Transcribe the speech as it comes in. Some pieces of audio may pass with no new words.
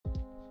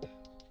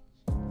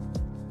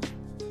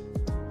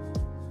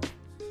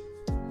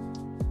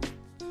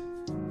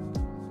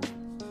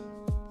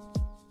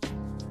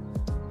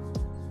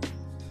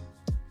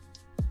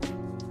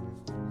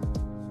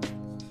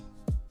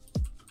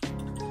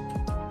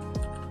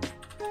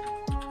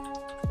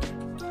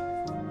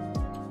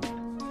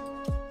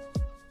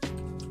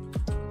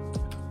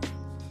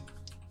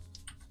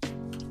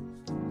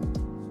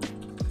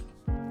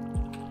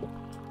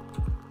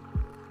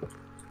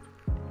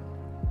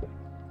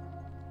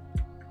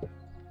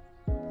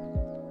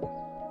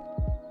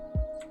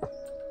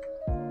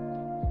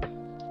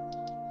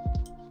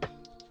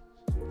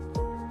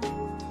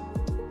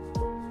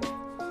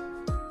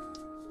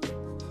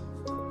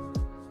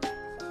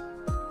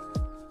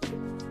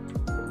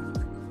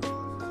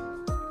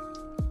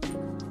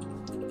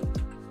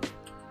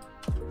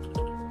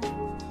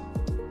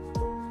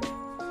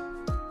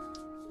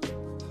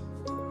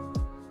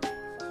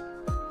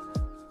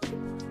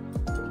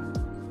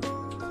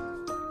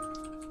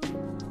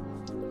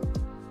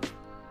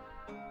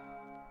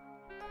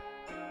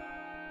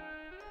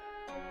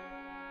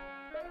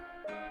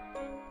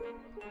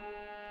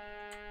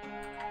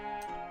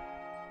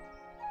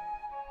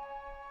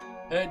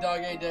Hey,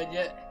 dog ain't dead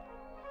yet.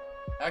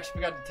 I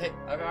actually forgot to take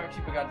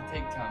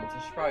Tums.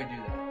 I should probably do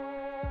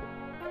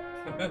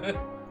that.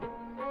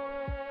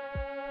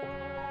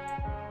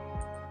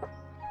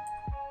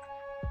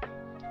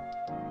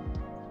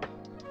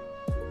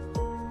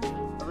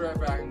 I'll be right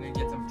back. I'm gonna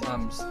get some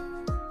Tums.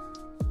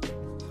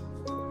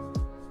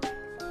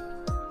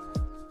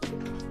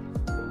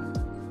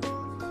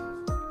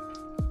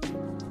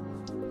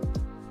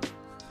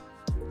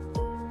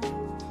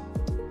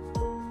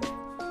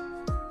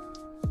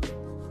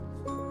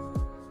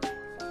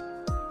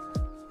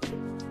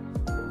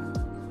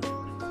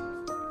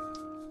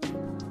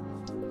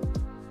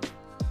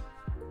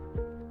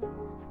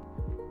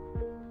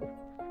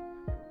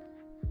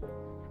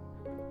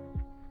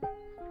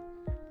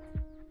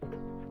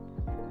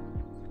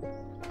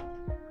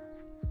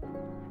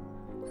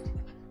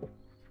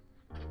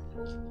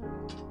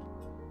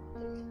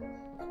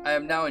 I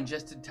have now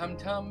ingested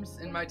Tum-Tums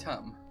in my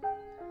tum.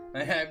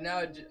 I have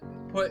now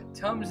put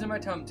Tums in my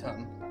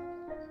tum-tum.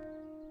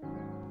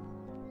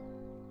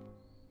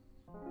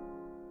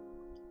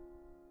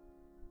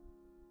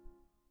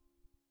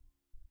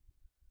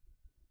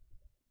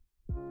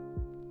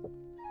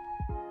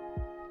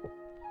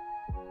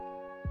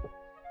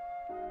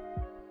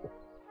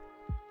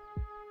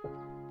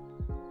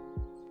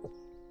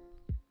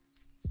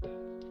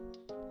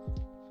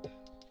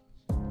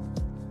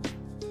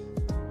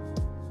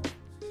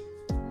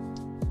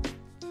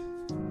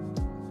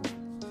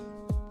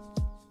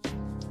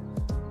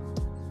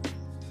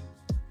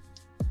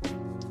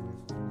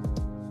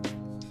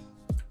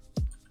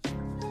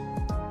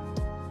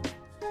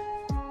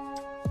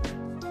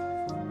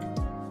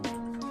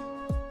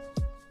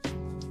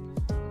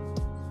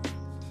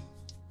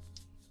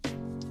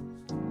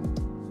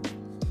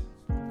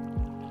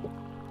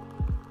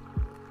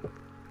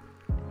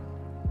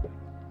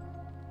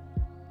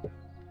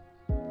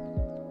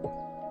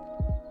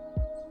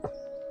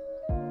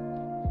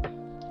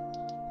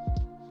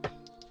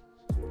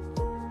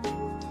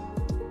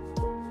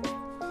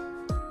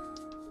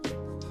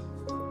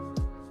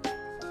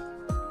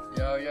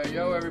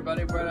 Yo,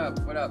 everybody, what up?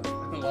 What up?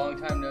 Long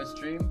time no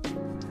stream.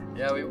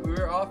 Yeah, we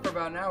were off for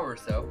about an hour or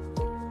so.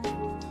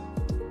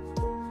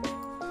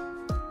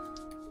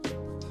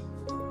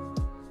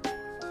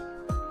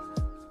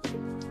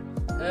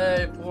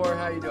 Hey, Floor,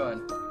 how you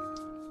doing?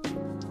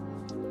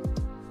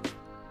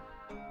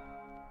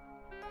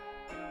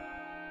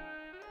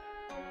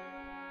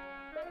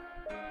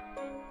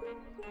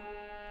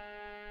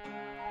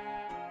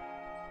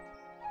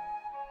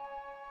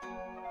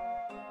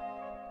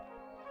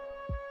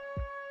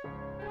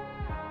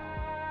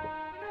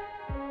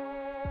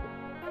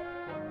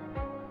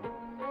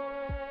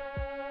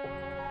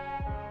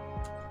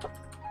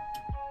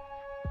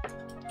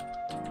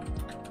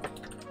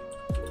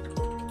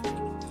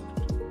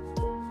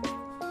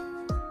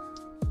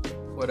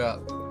 What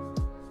up?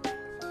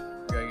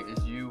 Greg,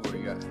 is you or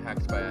you got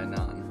hacked by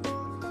Anon?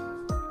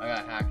 I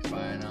got hacked by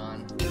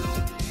Anon.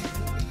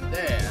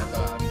 Damn,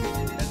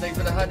 and thanks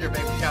for the 100,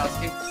 baby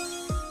Kowski.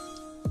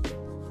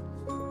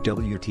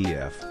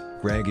 WTF,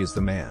 Greg is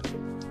the man.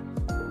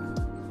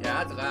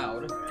 Yeah, that's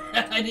loud.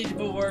 I need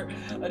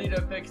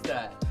to fix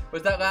that.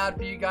 Was that loud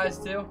for you guys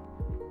too?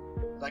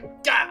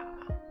 Like, gah!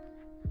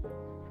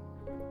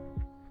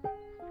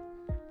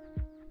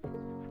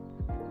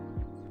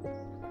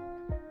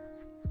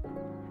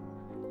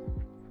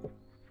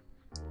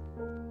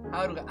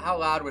 How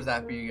loud was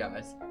that for you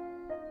guys?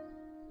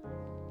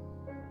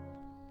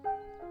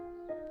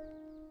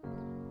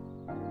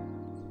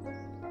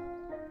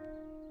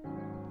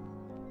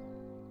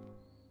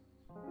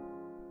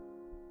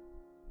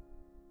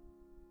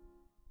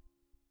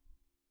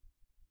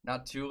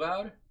 Not too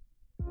loud?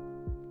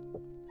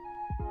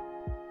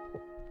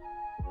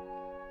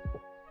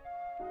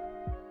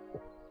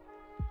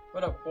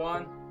 What up,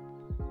 Juan?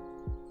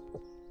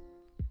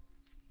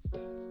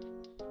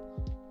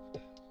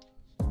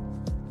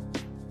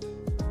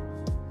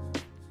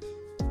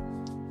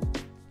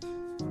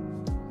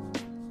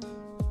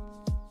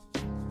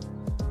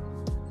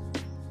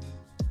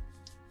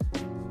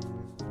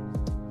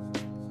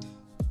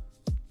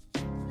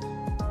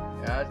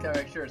 I just gotta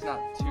make sure it's not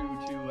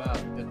too loud.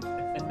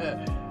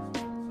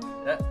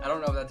 I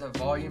don't know if that's a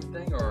volume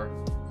thing or.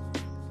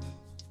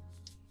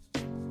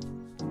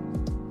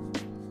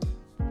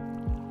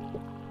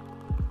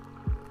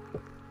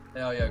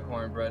 Hell yeah,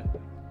 cornbread.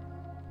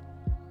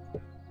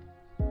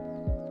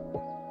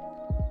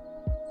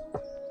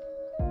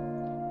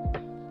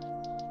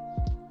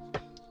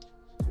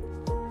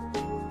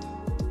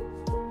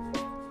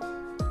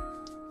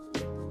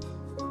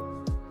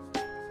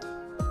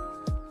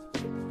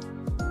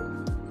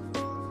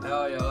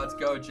 Hell yeah, let's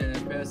go, Gin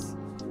and Piss.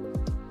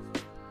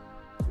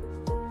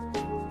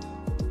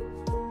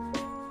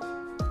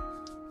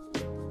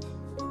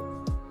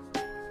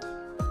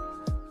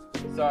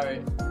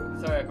 Sorry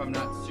if I'm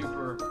not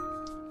super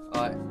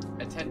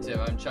attentive.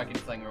 I'm checking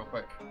something real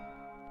quick.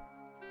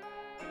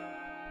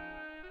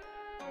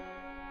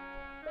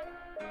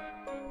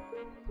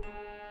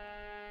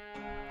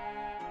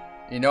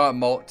 You know what,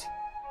 Molt?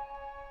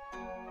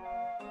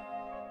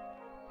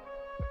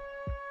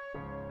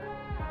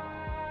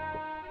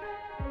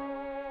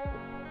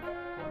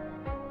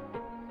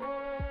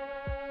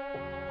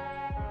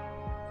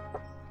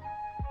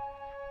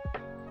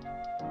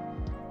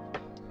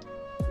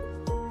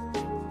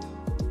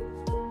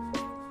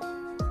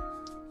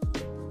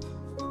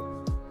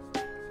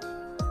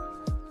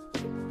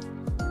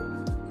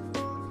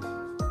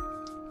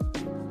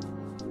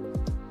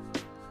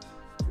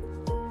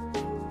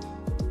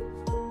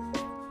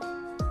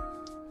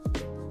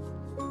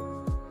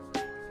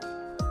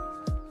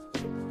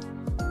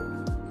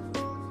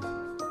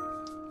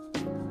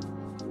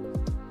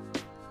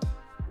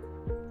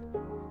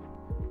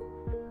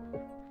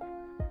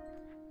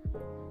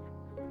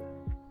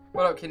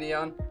 What up,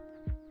 Kenyon?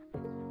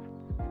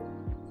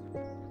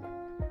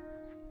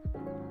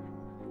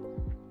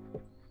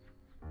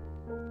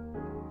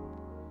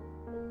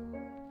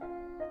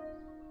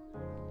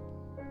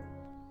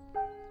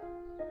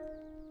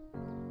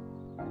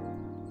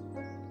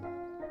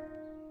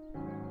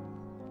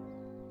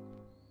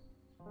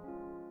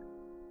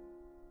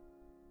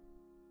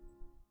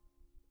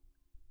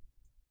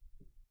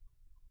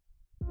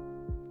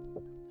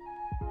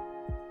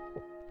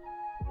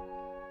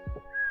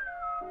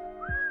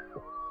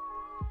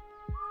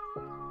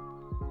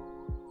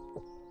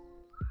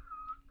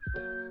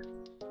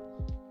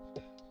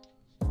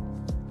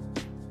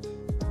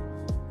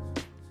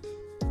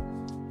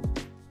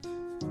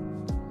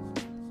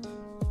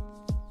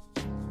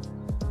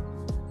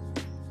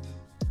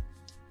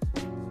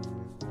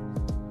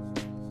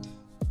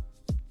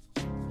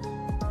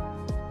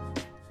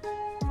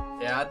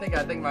 Yeah, I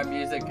think my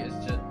music is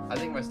just, I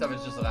think my stuff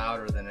is just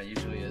louder than it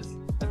usually is.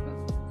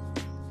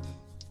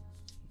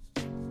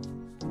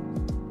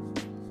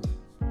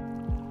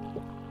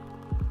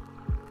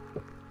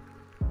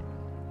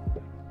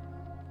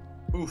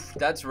 Oof,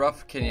 that's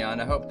rough, Kenyon.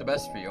 I hope the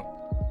best for you.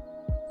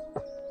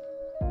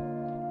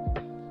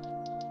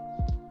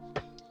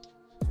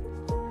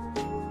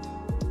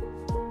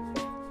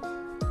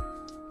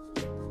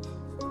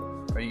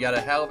 Well, you got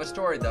a hell of a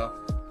story, though.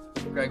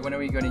 Greg, when are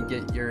we going to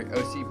get your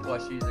OC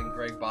plushies and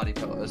Greg body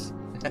pillows?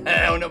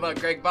 I don't know about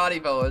Greg body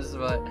pillows,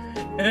 but...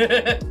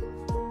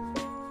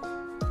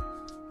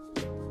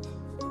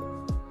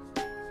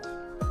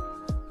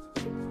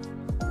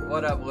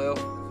 What up, Blue?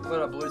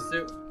 What up, Blue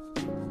Suit?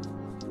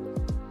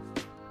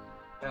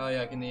 Hell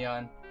yeah,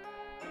 Neon.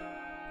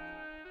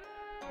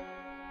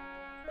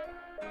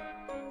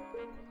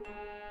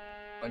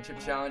 One chip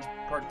challenge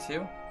part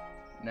 2?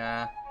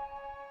 Nah.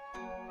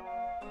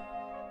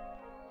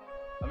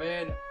 I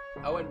mean,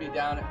 I wouldn't be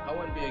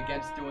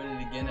against doing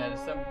it again at a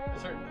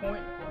certain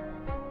point.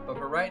 But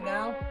for right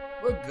now,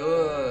 we're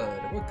good.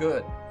 We're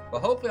good.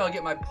 But hopefully I'll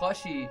get my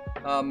plushie,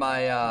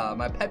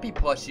 my Peppy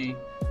plushie,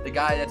 the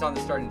guy that's on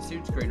the starting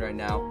suit screen right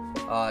now,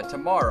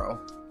 tomorrow.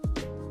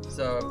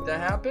 So if that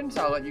happens,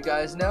 I'll let you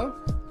guys know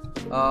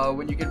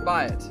when you can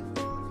buy it.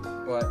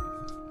 But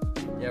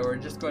yeah, we're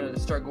just going to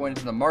start going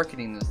into the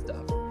marketing and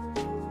stuff.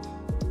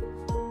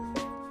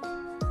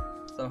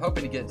 So I'm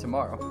hoping to get it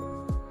tomorrow.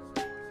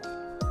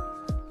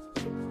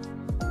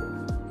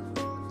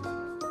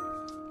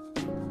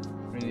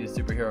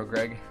 Superhero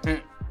Greg.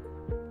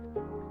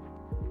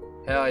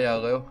 Hell yeah,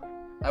 Lou.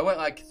 I went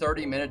like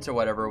 30 minutes or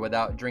whatever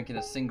without drinking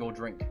a single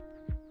drink.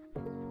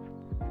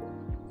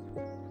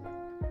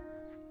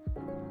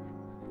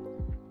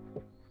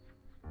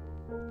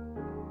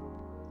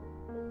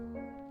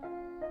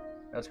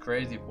 That's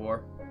crazy,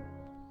 for.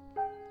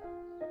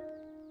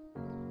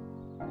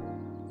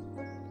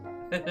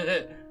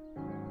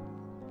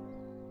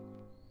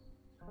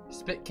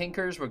 Spit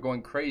kinkers were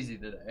going crazy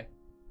today.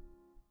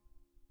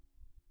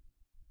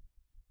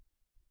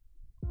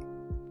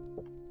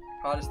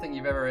 Hottest thing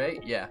you've ever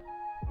ate? Yeah,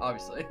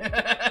 obviously.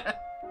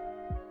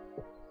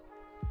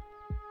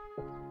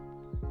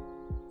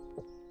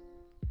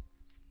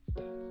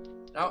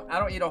 I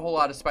don't eat a whole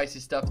lot of spicy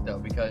stuff though,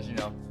 because you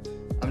know,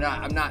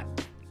 I'm not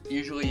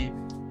usually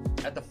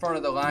at the front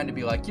of the line to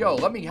be like, yo,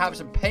 let me have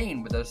some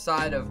pain with a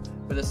side of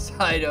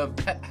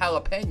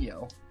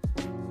jalapeno.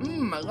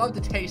 I love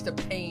the taste of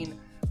pain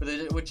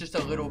with just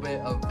a little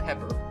bit of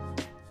pepper.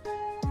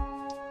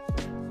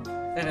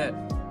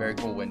 Very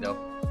cool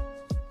window.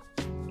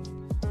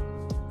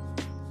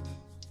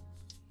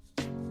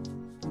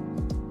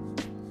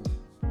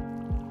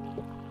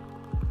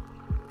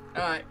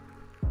 Alright.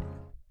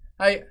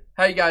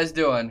 How you guys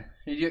doing?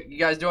 You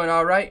guys doing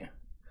alright?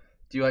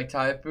 Do you like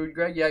Thai food,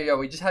 Greg? Yeah,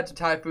 we just had some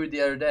Thai food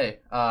the other day.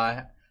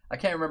 I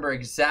can't remember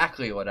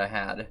exactly what I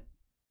had.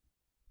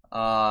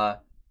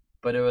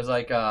 But it was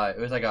like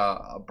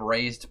a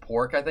braised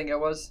pork, I think it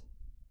was.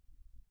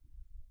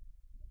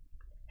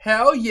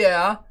 Hell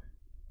yeah.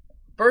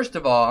 First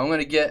of all, I'm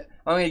gonna get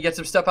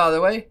some stuff out of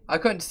the way. I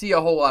couldn't see a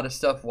whole lot of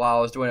stuff while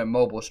I was doing it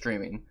mobile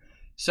streaming.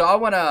 So I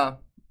wanna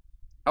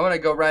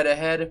go right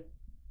ahead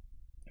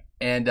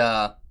and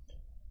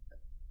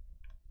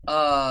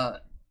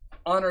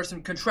honor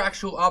some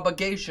contractual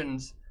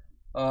obligations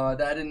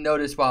that I didn't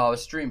notice while I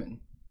was streaming.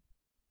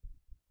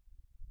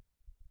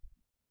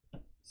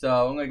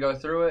 So I'm gonna go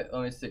through it.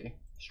 Let me see.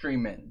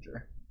 Stream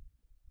manager.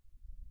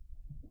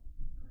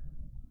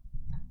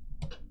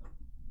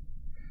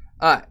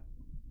 Alright.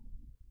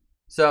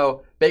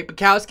 So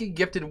𝗦𝗍𝗃𝗍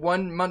gifted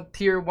 1 month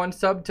tier 1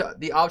 sub to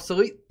the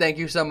obsolete. Thank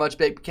you so much,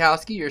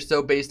 𝗦𝗍𝗃𝗍. You're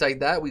so based like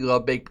that. We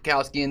love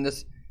𝗦𝗍𝗃𝗍 in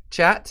this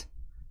chat.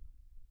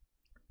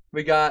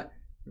 We got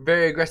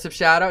very aggressive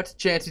shout out to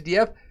Chancey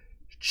DF.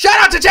 Shout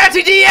out to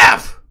Chancey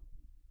DF!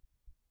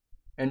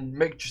 And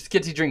make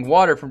Skitsy drink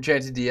water from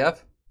Chancey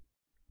DF.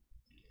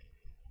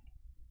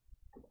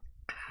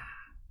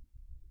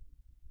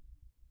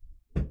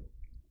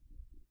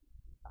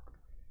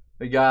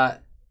 We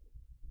got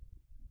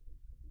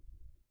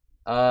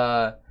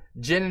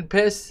Gin and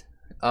Piss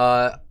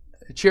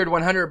cheered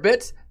 100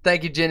 bits.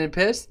 Thank you, Gin and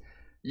Piss.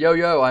 Yo,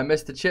 yo, I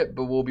missed the chip,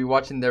 but we'll be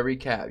watching the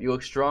recap. You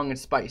look strong and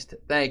spiced.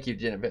 Thank you,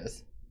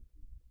 Genevieve.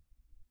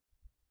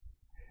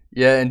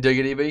 Yeah, and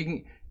Diggity, but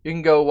you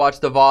can go watch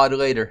the VOD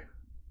later.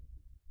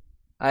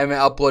 I haven't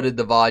uploaded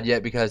the VOD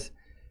yet because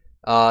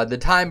the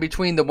time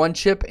between the one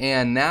chip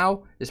and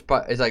now is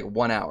like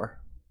 1 hour.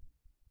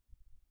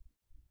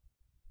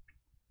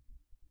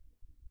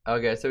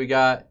 Okay, so we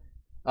got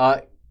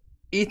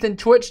Ethan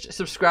Twitched,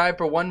 subscribe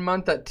for 1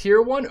 month at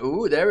tier 1.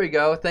 Ooh, there we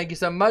go. Thank you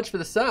so much for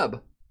the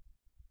sub.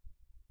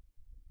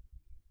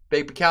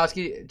 Baybee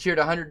𝗦𝗁𝗀𝗺 cheered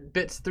 100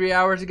 bits 3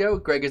 hours ago.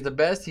 Greg is the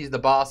best. He's the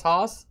boss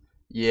hoss.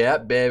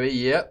 Yep, baby,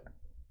 yep.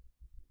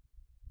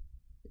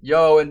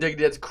 Yo,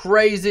 Indignity, that's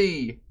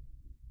crazy.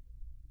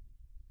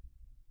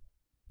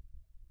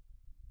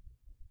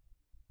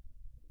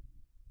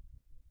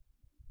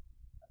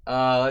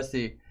 Let's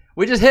see.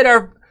 We just hit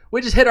our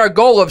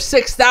goal of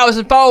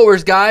 6,000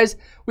 followers, guys.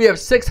 We have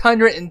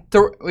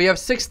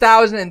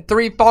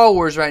 6,003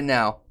 followers right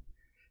now.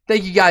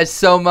 Thank you guys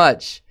so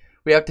much.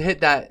 We have to hit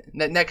that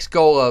next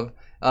goal of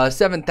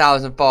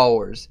 7,000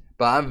 followers.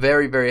 But I'm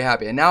very, very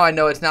happy. And now I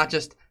know it's not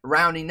just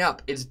rounding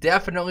up. It's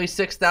definitely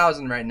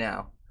 6,000 right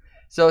now.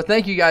 So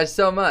thank you guys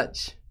so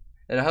much.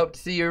 And I hope to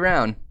see you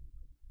around.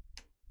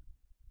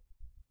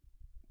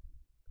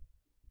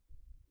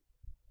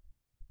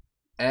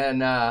 And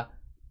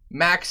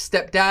Max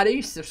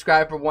Stepdaddy,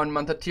 subscribe for 1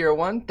 month of tier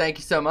 1. Thank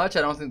you so much.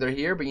 I don't think they're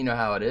here, but you know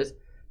how it is.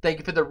 Thank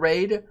you for the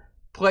raid.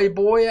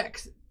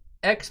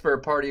 𝗦𝘁𝗿𝗀𝗺𝗺 for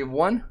a party of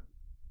 1.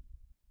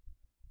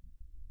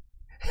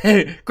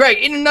 Greg,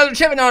 eat another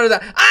chip and all of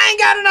that. I ain't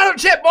got another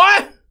chip,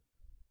 boy.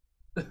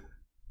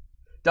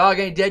 Dog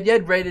Ain't Dead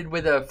Yet raided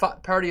with a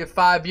party of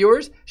 5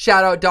 viewers.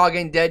 Shout out Dog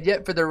Ain't Dead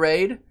Yet for the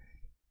raid.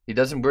 He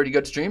does some pretty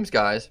good streams,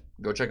 guys.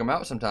 Go check him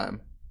out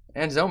sometime.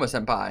 And Zoma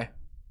Senpai.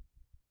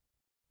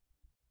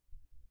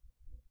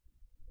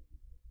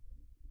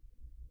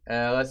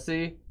 Let's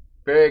see.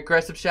 Very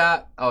aggressive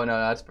shot. Oh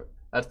no,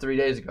 that's 3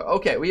 days ago.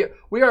 Okay, we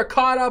are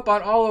caught up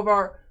on all of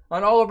our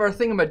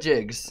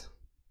thingamajigs.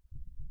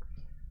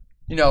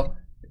 You know,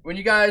 when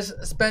you guys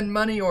spend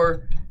money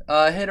or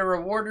hit a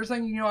reward or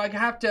something, you know, I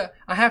have to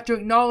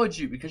acknowledge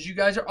you because you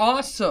guys are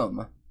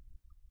awesome.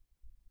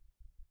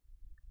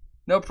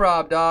 No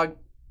prob, dog.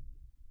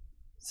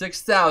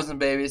 6,000,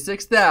 baby.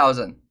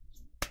 6,000.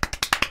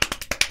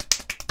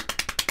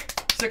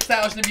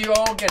 6,000 of you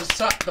all get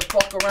sucked the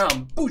fuck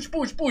around. Push,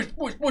 push, push,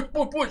 push, push,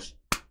 push, push.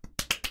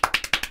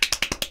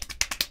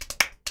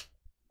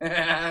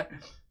 I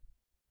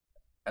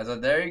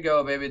said, there you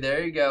go, baby.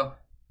 There you go.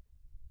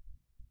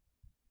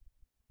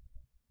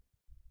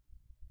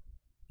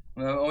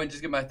 Let me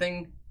just get my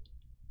thing.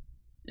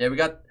 Yeah, we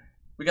got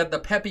the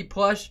Peppy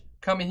plush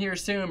coming here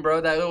soon,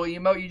 bro. That little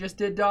emote you just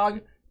did,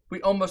 dog.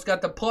 We almost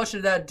got the plush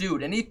of that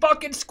dude, and he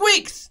fucking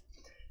squeaks.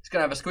 He's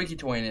gonna have a squeaky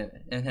toy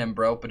in him,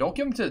 bro. But don't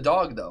give him to the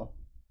dog, though.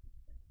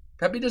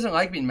 Peppy doesn't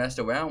like being messed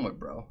around with,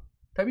 bro.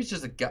 Peppy's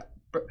just a guy.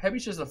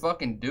 Peppy's just a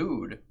fucking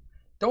dude.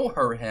 Don't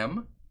hurt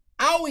him.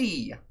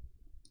 Owie!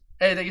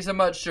 Hey, thank you so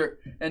much, Shirt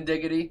and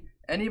Diggity.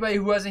 Anybody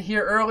who wasn't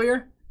here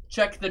earlier,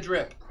 check the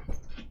drip.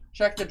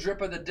 Check the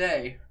drip of the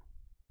day.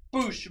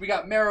 Boosh, we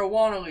got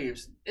marijuana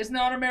leaves. It's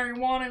not a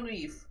marijuana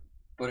leaf,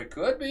 but it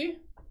could be.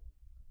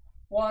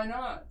 Why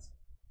not?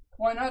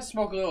 Why not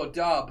smoke a little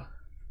dub?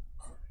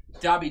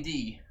 Dobby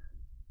D.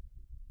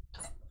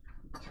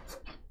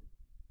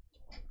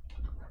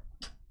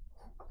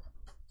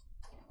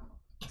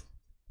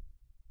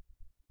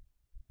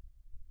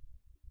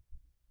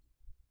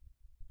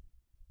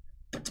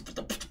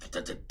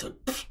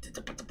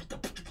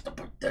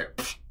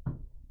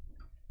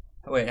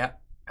 Wait,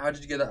 how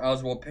did you get that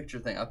Oswald picture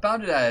thing? I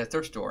found it at a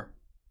thrift store.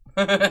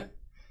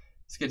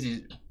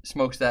 Skitty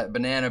smokes that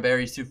banana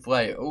berry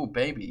souffle. Oh,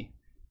 baby.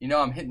 You know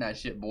I'm hitting that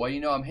shit, boy.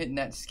 You know I'm hitting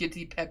that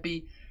Skitty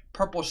Peppy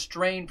purple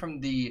strain from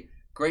the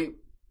great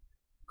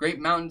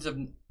mountains of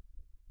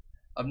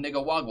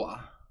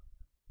Nicaragua.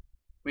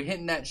 We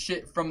hitting that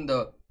shit from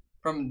the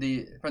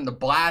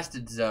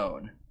blasted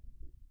zone.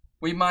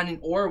 We mining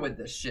ore with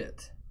this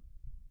shit.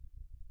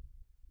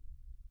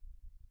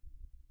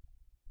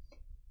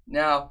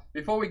 Now,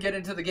 before we get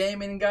into the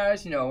gaming,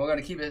 guys, you know, we're going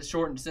to keep it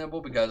short and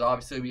simple because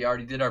obviously we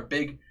already did our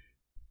big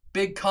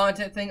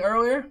content thing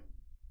earlier.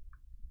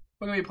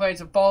 We're going to be playing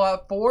some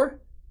Fallout 4,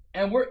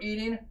 and we're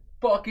eating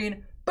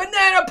fucking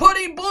banana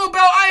pudding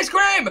bluebell ice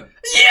cream!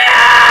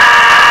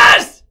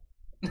 Yes!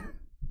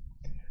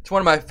 It's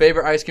one of my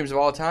favorite ice creams of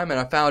all time, and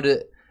I found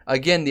it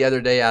again the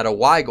other day at a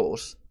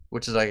𝗦𝗁𝗀𝗺𝗺,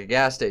 which is like a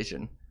gas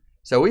station.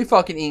 So we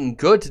fucking eating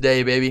good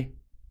today, baby.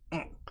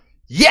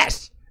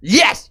 Yes!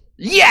 Yes!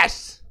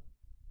 Yes!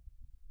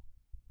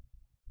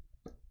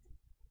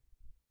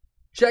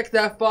 Check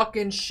that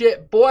fucking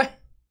shit, boy.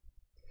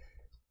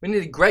 We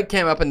need a Greg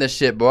Cam up in this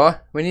shit, boy.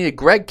 We need a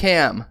Greg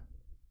Cam.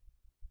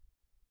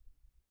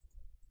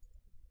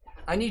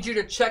 I need you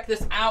to check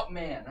this out,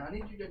 man. I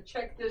need you to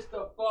check this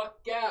the fuck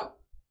out.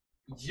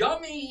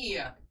 Yummy!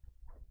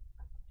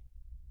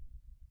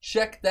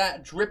 Check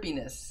that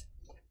drippiness.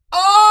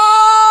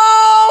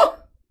 Oh!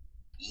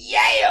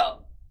 Yeah!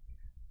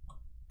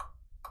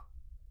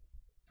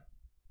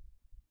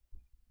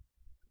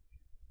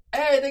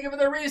 Hey, thank you for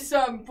the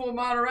resub, full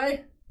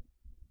Monterey.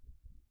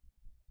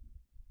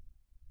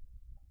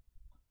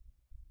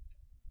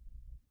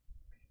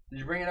 Did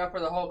you bring it up for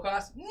the whole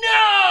class?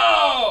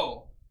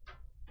 No!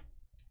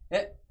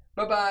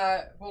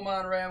 Bye-bye, full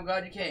Monterey. I'm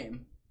glad you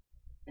came.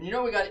 And you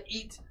know we gotta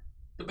eat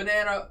the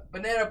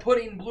banana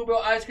pudding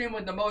bluebell ice cream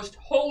with the most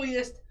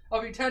holiest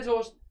of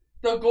utensils,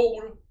 the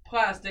gold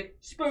plastic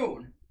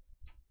spoon.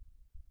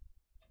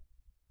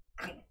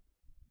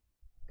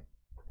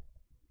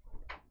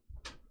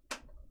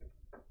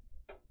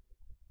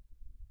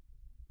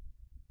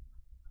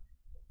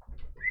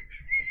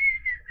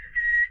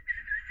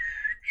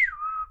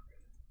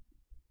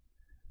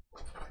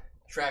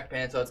 Track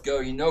pants, let's go.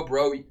 You know,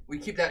 bro, we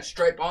keep that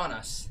stripe on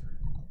us.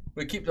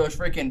 We keep those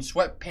freaking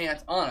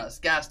sweatpants on us.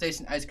 Gas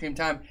station ice cream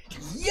time.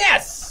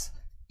 Yes!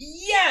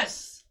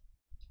 Yes!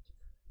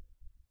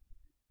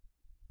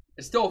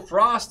 It's still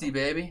frosty,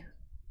 baby.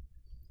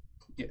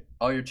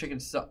 Oh, your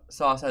chicken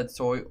sauce had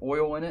soy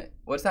oil in it?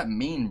 What's that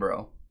mean,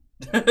 bro?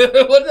 What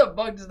the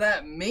fuck does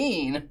that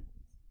mean?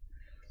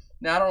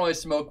 Now, I don't really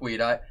smoke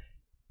weed.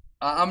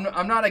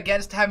 I'm not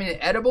against having it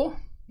edible,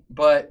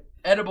 but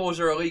edibles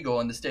are illegal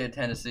in the state of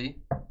Tennessee.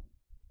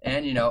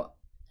 And, you know,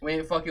 we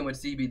ain't fucking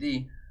with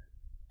CBD.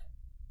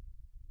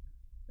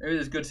 Maybe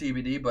there's good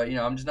CBD, but, you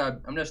know, I'm just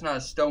not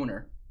a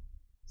stoner.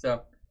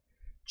 So,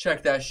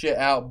 check that shit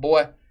out,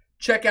 boy.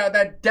 Check out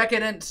that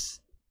decadence.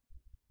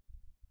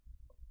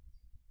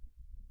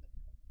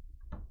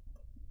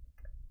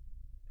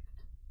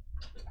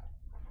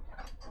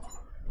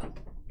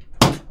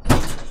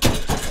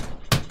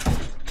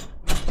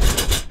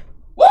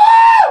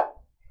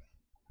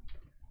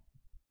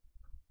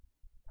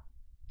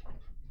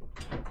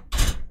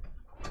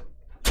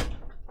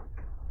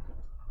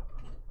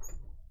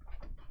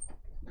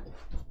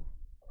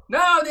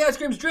 No, the ice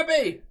cream's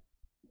drippy.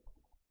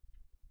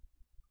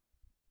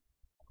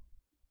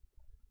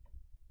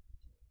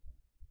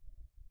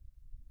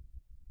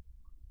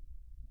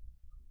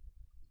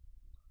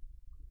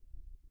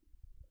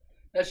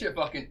 That shit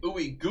fucking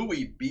ooey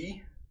gooey,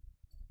 B.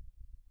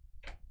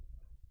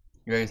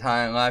 You guys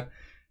high on life?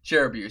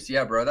 Chair abuse.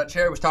 Yeah, bro. That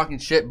chair was talking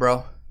shit,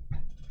 bro.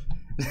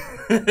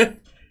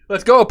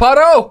 Let's go,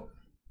 Pato.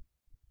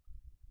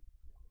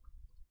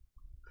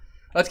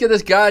 Let's get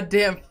this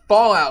goddamn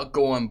Fallout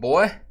going,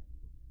 boy.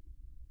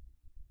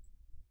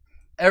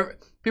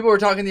 People were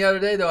talking the other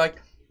day. They're like,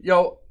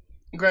 yo,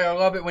 Greg, I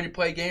love it when you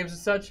play games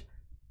and such.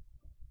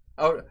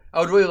 I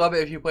would really love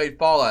it if you played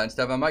Fallout and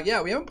stuff. I'm like,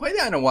 yeah, we haven't played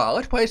that in a while.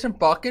 Let's play some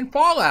fucking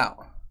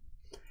Fallout.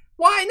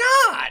 Why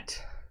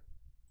not?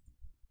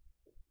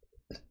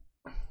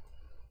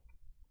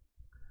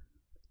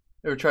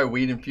 Ever try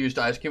weed-infused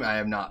ice cream? I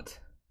have not.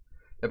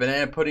 The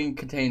banana pudding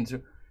contains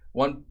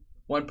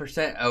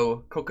 1%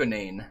 of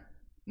cocaine.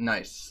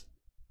 Nice.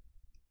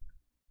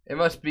 It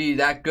must be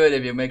that good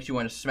if it makes you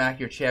want to smack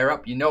your chair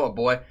up. You know it,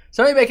 boy.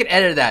 Somebody make an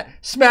edit of that.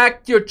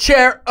 Smack your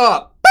chair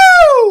up.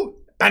 Boo!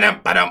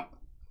 Ba-dum, ba-dum.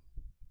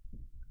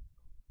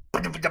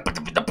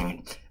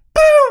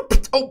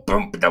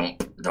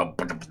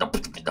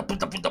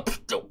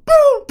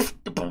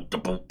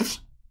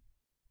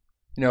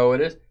 You know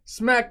what it is?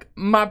 Smack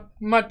my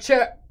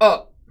chair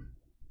up.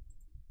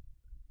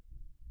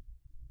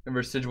 The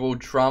residual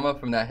trauma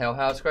from that Hell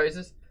House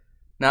crisis.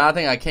 Now I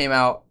think I came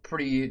out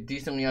pretty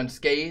decently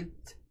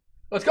unscathed.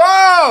 Let's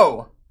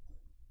go!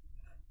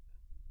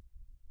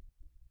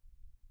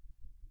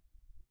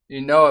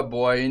 You know it,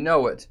 boy. You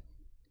know it.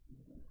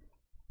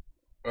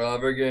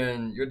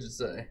 Again, good to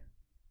say.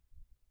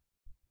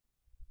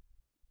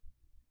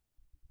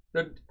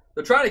 They're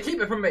trying to keep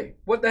it from me.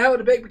 What the hell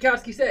did Baybee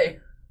𝗦𝗀𝗺𝗀𝗺 say?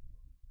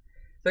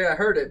 I think I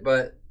heard it,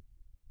 but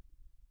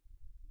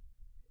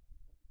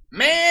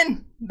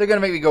man, they're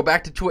gonna make me go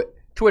back to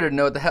Twitter to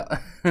know what the hell.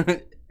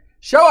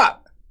 Show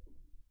up.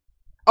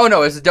 Oh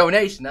no, it's a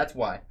donation. That's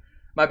why.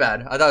 My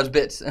bad. I thought it was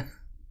bits.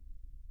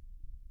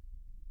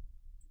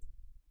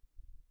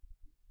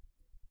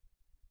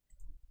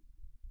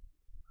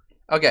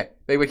 Okay,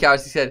 Baybee 𝗦𝗀𝗺𝗀𝗺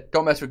said,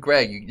 don't mess with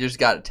Greg. You just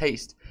got a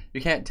taste.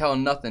 You can't tell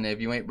nothing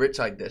if you ain't rich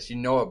like this. You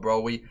know it,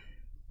 bro.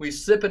 We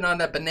sipping on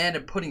that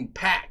banana pudding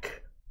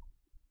pack.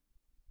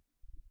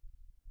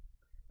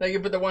 Thank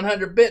you for the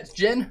 100 bits,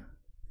 Jen.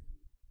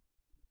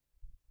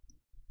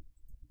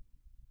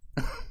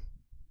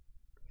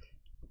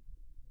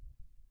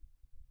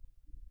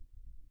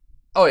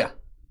 Oh yeah.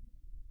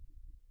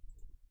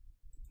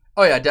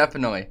 Oh yeah,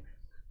 definitely.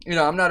 You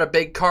know, I'm not a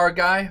big car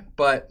guy,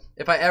 but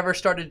if I ever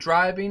started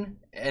driving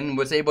and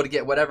was able to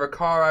get whatever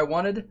car I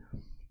wanted,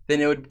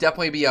 then it would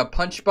definitely be a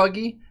punch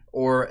buggy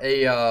or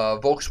a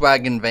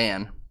Volkswagen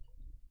van.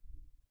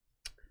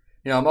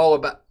 You know, I'm all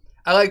about...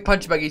 I like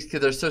punch buggies because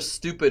they're so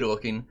stupid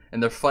looking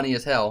and they're funny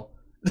as hell.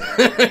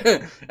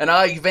 And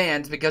I like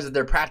vans because of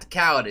their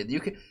practicality. You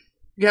can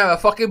have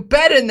a fucking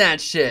bed in that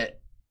shit.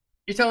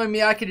 You're telling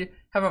me I could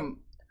have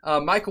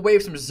a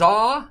microwave some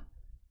za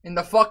in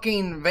the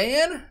fucking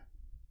van?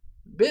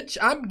 Bitch,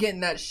 I'm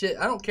getting that shit.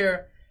 I don't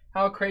care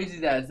how crazy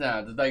that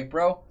sounds. It's like,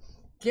 bro,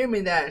 give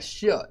me that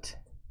shit.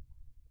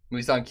 At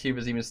least on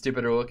Cuba's even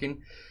stupider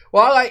looking.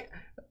 Well,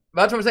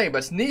 That's what I'm saying.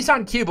 But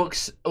Nissan Cube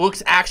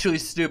looks actually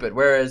stupid,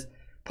 whereas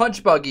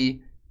Punch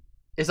Buggy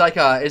is like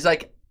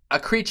a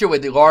creature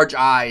with large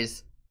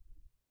eyes.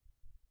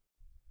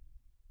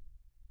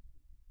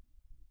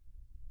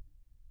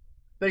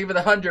 Thank you for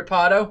the 100,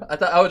 Pato. I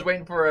thought I was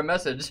waiting for a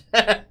message.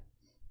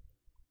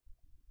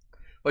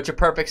 What's your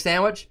perfect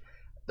sandwich?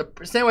 The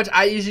sandwich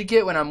I usually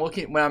get when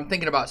I'm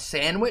thinking about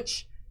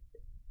sandwich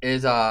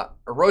is a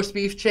roast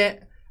beef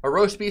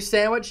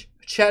sandwich,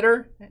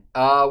 cheddar,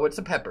 with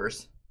some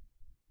peppers.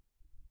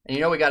 And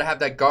you know we gotta have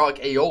that garlic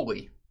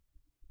aioli.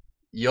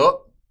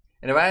 Yup.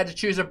 And if I had to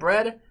choose a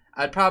bread,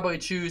 I'd probably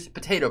choose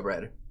potato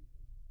bread.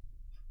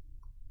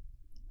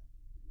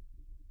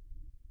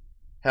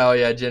 Hell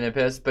yeah, Gin and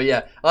Piss. But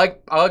yeah, I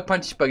like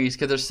Punch Buggies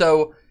because they're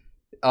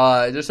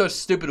so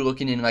stupid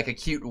looking in like a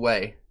cute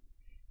way.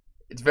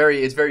 It's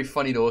very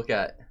funny to look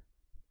at.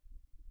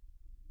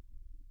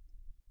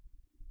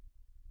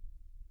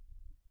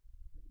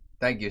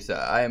 Thank you, sir.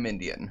 I am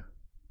Indian.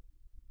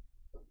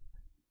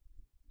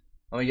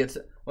 Let me get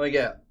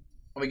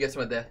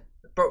some of that.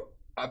 Bro,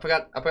 I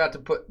forgot to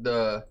put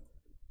the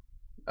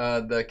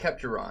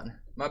capture on.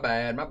 My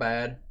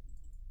bad.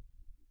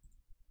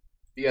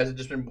 You guys have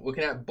just been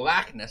looking at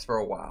blackness for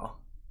a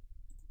while.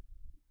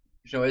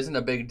 You know, it isn't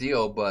a big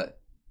deal, but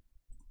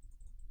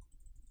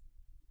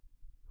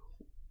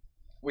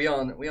we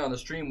on the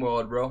stream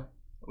world, bro.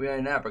 We are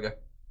in Africa.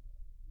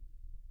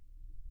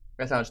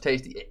 That sounds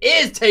tasty. It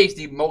is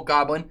tasty, Moat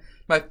Goblin.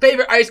 My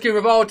favorite ice cream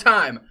of all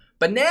time.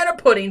 Banana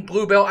pudding,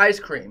 Bluebell ice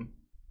cream.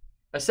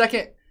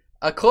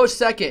 A close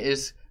second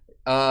is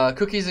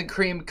cookies and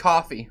cream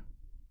coffee.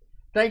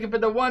 Thank you for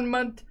the 1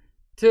 month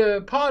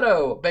to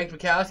Pato. Baked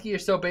Mikowski, you're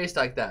so based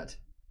like that.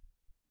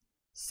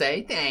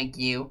 Say thank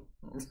you.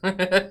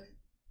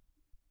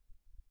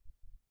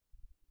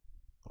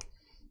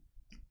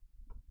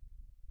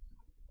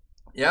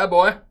 Yeah,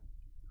 boy.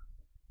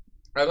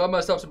 I love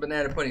myself some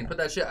banana pudding. Put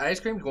that shit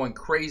ice cream going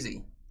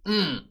crazy.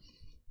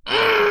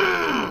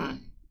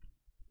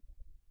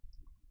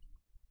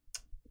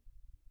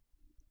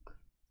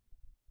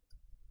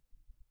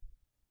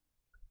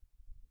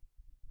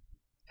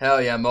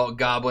 Hell yeah, Malt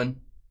Goblin.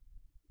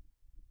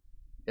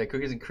 Yeah,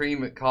 cookies and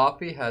cream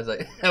coffee has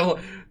like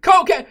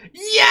cocaine.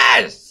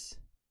 Yes.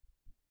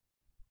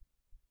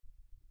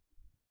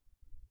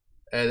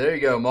 Hey, there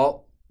you go,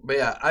 Malt. But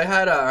yeah,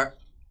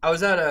 I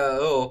was at a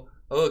little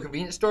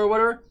convenience store or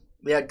whatever.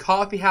 They had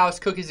Coffee House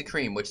Cookies and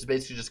Cream, which is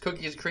basically just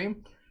cookies and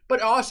cream, but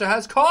it also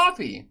has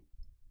coffee.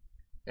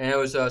 And it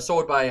was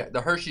sold by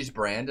the Hershey's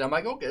brand. And I'm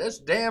like, okay, that's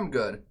damn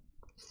good.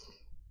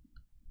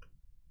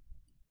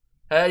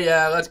 Hey,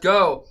 yeah, let's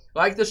go.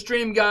 Like the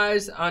stream,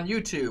 guys, on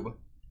YouTube.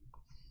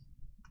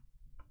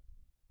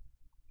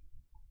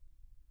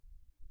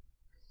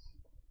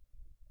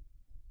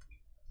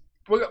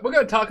 We're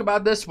gonna talk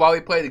about this while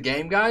we play the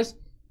game, guys.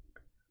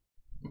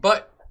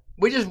 But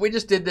we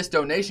just did this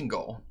donation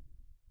goal.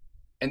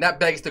 And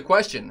that begs the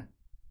question,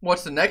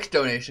 what's the next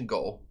donation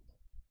goal?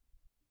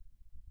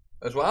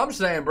 That's what I'm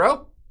saying,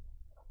 bro.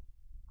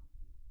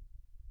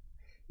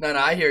 No,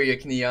 I hear you,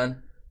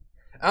 Neon.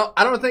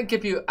 I don't think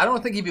if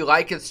you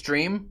like a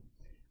stream,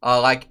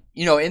 like,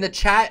 you know, in the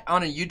chat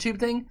on a YouTube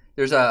thing,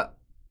 there's a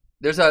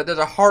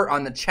heart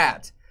on the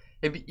chat.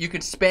 If you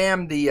can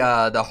spam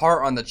the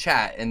heart on the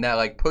chat, and that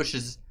like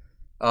pushes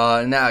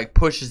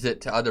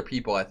it to other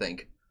people, I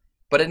think.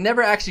 But it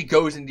never actually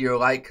goes into your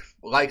likes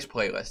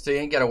playlist, so you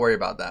ain't gotta worry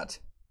about that.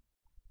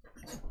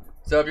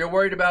 So if you're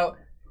worried about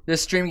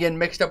this stream getting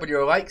mixed up with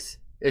your likes,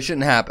 it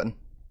shouldn't happen.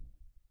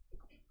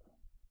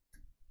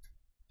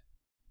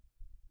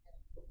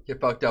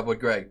 Get fucked up with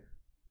Greg.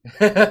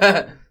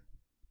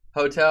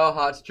 Hotel,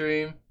 hot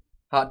stream,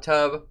 hot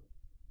tub.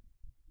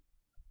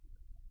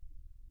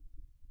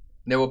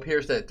 Nibble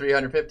pierced at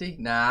 350?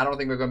 Nah, I don't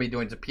think we're gonna be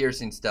doing some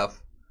piercing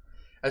stuff.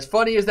 As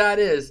funny as that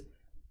is,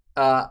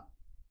 I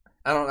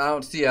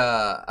don't see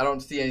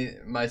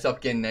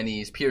myself getting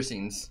any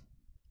piercings.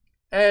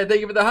 Hey,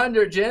 thank you for the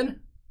 100, Jen.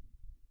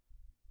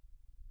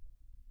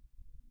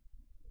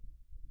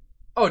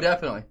 Oh,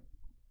 definitely.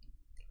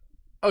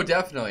 Oh,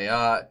 definitely.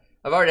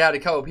 I've already had a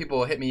couple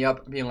people hit me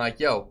up being like,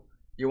 "Yo,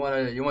 you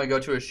wanna go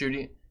to a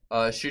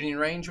shooting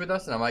range with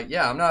us?" And I'm like,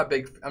 "Yeah, I'm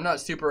not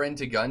super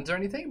into guns or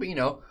anything, but you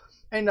know,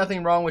 ain't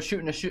nothing wrong with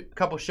shooting a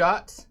couple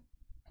shots,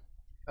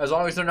 as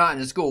long as they're not in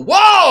the school."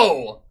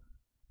 Whoa!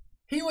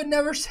 He would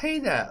never say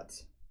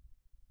that.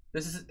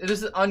 This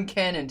is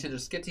uncanon to the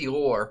Skitty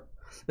lore.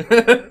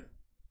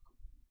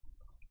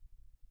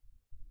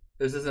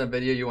 This isn't a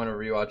video you want to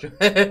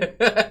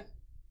rewatch.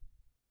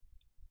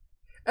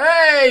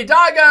 Hey,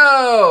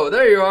 Doggo!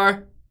 There you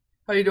are.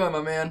 How you doing,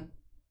 my man?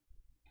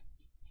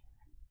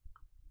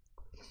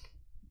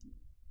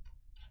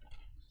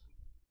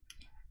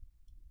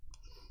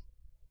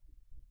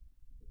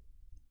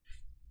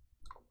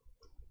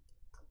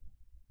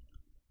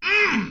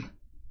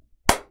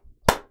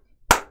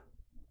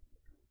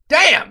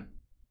 Damn!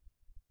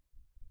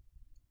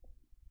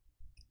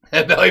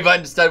 Belly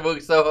button stud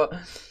looks so.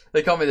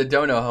 They call me the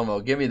dono homo.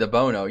 Give me the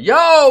bono. Yo,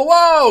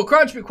 whoa!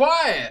 Crunch, be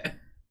quiet.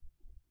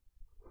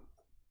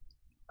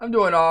 I'm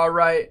doing all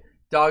right,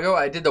 doggo.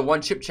 I did the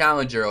 1 chip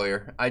challenge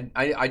earlier.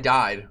 I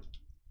died.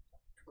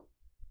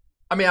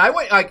 I mean, I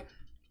went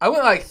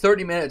like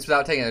 30 minutes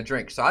without taking a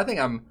drink. So I think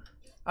I'm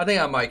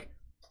like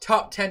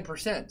top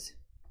 10%.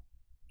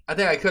 I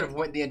think I could have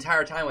went the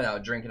entire time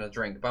without drinking a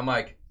drink. But I'm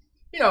like,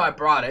 you know, I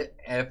brought it.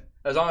 And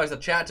as long as the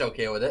chat's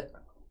okay with it,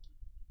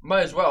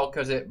 might as well,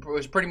 because it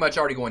was pretty much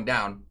already going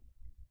down.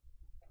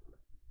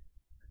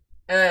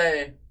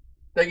 Hey,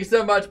 thank you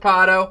so much,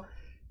 Pato.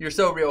 You're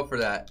so real for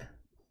that.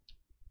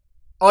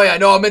 Oh yeah,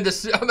 no, I'm in the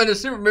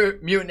super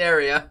mutant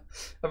area.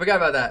 I forgot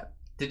about that.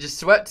 Did you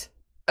sweat?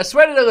 I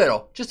sweated a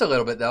little, just a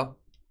little bit though.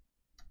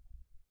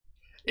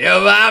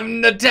 Yo,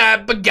 I'm the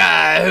type of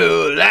guy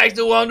who likes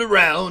to wander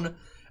around.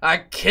 I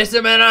kiss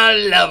him and I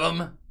love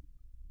him.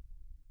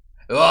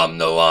 I'm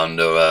the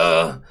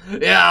wanderer,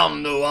 yeah,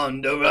 I'm the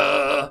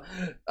wanderer.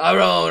 I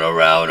run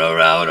around,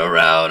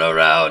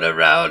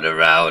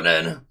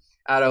 and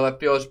out of left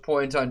field's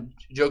points on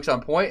jokes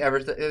on point. Ever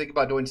think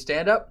about doing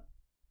stand up?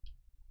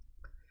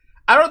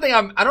 I don't think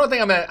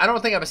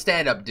I'm a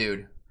stand up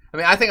dude. I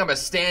mean, I think I'm a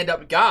stand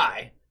up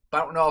guy, but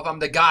I don't know if I'm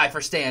the guy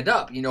for stand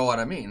up. You know what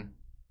I mean?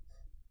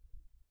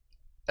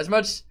 As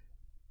much,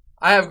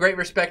 I have great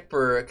respect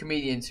for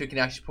comedians who can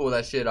actually pull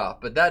that shit off,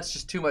 but that's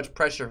just too much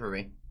pressure for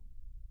me.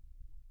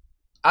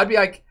 I'd be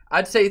like,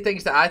 I'd say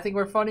things that I think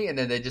were funny, and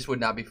then they just would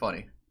not be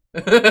funny.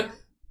 Get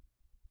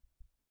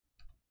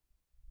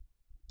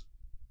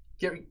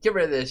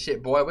rid of this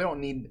shit, boy. We don't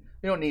need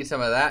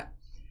some of that.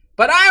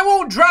 But I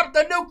won't drop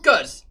the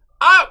nukas.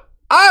 I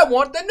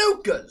want the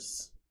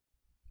nukas.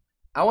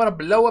 I want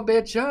to blow a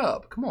bitch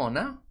up. Come on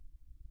now.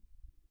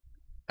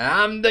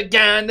 I'm the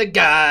kind of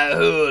guy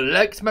who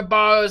lets my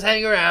balls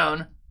hang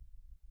around.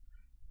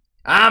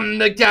 I'm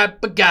the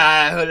type of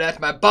guy who lets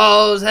my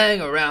balls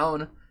hang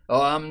around.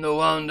 Oh, I'm the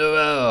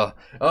wanderer.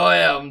 Oh,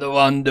 yeah, I'm the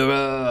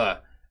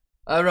wanderer.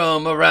 I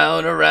roam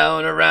around, and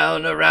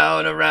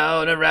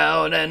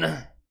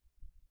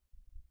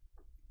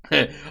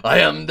I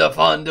am the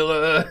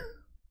wanderer.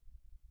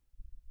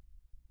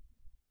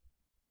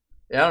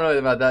 Yeah, I don't know anything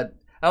about that.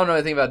 I don't know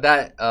anything about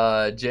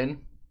that, Jin.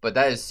 But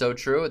that is so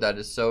true. That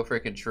is so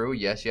freaking true.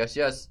 Yes, yes,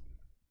 yes.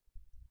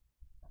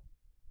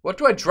 What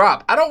do I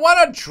drop? I don't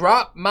want to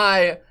drop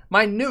my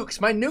nukes.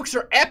 My nukes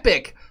are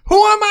epic. Who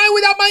am I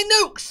without my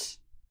nukes?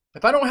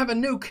 If I don't have a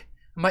nuke,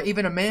 am I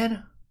even a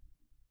man?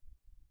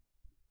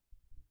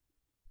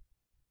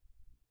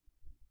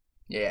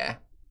 Yeah.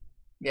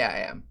 Yeah, I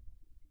am.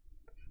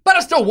 But I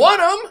still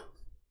want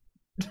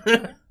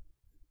them!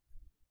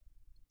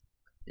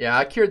 Yeah,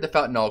 I cured the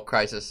fentanyl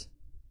crisis.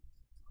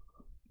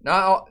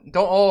 Don't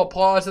all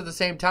applause at the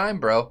same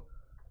time, bro.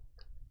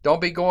 Don't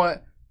be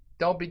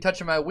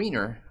touching my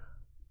wiener.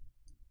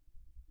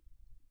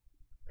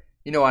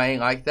 You know I ain't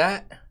like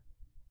that.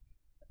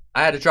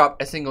 I had to drop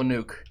a single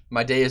nuke.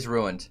 My day is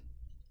ruined.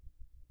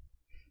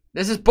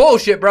 This is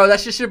bullshit, bro.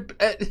 That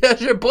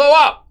should blow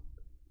up.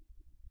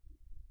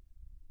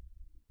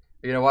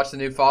 You're gonna watch the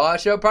new Fallout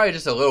show? Probably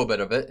just a little bit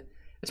of it.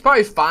 It's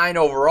probably fine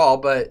overall,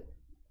 but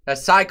that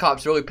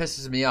Cyclops really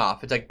pisses me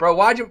off. It's like, bro,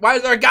 why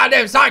is there a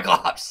goddamn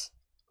Cyclops?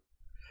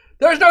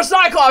 There's no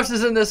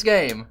Cyclopses in this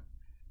game.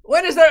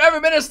 When has there ever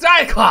been a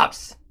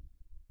Cyclops?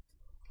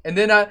 And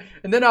then I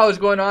was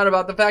going on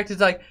about the fact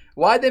it's like,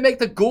 why'd they make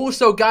the ghoul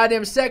so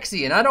goddamn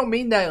sexy? And I don't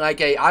mean that in like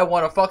a I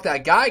want to fuck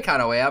that guy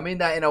kind of way. I mean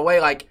that in a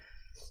way like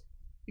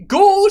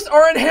ghouls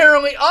are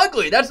inherently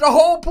ugly. That's the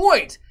whole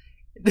point.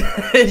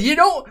 You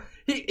don't.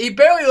 He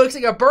barely looks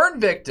like a burn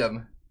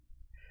victim.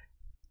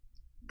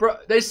 Bro,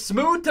 they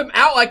smoothed him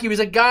out like he was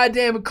a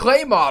goddamn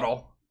clay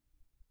model.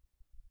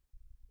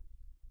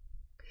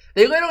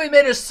 They literally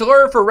made a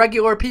slur for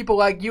regular people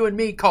like you and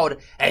me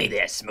called, "Hey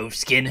there, smooth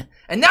skin."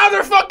 And now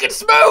they're fucking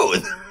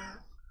smooth!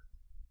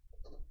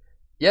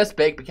 Yes,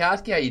 Bake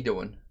Bukowski, how you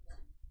doing?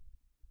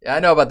 Yeah, I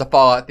know about the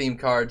Fallout theme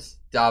cards,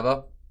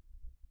 Davo.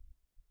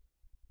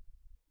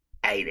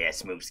 Hey there,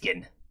 smooth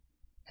skin.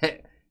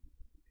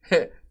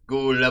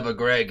 Ghoul lover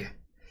Greg.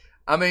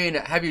 I mean,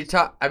 have you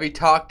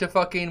talked to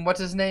fucking, what's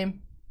his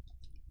name?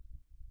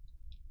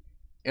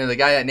 You know, the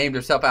guy that named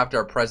himself after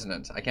our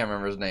president. I can't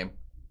remember his name.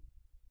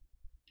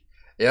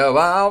 Yo,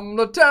 I'm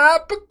the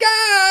type of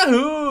guy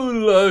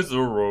who likes to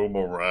roam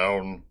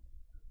around.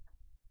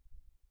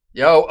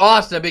 Yo,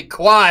 Austin, be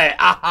quiet.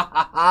 Ah, ha,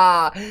 ha,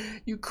 ha.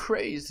 You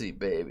crazy,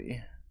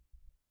 baby.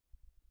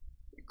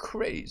 You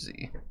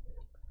crazy.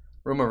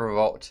 Room of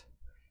revolt.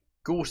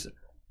 Ghouls.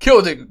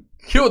 Kill the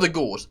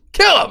ghouls.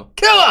 Kill them.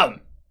 Kill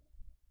them.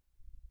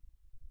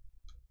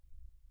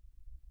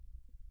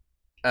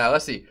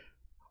 Let's see.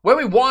 Where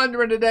we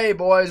wandering today,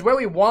 boys? Where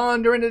we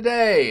wandering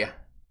today?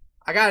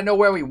 I gotta know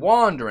where we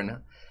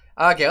wandering.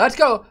 Okay, let's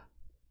go.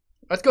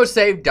 Let's go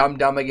save Dum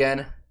Dum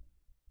again.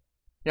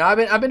 You know,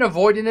 I've been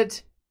avoiding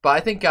it, but I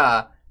think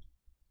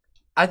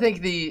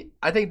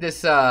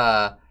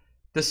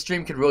this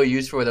stream could really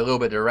use with a little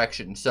bit of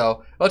direction.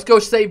 So let's go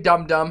save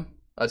Dum Dum.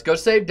 Let's go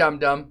save Dum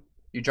Dum.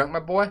 You drunk, my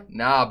boy?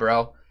 Nah,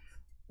 bro.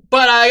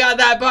 But I got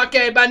that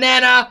bucket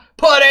banana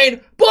pudding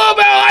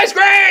bluebell ice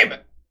cream.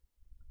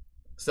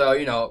 So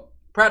you know,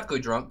 practically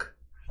drunk.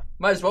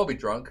 Might as well be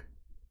drunk.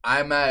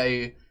 I'm at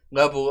a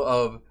level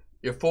of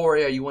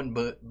euphoria you wouldn't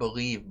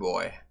believe,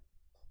 boy.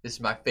 This is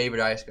my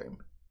favorite ice cream.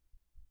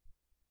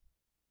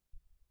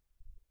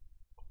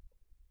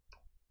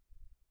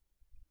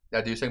 Did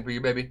I do something for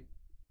you, baby?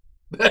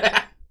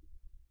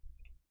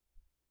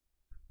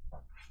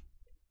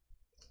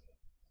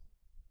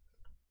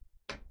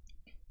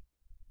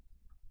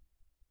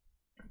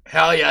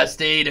 Hell yeah,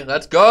 Steed.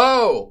 Let's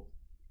go.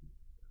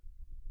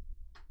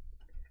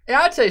 Yeah,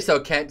 I'd say so,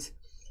 Kent.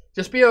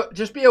 Just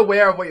be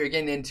aware of what you're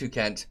getting into,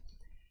 Kent.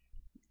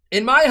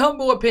 In my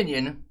humble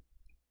opinion,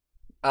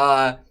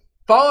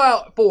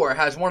 Fallout 4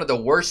 has one of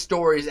the worst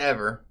stories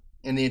ever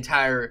in the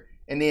entire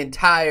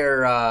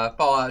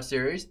Fallout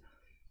series,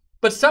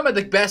 but some of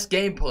the best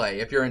gameplay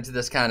if you're into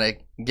this kind of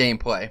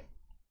gameplay.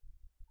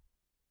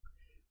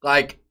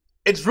 Like,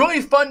 it's really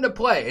fun to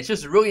play. It's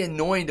just really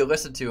annoying to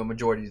listen to a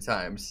majority of the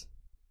times.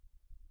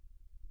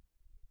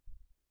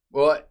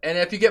 Well, and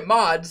if you get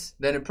mods,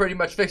 then it pretty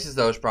much fixes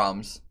those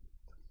problems.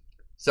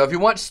 So if you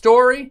want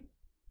story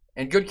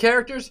and good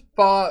characters,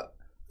 Fallout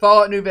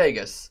New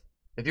Vegas.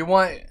 If you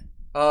want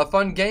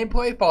fun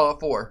gameplay, Fallout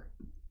 4.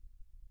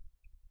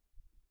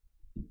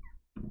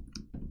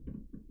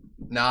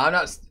 No, I'm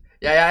not.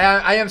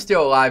 Yeah, I am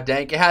still alive,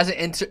 Dank. It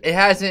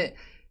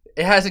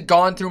hasn't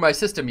gone through my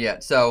system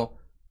yet, so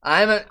I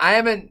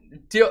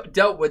haven't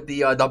dealt with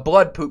the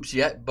blood poops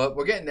yet, but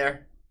we're getting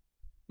there.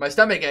 My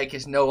stomach ache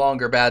is no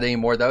longer bad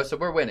anymore, though, so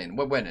we're winning.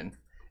 We're winning.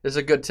 It's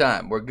a good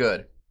time. We're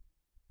good.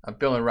 I'm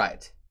feeling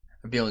right.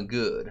 I'm feeling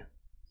good.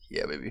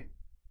 Yeah, baby.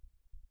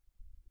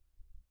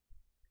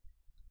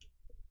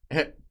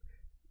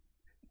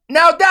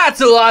 Now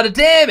that's a lot of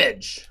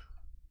damage.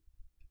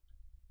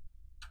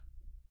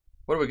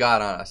 What do we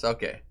got on us?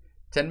 Okay.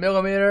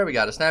 10mm. We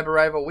got a sniper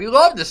rifle. We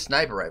love the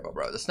sniper rifle,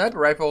 bro. The sniper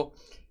rifle.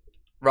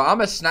 Bro,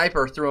 I'm a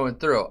sniper through and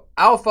through.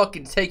 I'll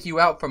fucking take you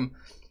out from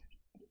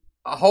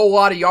a whole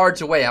lot of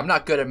yards away. I'm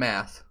not good at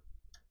math.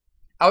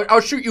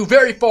 I'll shoot you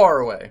very far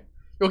away.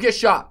 You'll get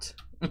shot.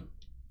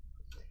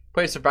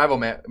 Play survival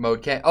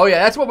mode. Oh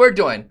yeah, that's what we're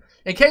doing.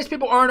 In case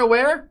people aren't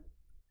aware,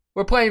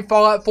 we're playing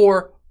Fallout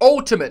 4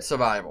 Ultimate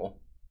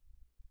Survival,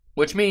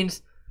 which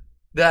means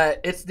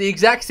that it's the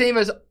exact same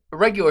as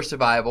regular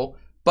survival,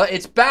 but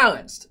it's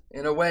balanced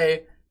in a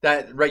way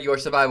that regular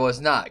survival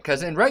is not.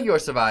 Because in regular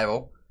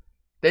survival,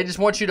 they just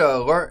want you to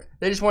learn.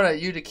 They just want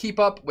you to keep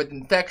up with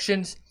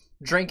infections,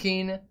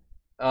 drinking,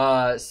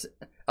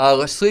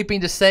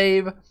 sleeping to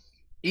save,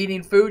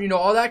 eating food, you know,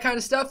 all that kind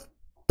of stuff.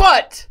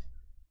 But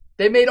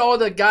they made all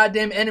the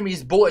goddamn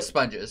enemies bullet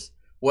sponges.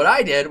 What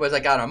I did was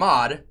I got a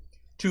mod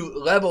to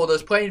level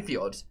those playing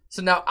fields.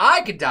 So now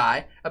I could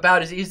die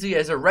about as easily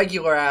as a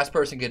regular ass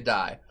person could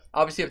die.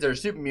 Obviously, if they're a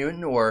super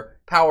mutant or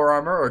power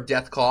armor or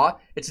death claw,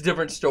 it's a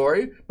different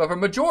story. But for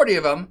majority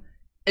of them,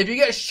 if you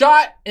get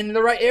shot in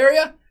the right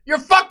area, you're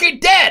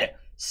fucking dead.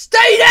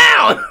 Stay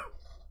down.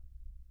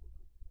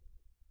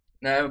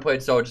 No, I haven't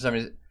played Soldier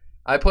 76.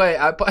 I play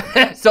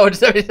Soldier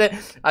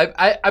 76.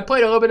 I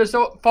played a little bit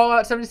of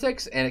Fallout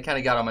 76, and it kind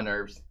of got on my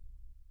nerves.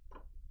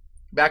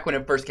 Back when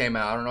it first came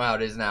out. I don't know how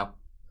it is now.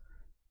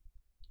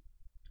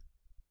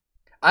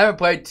 I haven't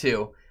played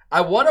 2.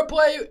 I want to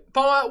play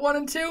Fallout 1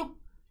 and 2,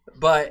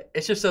 but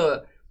it's just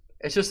a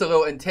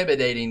little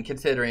intimidating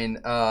considering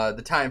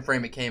the time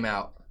frame it came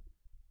out.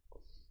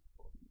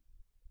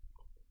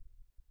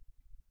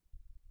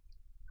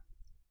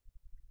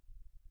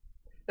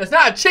 It's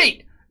not a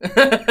cheat.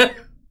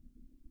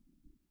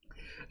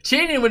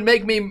 Cheating would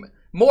make me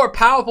more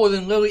powerful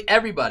than literally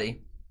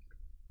everybody.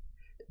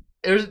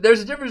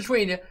 There's a difference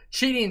between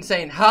cheating and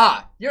saying,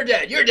 "Ha, you're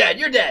dead, you're dead,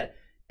 you're dead,"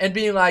 and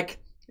being like,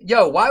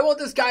 "Yo, why won't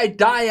this guy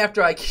die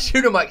after I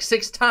shoot him like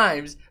 6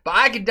 times, but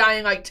I could die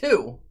in like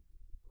 2?"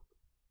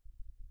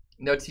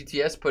 No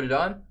TTS, put it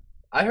on.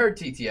 I heard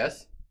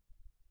TTS.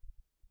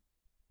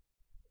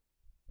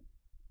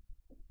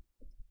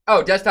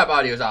 Oh, desktop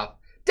audio's off.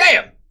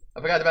 Damn! I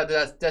forgot about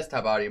the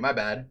desktop audio. My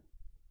bad.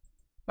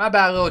 My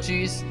bad, little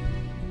G's.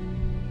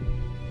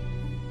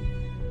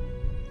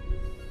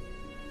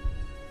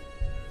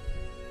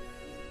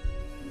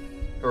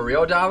 For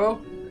real,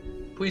 Davo?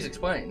 Please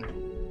explain.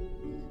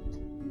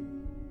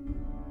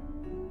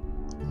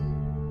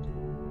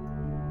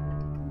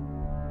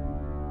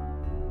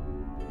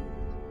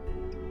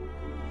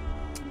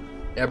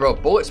 Yeah, bro,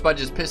 bullet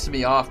sponges pisses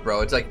me off,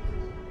 bro. It's like,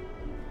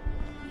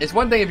 it's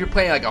one thing if you're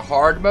playing like a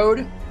hard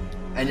mode,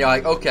 and you're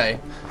like, okay,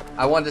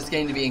 I want this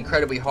game to be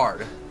incredibly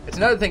hard. It's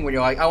another thing when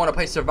you're like, I want to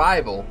play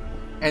survival,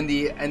 and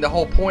the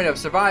whole point of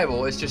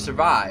survival is to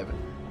survive,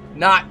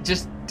 not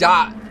just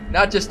die,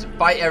 not just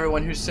fight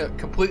everyone who's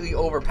completely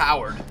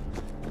overpowered.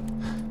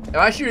 If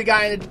I shoot a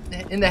guy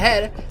in the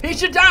head, he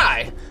should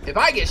die. If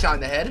I get shot in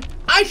the head,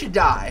 I should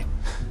die.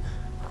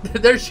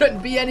 There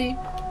shouldn't be any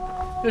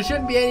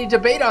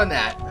debate on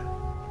that.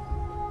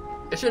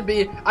 It shouldn't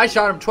be, I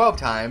shot him 12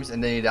 times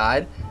and then he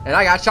died, and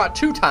I got shot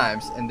 2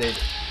 times and they...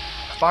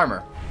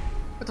 Farmer.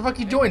 What the fuck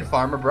you doing,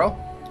 Farmer, bro?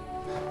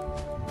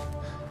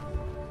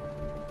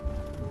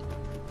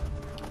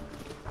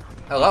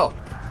 Hello.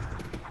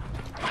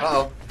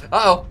 Uh-oh.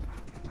 Uh-oh.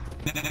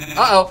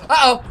 Uh-oh,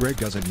 uh-oh. Greg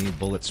doesn't need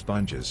bullet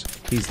sponges.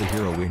 He's the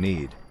hero we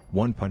need.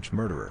 One-punch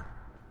murderer.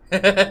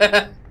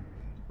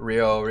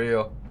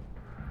 Real.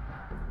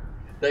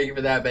 Thank you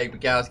for that,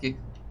 𝗦𝗶𝗺𝗀𝗺𝗀𝗺.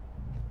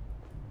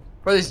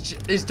 Bro,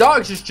 these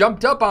dogs just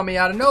jumped up on me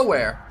out of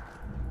nowhere.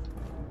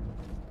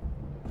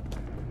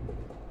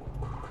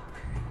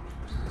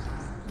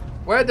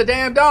 Where are the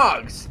damn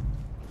dogs?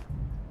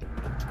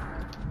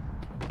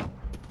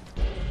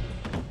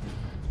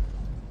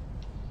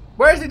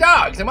 Where's the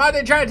dogs? And why are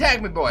they trying to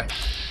attack me, boy?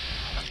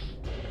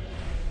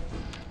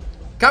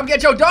 Come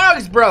get your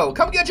dogs, bro.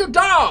 Come get your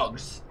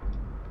dogs.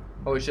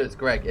 Oh shit, it's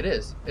Greg. It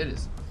is.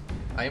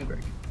 I am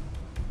Greg.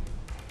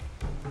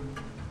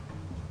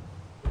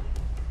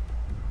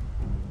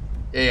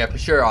 Yeah, for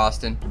sure,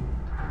 Austin.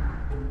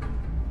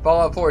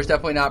 Fallout 4 is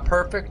definitely not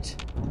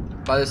perfect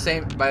by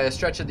the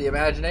stretch of the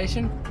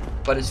imagination,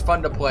 but it's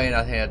fun to play, and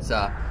I think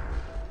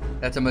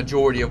that's a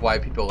majority of why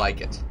people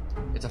like it.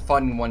 It's a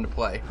fun one to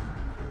play.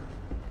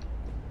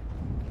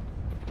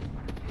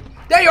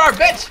 There you are,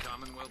 bitch!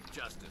 Commonwealth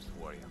justice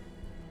for you.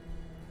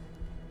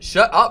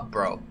 Shut up,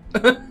 bro.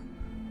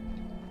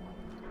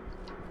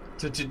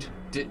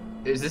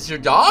 Is this your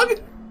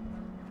dog?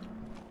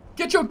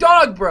 Get your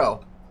dog,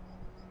 bro.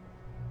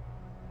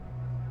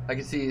 I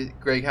can see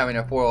Greg having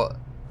a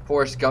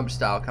Forrest Gump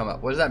style come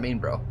up. What does that mean,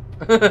 bro?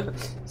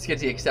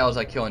 Skitty excels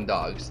like killing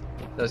dogs.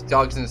 Those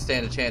dogs didn't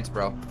stand a chance,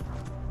 bro.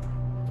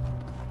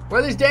 Where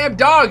are these damn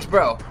dogs,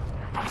 bro?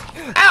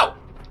 Ow!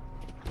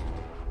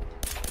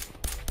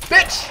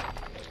 Bitch!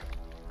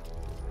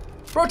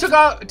 Bro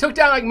took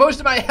down like most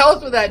of my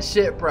health with that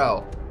shit,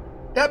 bro.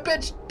 That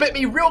bitch bit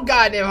me real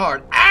goddamn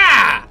hard.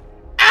 Ah!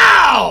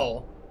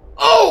 Ow!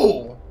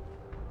 Oh!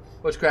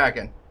 What's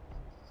cracking?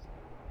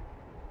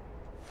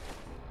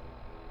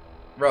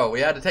 Bro,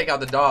 we had to take out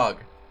the dog.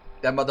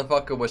 That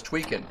motherfucker was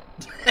tweaking.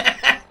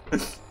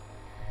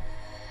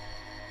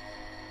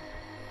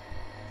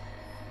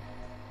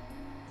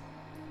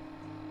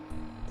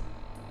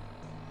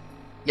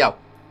 Yo,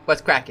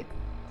 what's cracking?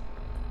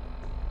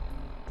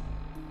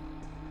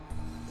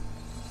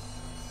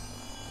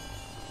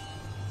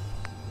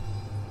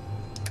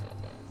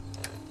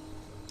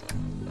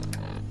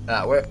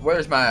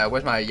 Where's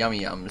my yummy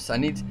yums? I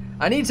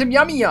need some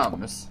yummy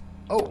yums.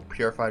 Oh,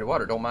 purified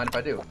water. Don't mind if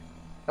I do.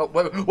 Oh,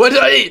 what did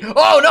I eat?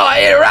 Oh no, I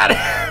ate a rat.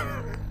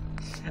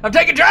 I'm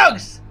taking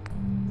drugs.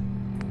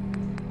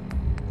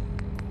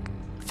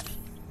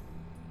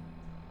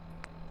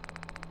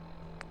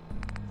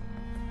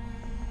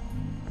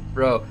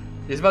 Bro,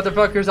 these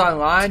motherfuckers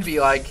online be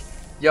like,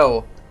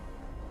 yo,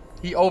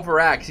 he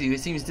overacts. He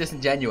seems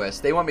disingenuous.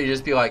 They want me to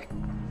just be like,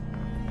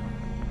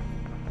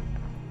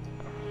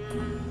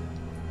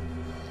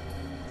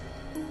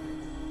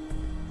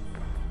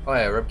 oh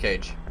yeah,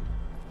 ribcage.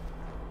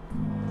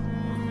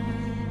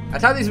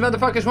 That's how these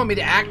motherfuckers want me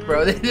to act,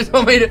 bro. They just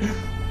want me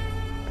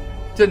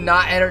to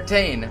not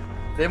entertain.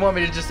 They want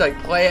me to just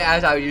like play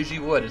as I usually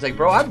would. It's like,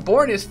 bro, I'm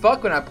boring as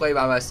fuck when I play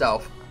by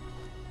myself.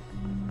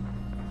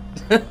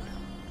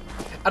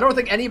 I don't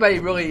think anybody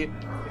really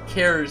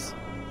cares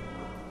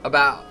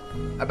about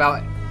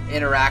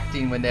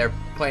interacting when they're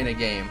playing a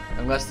game,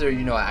 unless they're,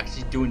 you know,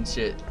 actually doing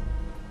shit.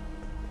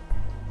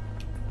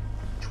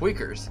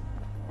 Tweakers.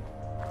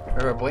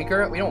 Remember a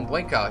blinker? We don't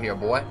blink out here,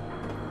 boy.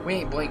 We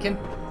ain't blinking.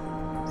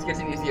 Let's get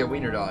to see a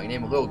wiener dog.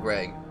 Name him Lil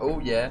Greg. Oh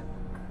yeah,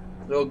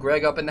 Lil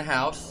Greg up in the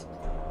house.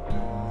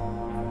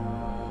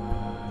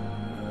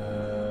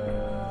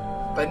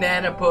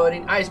 Banana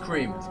pudding ice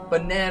cream.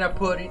 Banana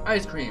pudding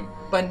ice cream.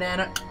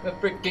 Banana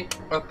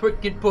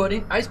freaking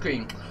pudding ice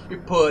cream. You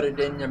put it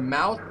in your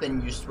mouth,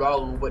 then you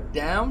swallow it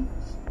down.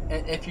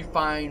 And if you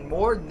find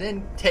more,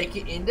 then take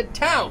it into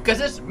town.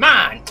 Cause it's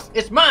mine.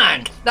 It's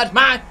mine. That's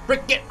my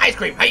freaking ice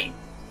cream. Hey.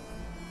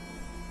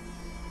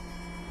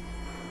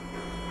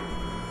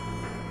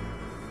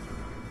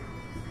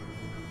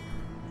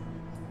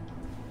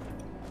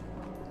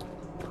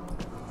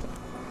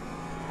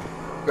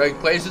 Greg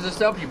plays with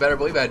himself? You better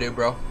believe I do,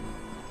 bro.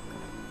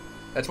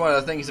 That's one of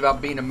the things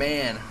about being a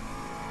man.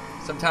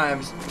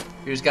 Sometimes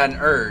you just got an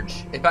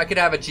urge. If I could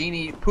have a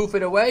genie poof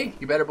it away,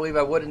 you better believe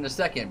I would in a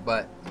second,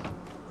 but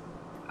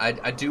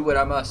I do what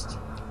I must.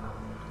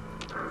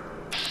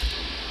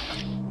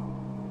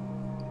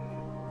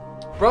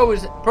 Bro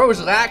is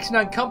laxing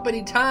on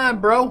company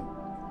time, bro.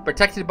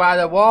 Protected by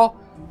the wall.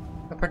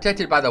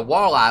 Protected by the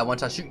walleye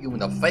once I shoot you in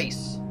the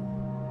face.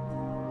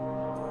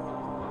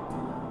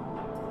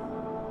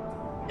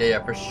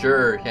 Yeah, for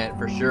sure, Kent,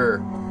 for sure.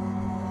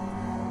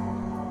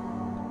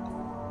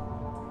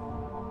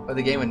 Play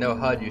the game with no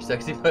HUD, you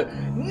sexy but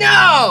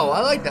no!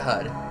 I like the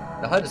HUD.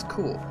 The HUD is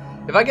cool.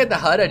 If I get the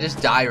HUD, I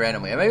just die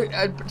randomly. I mean,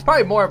 it's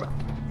probably more of a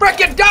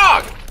frickin'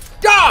 dog!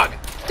 Dog!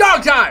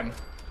 Dog time!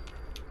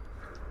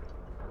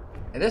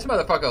 And this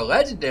motherfucker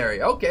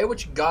legendary. Okay,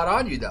 what you got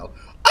on you though?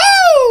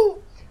 Oh!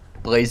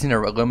 Blazing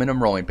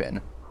aluminum rolling pin.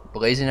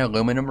 Blazing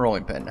aluminum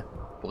rolling pin.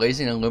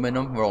 Blazing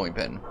aluminum rolling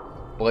pin.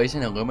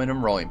 Blazing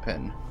aluminum rolling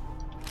pin.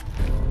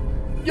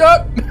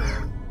 Yup!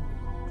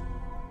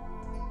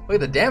 Look at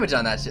the damage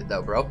on that shit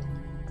though, bro.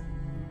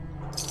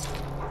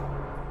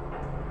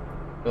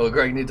 Well,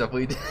 Greg needs a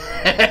fleet.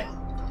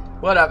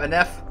 What up,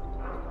 NF?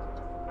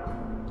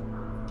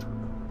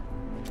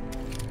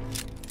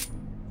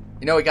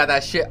 You know we got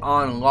that shit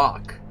on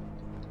lock.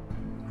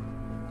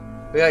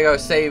 We gotta go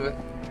save.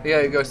 We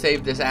gotta go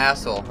save this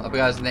asshole. I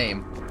forgot his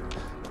name.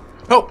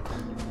 Help!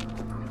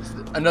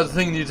 Another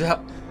thing needs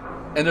help.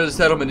 Another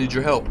settlement needs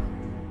your help.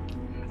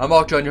 I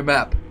marked you on your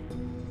map.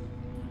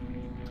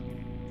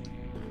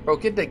 Bro,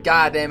 get the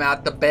goddamn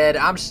out the bed.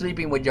 I'm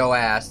sleeping with your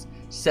ass,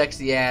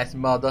 sexy ass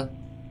mother.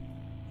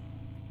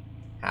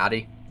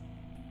 Howdy.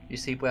 You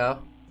sleep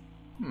well?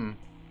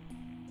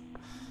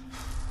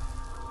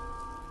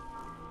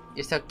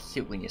 You're so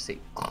cute when you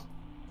sleep.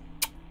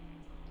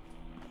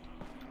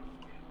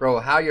 Bro,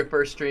 how your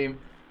first stream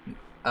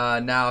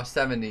now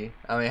 70?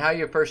 I mean, how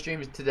your first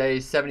stream today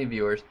 70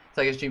 viewers? It's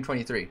like a stream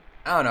 23.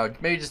 I don't know.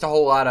 Maybe just a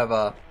whole lot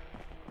of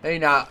maybe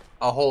not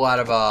a whole lot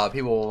of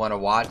people will want to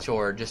watch,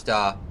 or just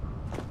the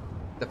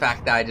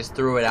fact that I just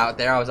threw it out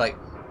there. I was like,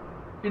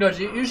 you know,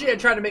 usually I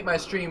try to make my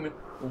stream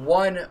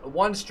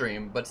one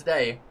stream, but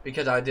today,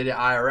 because I did it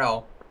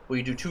IRL,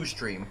 we do 2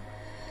 stream.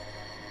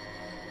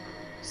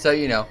 So,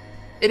 you know,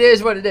 it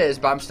is what it is,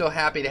 but I'm still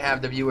happy to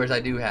have the viewers I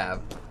do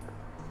have.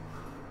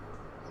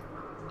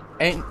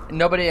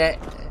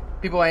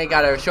 People ain't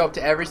gotta show up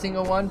to every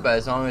single one, but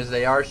as long as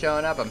they are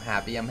showing up, I'm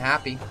happy. I'm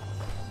happy.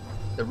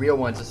 The real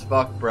ones as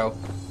fuck, bro.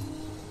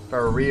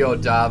 For real,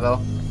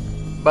 Davo.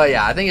 But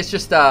yeah, I think it's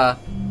just I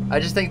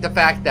just think the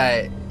fact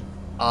that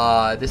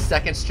this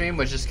second stream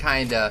was just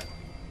kind of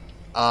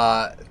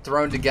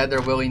thrown together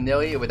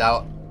willy-nilly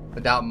without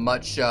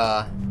much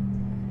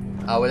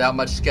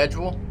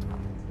schedule,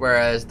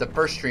 whereas the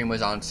first stream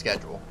was on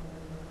schedule.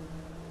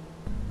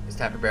 It's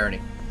time for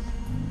Barony.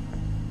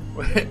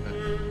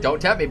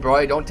 Don't tempt me,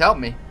 bro. Don't tempt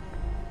me.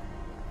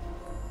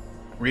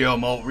 Real,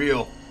 Mo,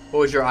 real. What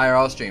was your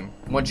IRL stream?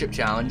 1 chip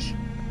challenge.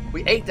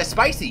 We ate the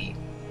spicy.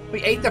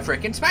 We ate the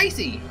freaking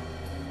spicy.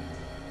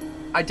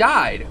 I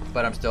died,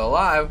 but I'm still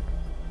alive.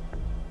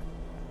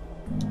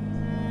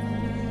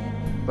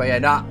 But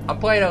yeah, I'm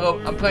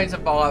playing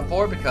some Fallout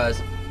 4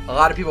 because a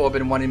lot of people have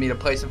been wanting me to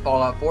play some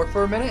Fallout 4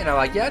 for a minute, and I'm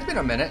like, yeah, it's been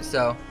a minute,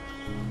 so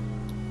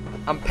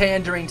I'm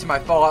pandering to my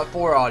Fallout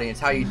 4 audience.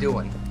 How you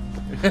doing?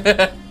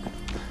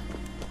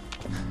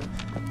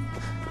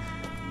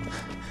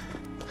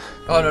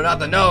 Oh no, not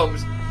the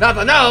gnomes! Not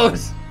the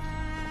gnomes!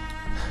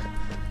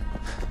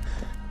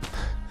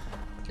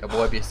 Your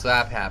boy be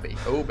slap happy.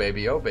 Oh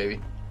baby, oh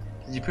baby.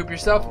 Did you poop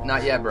yourself?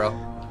 Not yet, bro.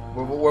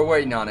 We're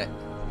waiting on it.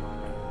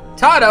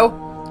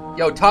 Tato!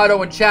 Yo,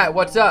 Tato in chat,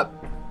 what's up?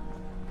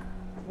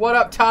 What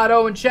up,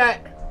 Tato in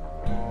chat?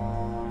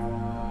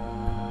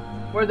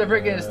 Where the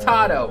freaking is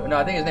Tato? No,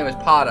 I think his name is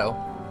Pato.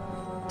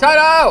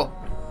 Tato!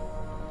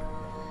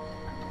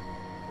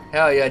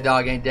 Hell yeah,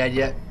 dog ain't dead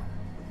yet.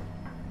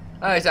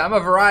 Like I said, I'm a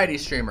variety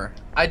streamer.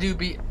 I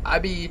be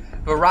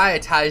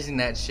varietizing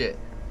that shit.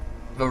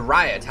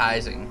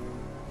 Varietizing.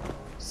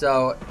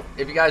 So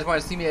if you guys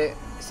want to see me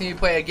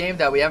play a game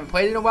that we haven't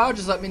played in a while,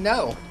 just let me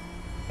know,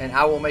 and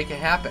I will make it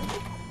happen.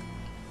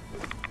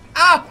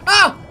 Ow!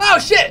 Ow! Oh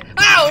shit!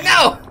 Oh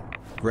no!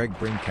 Greg,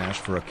 bring cash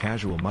for a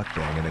casual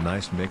mukbang and a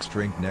nice mixed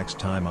drink next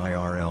time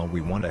IRL.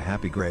 We want a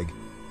happy Greg.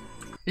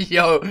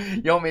 Yo,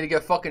 you want me to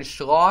get fucking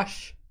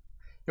slosh?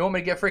 You want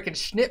me to get freaking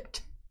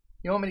snipped?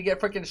 You want me to get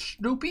freaking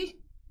Snoopy?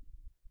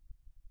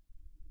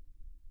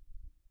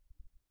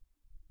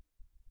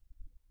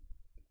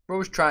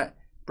 Bro's trying.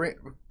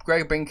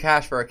 Greg, bring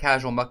cash for a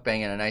casual mukbang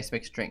and a nice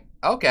mixed drink.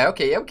 Okay,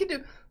 okay, yeah,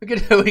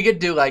 we could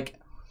do like,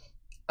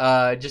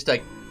 just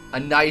like a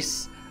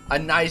nice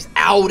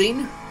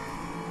outing.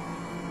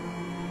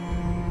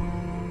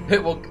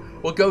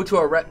 We'll go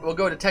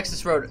to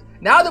Texas Road.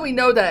 Now that we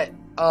know that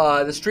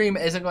the stream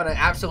isn't going to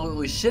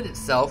absolutely shit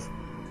itself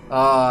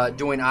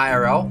doing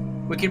IRL.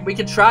 We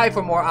could try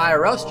for more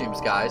IRL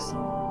streams, guys.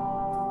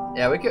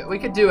 Yeah, we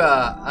could do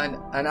an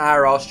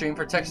IRL stream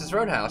for Texas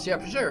Roadhouse. Yeah,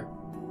 for sure.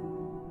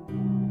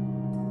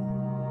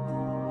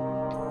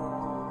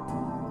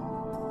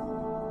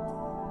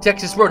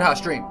 Texas Roadhouse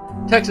stream.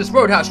 Texas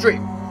Roadhouse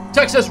stream.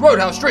 Texas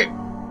Roadhouse stream.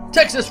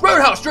 Texas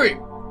Roadhouse stream.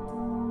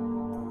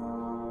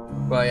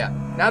 Well, yeah.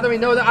 Now that we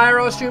know the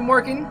IRL stream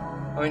working,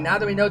 I mean, now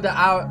that we know the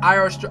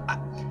IRL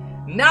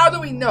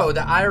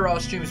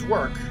streams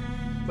work,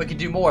 we can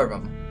do more of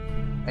them.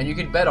 And you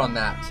can bet on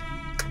that.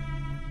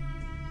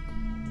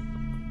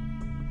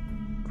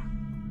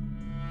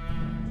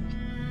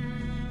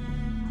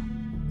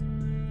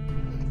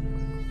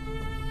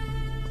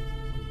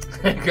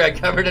 Greg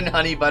covered in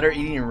honey butter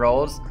eating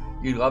rolls.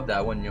 You'd love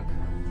that, wouldn't you?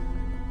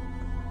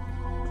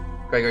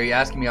 Greg, are you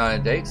asking me on a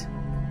date?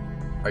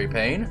 Are you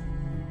paying?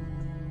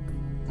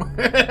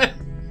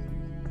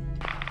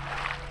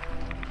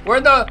 We're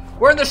in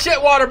the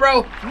shit water,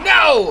 bro.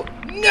 No!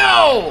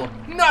 No!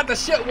 Not the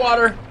shit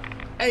water.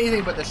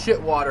 Anything but the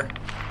shit water.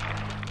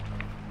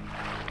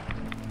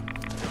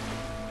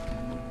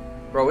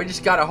 Bro, we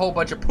just got a whole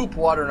bunch of poop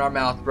water in our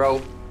mouth,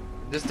 bro.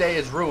 This day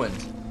is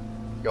ruined.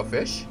 Yo,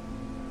 fish?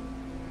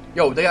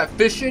 Yo, they got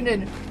fishing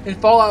in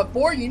Fallout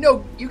 4?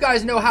 You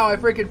guys know how I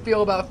freaking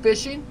feel about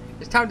fishing.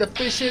 It's time to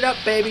fish it up,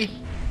 baby.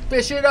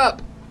 fish it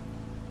up.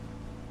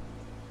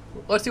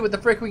 Let's see what the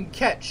frick we can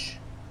catch.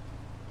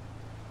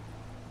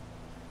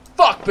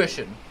 Fuck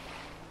fishing.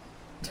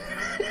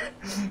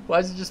 Why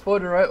is it just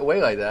floating right away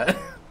like that?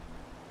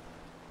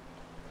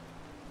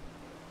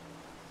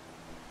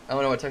 I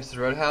don't know what Texas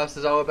Roadhouse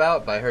is all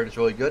about, but I heard it's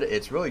really good.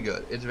 It's really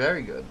good. It's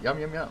very good. Yum,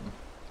 yum, yum.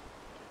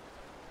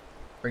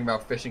 Bring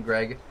about fishing,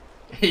 Greg.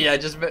 Yeah,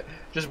 just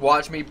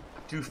watch me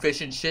do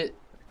fishing shit.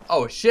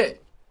 Oh,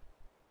 shit.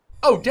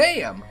 Oh,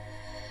 damn.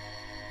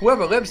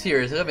 Whoever lives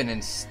here is living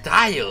in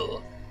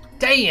style.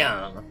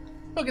 Damn.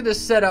 Look at this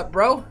setup,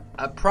 bro.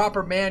 A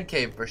proper man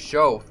cave for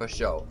show, for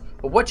show.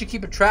 But what you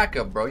keeping track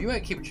of, bro? You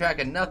ain't keeping track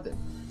of nothing.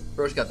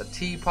 Bro's got the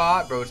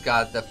teapot. Bro's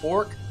got the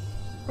fork.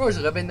 Bro's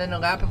living in a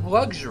lap of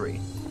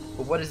luxury.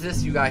 But what is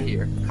this you got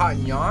here?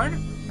 Cotton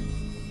yarn?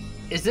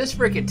 Is this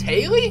freaking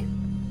Taylor?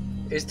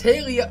 Is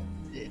Taylor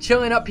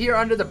chilling up here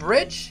under the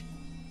bridge?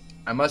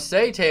 I must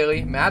say,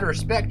 Taylor, mad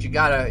respect. You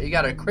got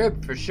a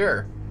crib for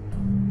sure.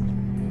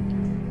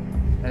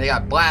 And they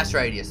got Blast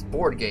Radius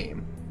board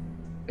game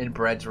in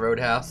Bread's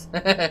Roadhouse.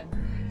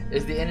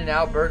 Is the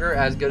In-N-Out burger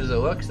as good as it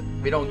looks?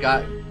 We don't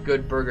got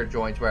good burger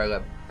joints where I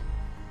live.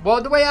 Well,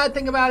 the way I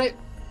think about it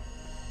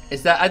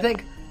is that I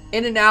think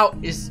In-N-Out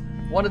is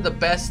one of the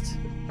best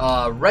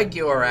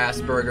regular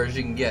ass burgers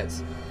you can get.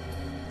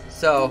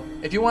 So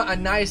if you want a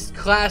nice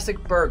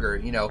classic burger,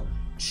 you know,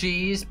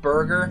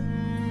 cheeseburger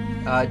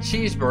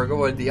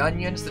with the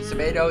onions, the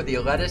tomato, the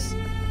lettuce,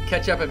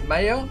 ketchup and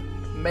mayo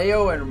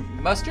and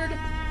mustard,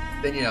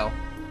 then you know,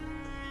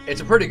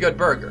 it's a pretty good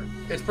burger.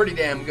 It's pretty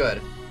damn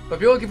good. But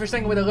if you're looking for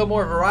something with a little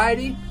more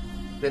variety,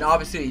 then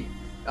obviously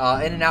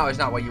In-N-Out is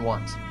not what you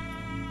want.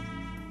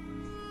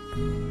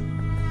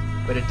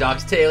 But it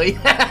dogs Taylor.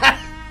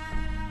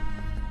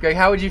 Greg,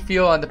 how would you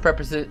feel on the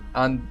proposition?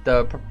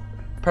 There.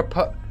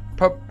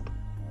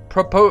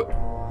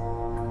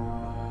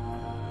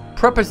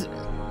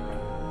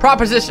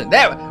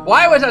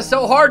 Why was that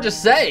so hard to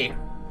say?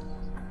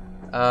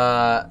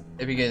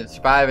 If you can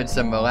survive in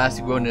some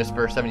elastic wilderness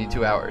for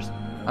 72 hours.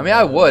 I mean,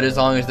 I would, as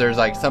long as there's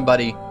like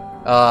somebody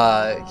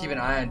keeping an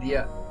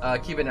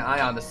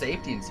eye on the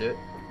safety and shit.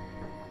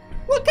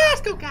 Well,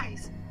 Costco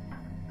guys,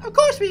 of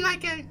course we like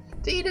to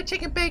eat a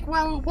chicken bake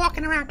while we're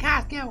walking around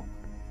Costco.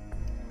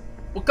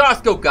 Well,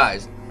 Costco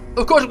guys,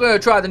 of course we're gonna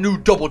try the new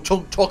double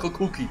chunk chocolate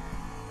cookie.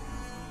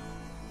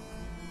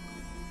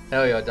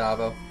 Hell yeah,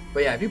 Davo.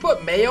 But yeah, if you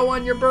put mayo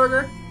on your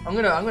burger, I'm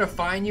gonna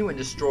find you and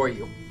destroy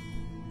you.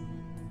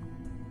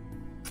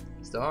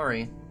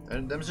 Sorry,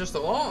 them's just the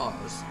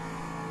laws.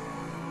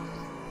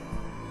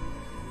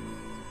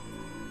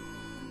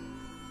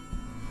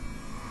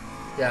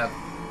 Yeah,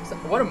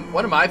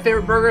 one of my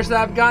favorite burgers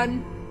that I've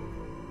gotten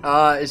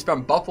is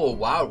from Buffalo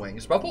Wild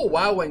Wings. Buffalo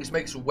Wild Wings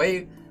makes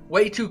way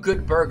too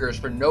good burgers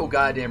for no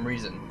goddamn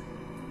reason.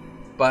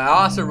 But I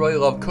also really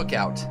love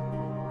Cookout.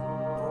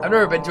 I've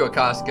never been to a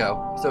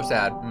Costco. So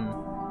sad.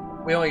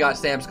 We only got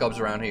Sam's Clubs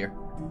around here.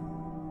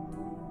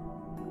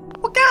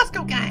 Well,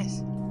 Costco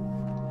guys,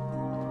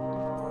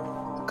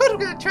 of course we're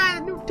gonna try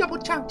the new double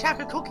chunk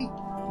chocolate cookie.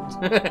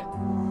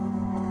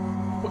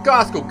 Well,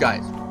 Costco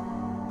guys.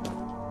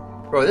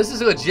 Bro, this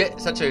is legit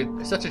such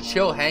a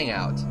chill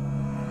hangout.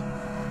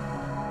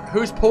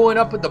 Who's pulling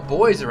up with the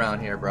boys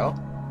around here, bro?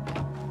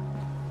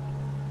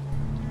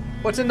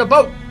 What's in the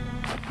boat?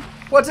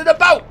 What's in the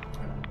boat?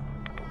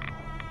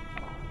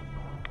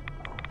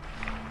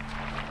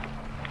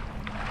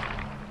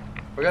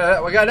 We're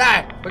gonna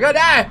die. We're gonna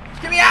die.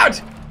 Get me out.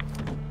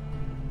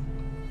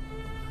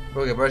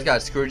 Okay, bro's got a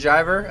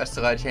screwdriver, a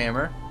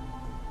sledgehammer,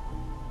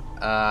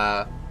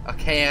 a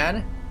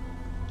can,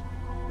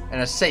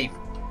 and a safe.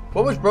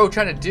 What was bro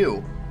trying to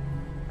do?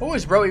 What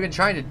was bro even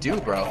trying to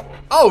do, bro?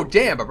 Oh,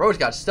 damn, but bro's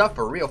got stuff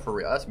for real, for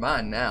real. That's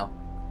mine now.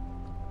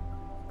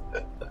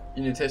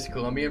 You need to taste a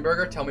Colombian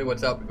burger? Tell me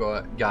what's up,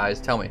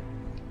 guys. Tell me.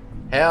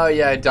 Hell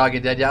yeah, dog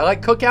and dead. Yeah, I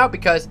like Cookout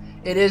because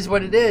it is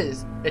what it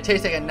is. It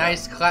tastes like a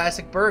nice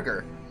classic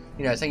burger.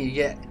 You know, something you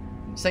get,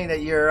 something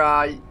that your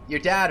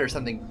dad or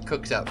something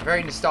cooks up.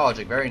 Very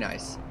nostalgic, very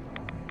nice.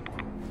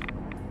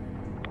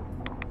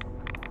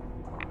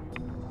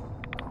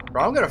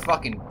 Bro, I'm gonna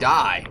fucking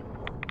die.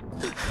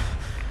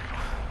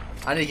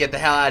 I need to get the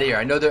hell out of here.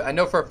 I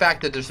know for a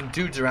fact that there's some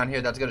dudes around here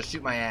that's gonna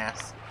shoot my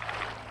ass.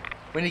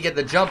 We need to get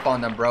the jump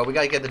on them, bro. We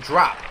gotta get the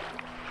drop.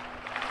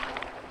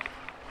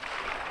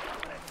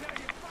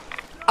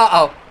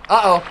 Uh-oh.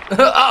 Uh-oh. Uh-oh.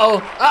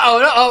 Uh-oh.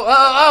 Uh-oh.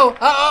 Uh-oh.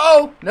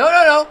 Uh-oh. No,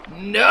 no, no.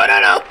 No, no,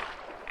 no.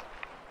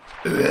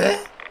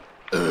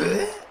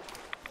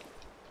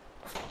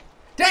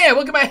 Damn,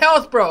 look at my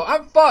health, bro.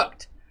 I'm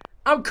fucked.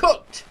 I'm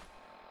cooked.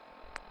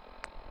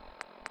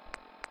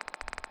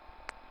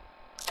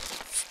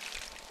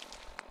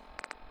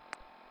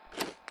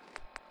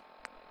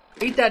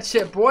 Eat that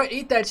shit, boy.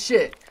 Eat that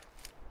shit.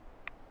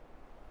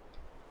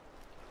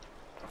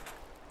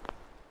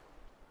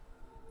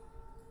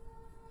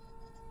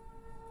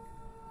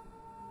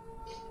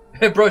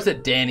 Bro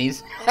said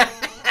Danny's.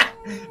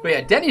 But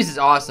yeah, Denny's is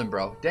awesome,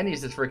 bro.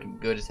 Denny's is freaking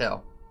good as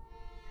hell.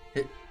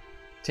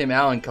 Tim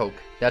Allen Coke.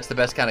 That's the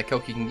best kind of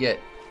Coke you can get.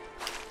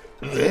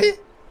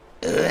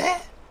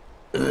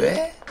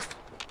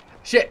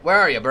 Shit, where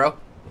are you, bro?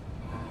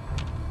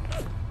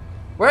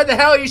 Where the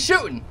hell are you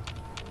shooting?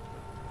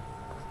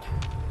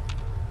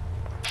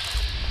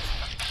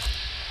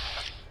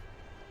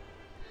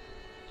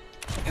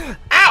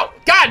 Ow!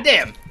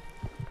 Goddamn!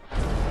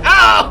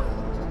 Ow!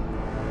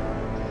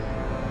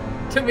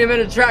 Took me a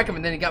minute to track him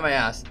and then he got my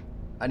ass.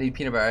 I need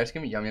peanut butter ice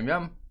cream. Yum, yum,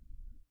 yum.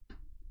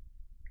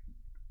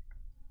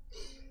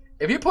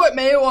 If you put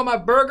mayo on my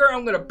burger,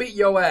 I'm gonna beat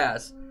your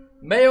ass.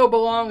 Mayo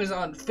belongs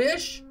on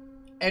fish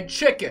and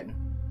chicken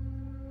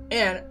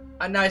and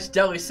a nice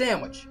deli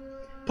sandwich.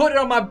 Put it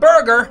on my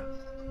burger.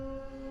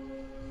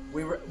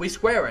 We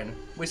squaring.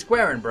 We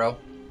squaring, bro.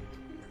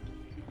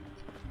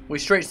 We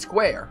straight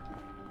square.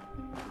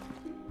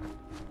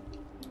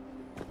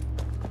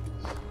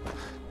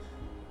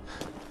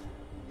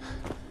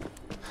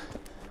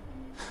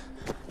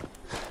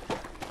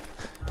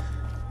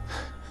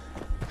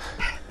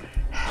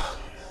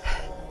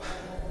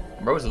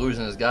 Bro's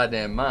losing his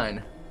goddamn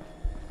mind.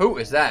 Who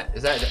is that?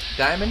 Is that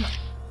Diamond?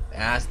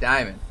 That's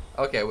Diamond.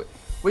 Okay,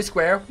 we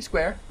square. We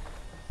square.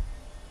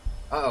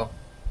 Uh-oh.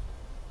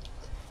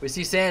 We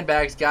see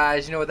sandbags,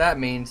 guys. You know what that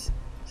means.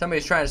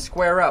 Somebody's trying to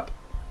square up.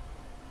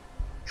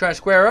 Trying to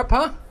square up,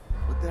 huh?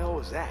 What the hell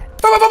was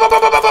that? Boom, boom, boom,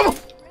 boom, boom, boom, boom.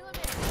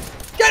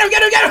 Get him,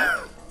 get him, get him!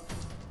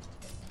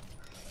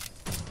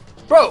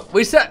 Bro,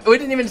 we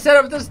didn't even set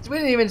off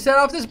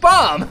this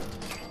bomb.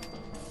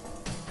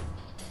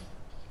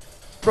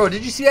 Bro,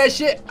 did you see that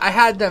shit? I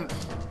had them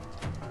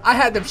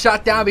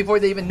shot down before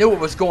they even knew what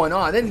was going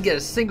on. They didn't get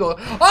a single.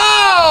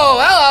 Oh,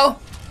 hello.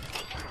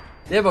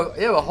 They have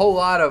a whole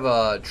lot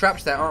of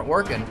traps that aren't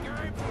working.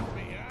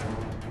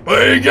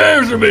 Playing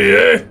games with me,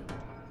 eh?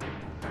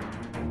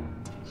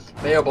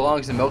 Mayo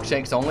belongs to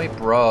milkshakes only,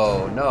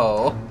 bro.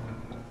 No,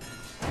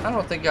 I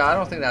don't think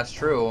that's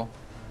true.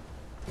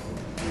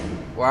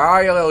 Where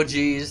are you, little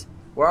G's?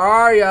 Where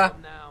are you?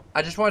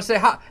 I just want to say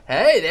hi.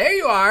 Hey, there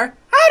you are.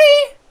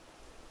 Howdy.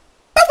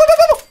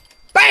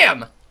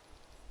 Bam!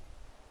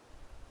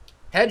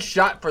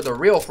 Headshot for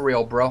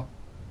real, bro.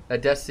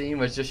 That death scene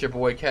was just your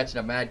boy catching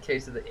a mad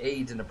case of the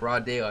AIDS in the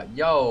broad daylight.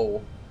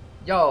 Yo.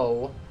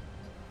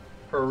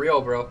 For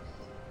real, bro.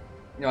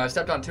 You know, I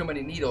stepped on too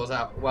many needles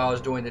out while I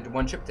was doing the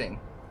one chip thing.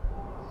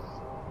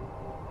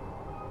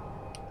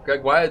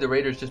 Greg, why are the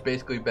Raiders just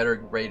basically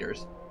better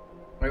Raiders?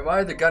 I mean, why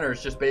are the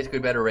Gunners just basically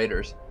better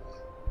Raiders?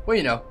 Well,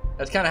 you know,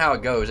 that's kind of how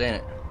it goes, ain't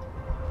it?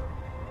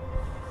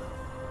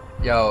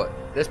 Yo,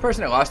 this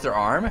person that lost their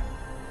arm,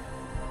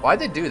 why'd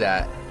they do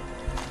that?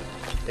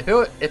 If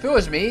it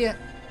was me,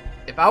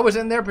 if I was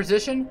in their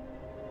position,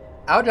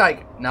 I would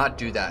like not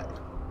do that.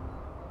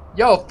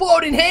 Yo,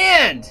 floating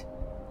hand!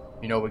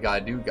 You know what we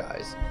gotta do,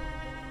 guys?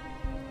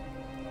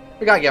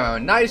 We gotta give him a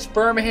nice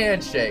firm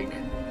handshake.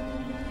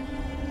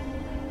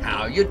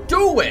 How you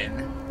doing?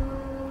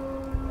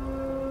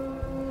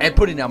 And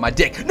put it on my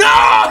dick.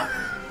 No!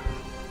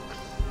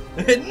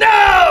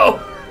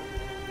 No!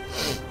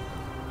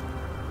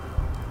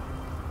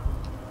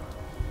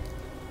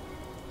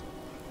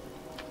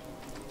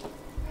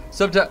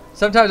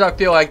 Sometimes I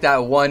feel like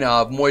that one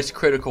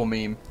𝗦𝘁𝗿𝗀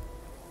meme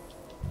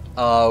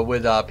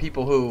with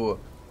people who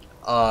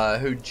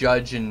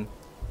judge and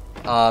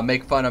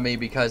make fun of me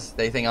because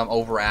they think I'm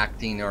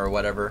overacting or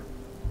whatever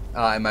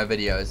in my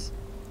videos.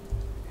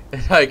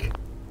 It's like,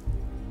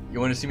 you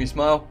want to see me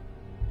smile?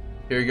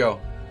 Here you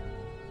go.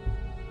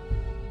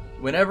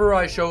 Whenever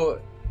I show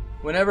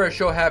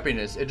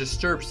happiness, it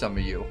disturbs some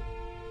of you.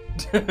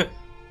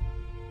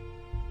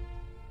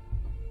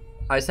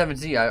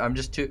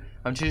 I7Z,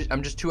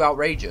 I'm just too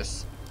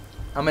outrageous.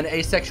 I'm an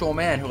asexual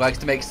man who likes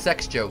to make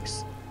sex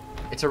jokes.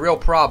 It's a real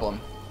problem.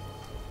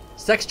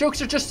 Sex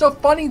jokes are just so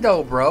funny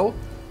though, bro.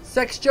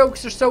 Sex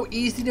jokes are so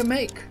easy to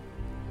make.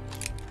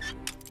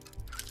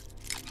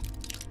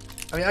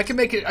 I mean, I can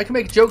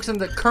make jokes on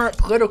the current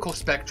political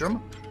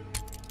spectrum,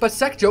 but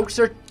sex jokes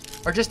are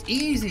just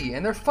easy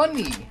and they're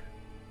funny.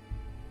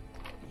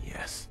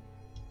 Yes.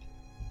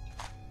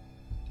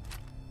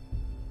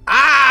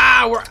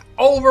 Ah, we're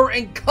over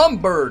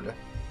encumbered.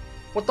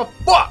 What the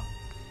fuck?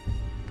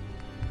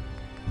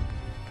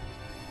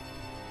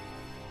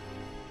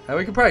 And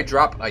we could probably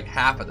drop like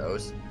half of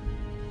those.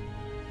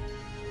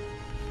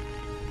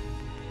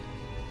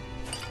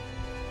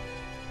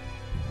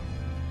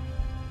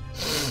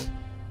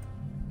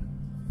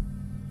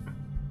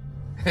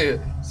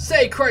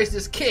 Say Christ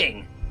is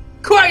king.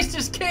 Christ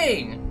is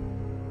king.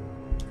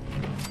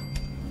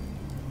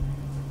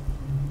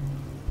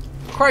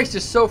 Christ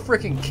is so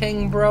freaking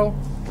king, bro.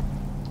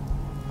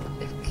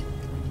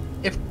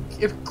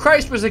 If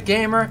Christ was a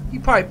gamer,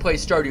 he'd probably play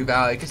Stardew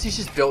Valley because he's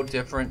just built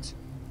different.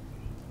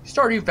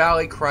 Stardew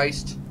Valley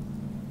Christ.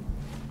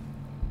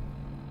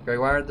 Greg,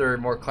 why aren't there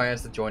more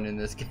clans to join in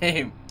this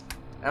game?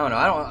 I don't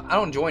know. I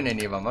don't join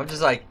any of them. I'm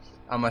just like,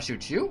 I'm gonna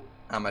shoot you.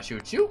 I'm gonna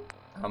shoot you.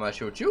 I'm gonna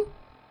shoot you.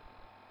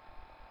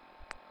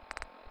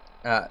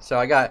 So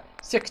I got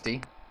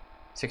 60,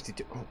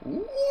 62,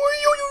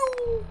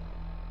 ooh,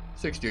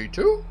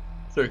 62,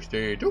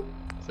 62,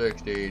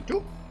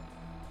 62.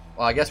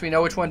 Well, I guess we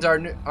know which one's our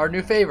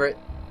new favorite.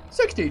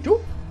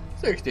 62,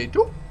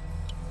 62.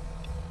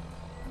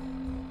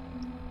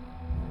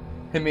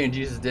 And me and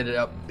Jesus did it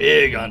up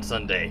big on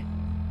Sunday.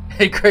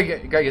 Hey,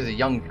 Greg is a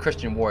young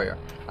Christian warrior.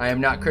 I am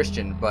not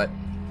Christian, but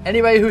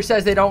anybody who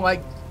says they don't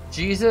like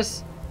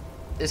Jesus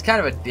is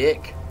kind of a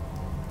dick.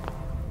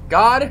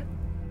 God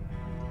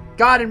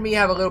and me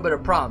have a little bit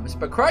of problems,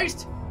 but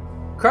Christ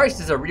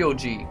is a real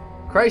G.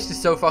 Christ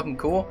is so fucking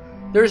cool.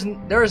 There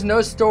is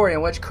no story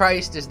in which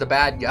Christ is the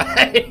bad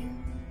guy.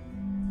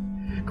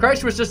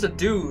 Christ was just a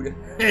dude,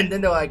 and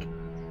then they're like,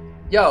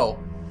 yo,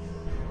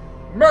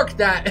 murk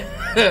that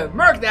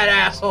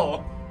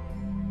asshole.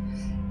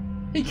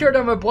 He cured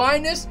him of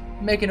blindness,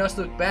 making us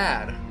look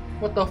bad.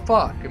 What the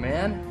fuck,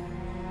 man?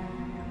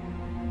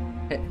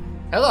 Hey,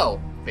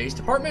 hello, base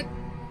department.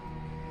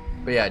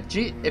 But yeah,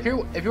 if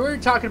you were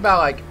talking about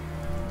like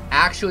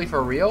actually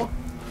for real,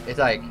 it's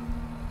like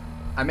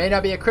I may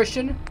not be a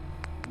Christian,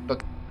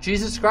 but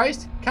Jesus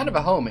Christ, kind of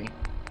a homie.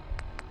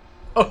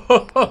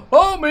 Oh,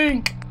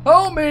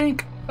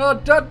 homie, da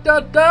da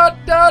da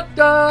da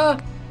da.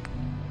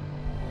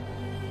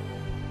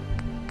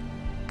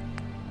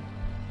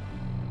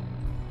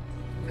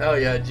 Hell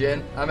yeah,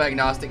 Jin. I'm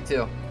agnostic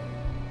too.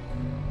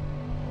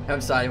 I'm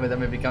siding with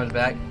him if he comes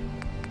back.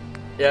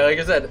 Yeah, like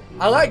I said,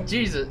 I like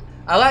Jesus.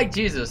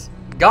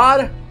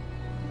 God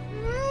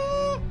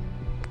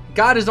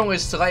is only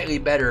slightly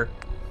better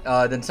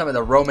than some of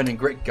the Roman and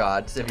Greek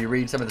gods if you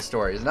read some of the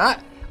stories. And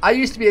I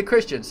used to be a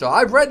Christian, so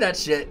I've read that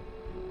shit.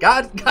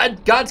 God's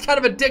kind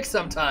of a dick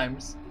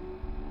sometimes.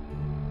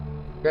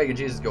 Greg and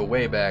Jesus go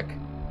way back.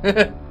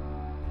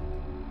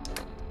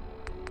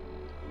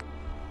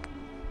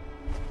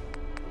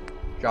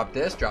 Drop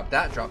this, drop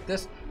that, drop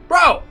this.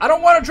 Bro, I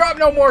don't want to drop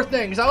no more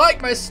things. I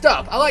like my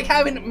stuff. I like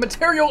having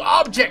material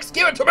objects.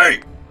 Give it to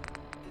me.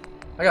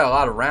 I got a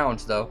lot of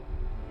rounds, though.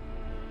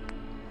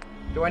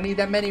 Do I need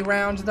that many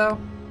rounds, though?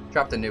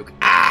 Drop the nuke.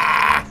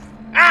 Ah!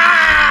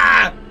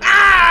 Ah!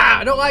 Ah!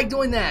 I don't like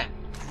doing that.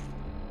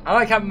 I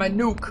like having my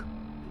nuke.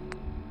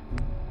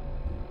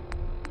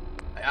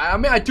 I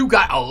mean, I do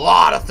got a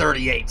lot of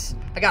 38s.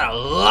 I got a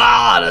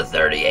lot of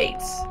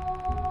 38s.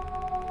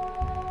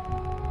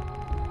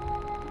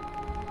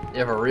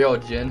 Yeah, for real,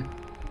 Jin.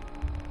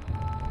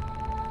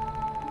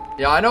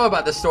 Yeah, I know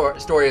about the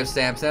story of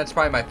Samson. That's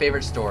probably my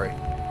favorite story.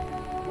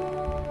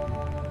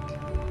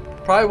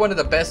 Probably one of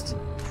the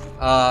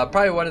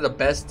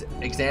best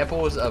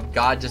examples of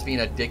God just being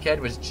a dickhead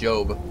was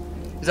Job.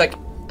 He's like,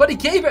 but he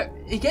gave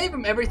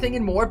him everything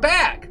and more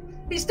back.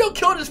 He still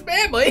killed his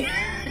family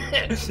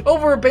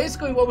over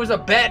basically what was a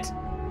bet.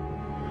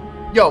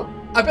 Yo,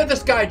 I bet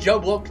this guy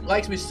Job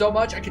likes me so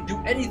much I could do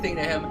anything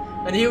to him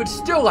and he would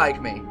still like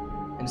me.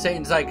 And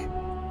Satan's like,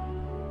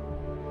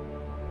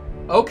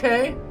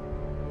 okay,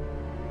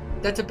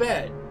 that's a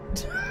bet.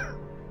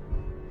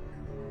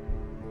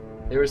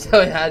 They were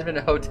selling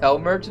Hasbin hotel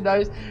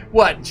merchandise.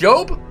 What,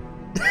 Job?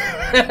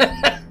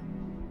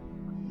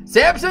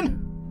 Samson?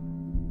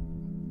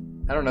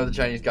 I don't know the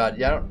Chinese god.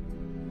 Yeah,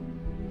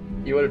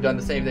 you would have done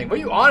the same thing. What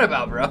are you on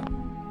about, bro?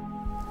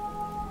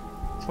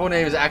 His full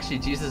name is actually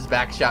Jesus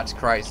Backshots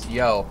Christ.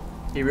 Yo,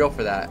 he real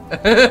for that.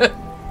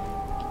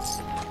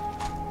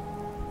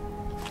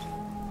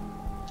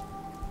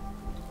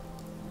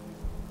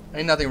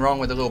 Ain't nothing wrong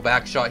with a little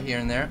back shot here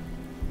and there.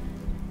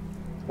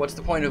 What's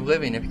the point of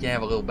living if you can't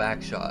have a little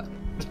back shot?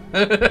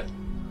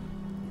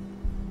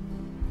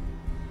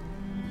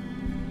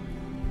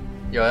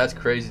 Yo, that's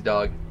crazy,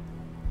 dog.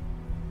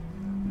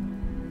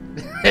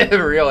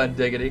 Real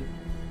indignity.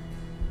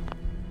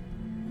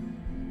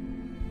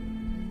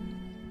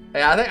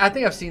 Hey, I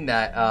think I've seen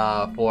that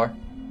before.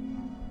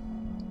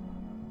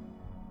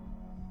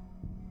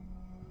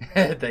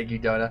 Thank you,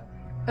 Donna.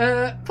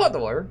 For the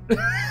word.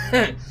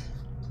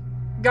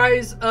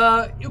 Guys,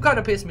 you kind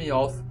of piss me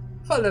off.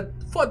 For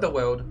the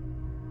world.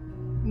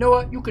 You know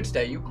what? You could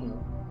stay. You cool.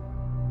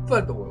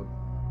 For the world.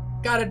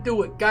 Gotta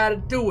do it. Gotta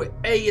do it.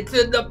 Hey, it's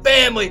in the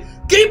family.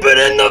 Keep it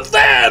in the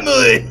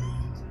family.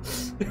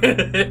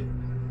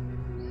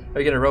 Are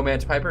you gonna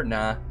romance Piper?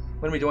 Nah.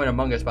 When are we doing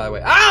Among Us, by the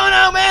way? I don't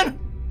know, man.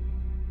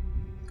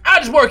 I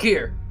just work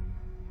here.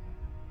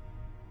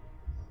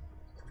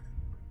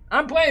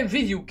 I'm playing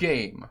video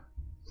game.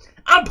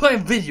 I'm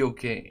playing video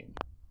game.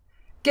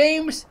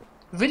 Games,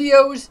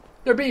 videos,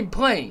 they're being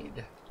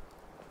played.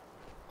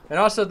 And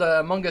also the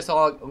Among Us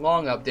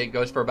long update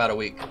goes for about a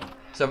week.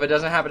 So if it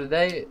doesn't happen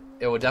today,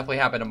 it will definitely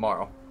happen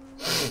tomorrow.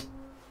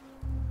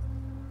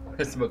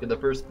 Smoking the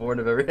firstborn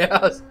of every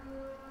house.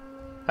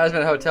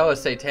 Husband Hotel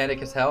is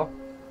satanic as hell.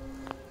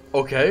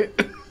 Okay.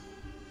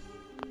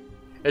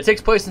 It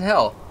takes place in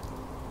hell.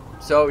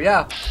 So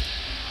yeah.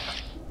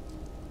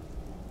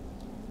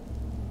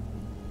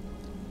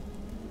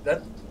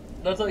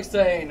 That's like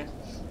saying,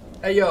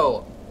 hey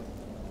yo,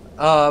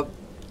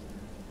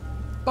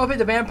 Buffy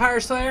the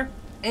Vampire Slayer,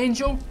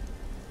 Angel,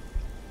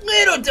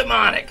 little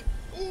demonic.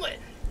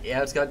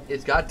 Yeah, it's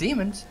got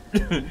demons.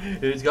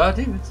 It's got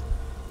demons.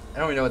 I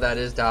don't even know what that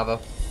is,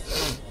 Davo.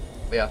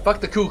 But yeah,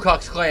 fuck the Ku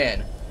Klux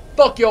Klan.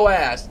 Fuck your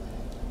ass.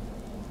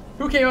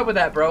 Who came up with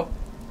that, bro?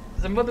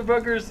 The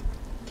motherfuckers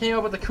came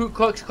up with the Ku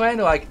Klux Klan.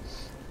 They're like,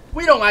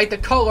 We don't like the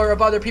color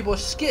of other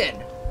people's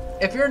skin.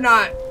 If you're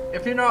not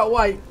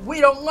white,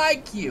 we don't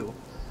like you.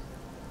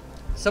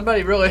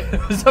 Somebody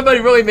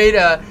really made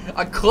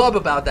a club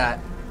about that.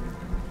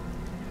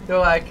 They're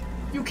like,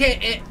 you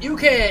can't.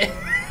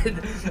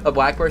 A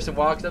black person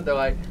walks up, they're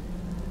like,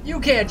 you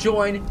can't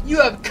join, you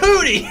have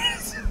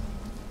cooties.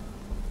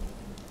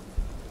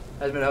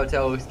 Husband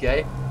Hotel looks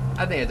gay.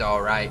 I think it's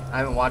alright. I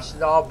haven't watched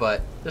it all,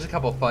 but there's a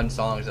couple fun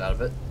songs out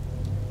of it.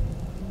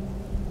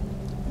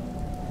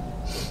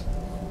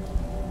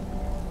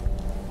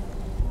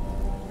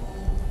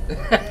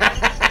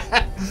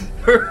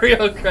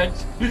 Real crunch.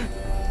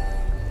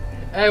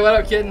 Hey, what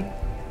up, kitten?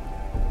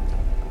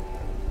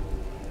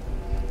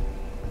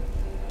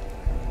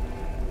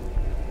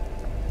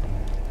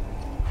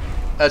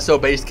 That's so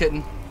base,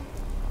 kitten.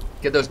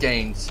 Get those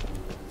gains.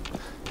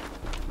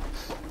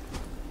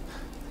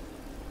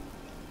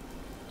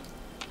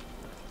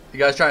 You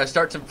guys trying to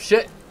start some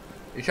shit?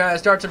 You trying to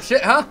start some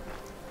shit, huh?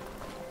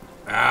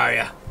 Where are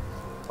ya?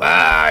 Where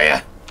are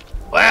ya?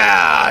 Where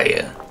are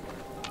ya?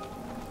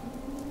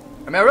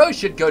 I mean, I really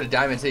should go to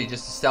Diamond City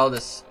just to sell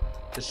this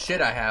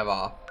shit I have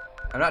off.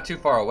 I'm not too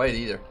far away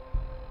either.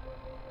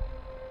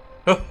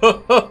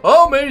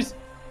 Homies!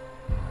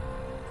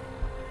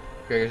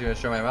 Gregor's gonna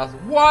show my mouth.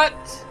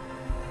 What?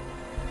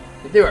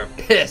 They were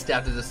pissed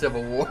after the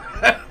Civil War.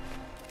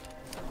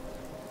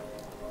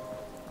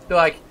 They're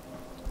like,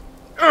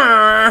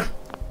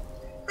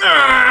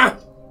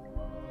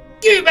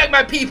 give me back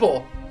my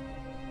people!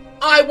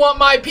 I want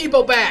my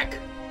people back!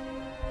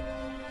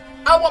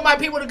 I want my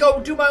people to go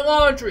do my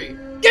laundry!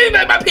 Give me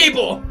back my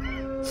people!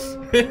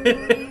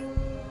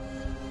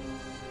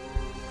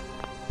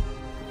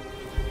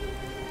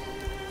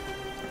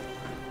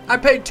 I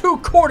paid 2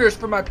 quarters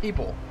for my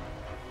people.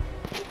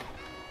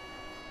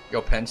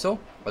 Yo, pencil.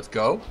 Let's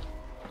go.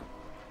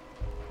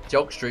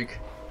 Joke streak.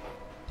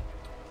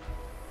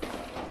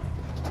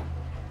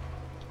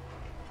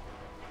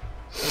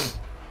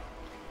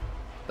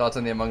 Thoughts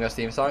on the Among Us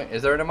theme song?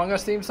 Is there an Among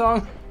Us theme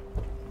song?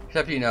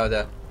 Except you know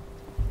the.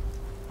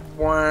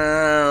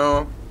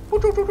 Wow.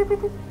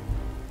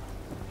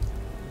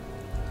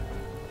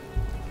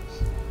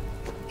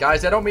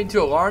 Guys, I don't mean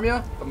to alarm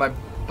you, but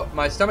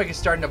my stomach is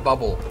starting to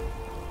bubble.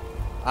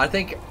 I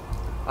think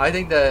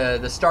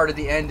the start of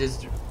the end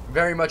is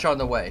very much on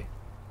the way.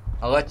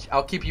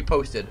 I'll keep you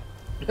posted.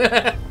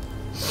 Hey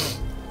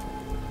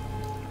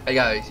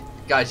guys,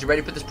 you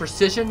ready for this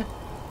precision?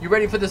 You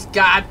ready for this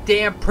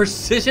goddamn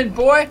precision,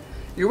 boy?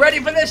 You ready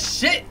for this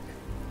shit?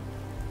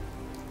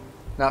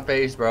 Not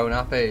phased, bro.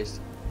 Not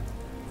phased.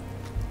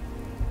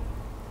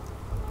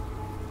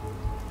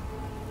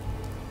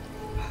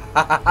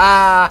 Ha ha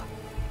ha!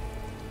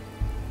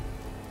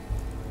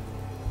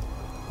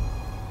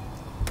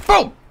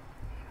 Boom!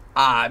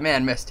 Ah,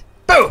 man, missed.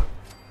 Boom!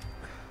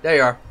 There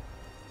you are.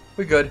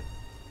 We good.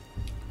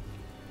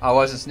 I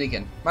wasn't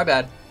sneaking. My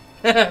bad.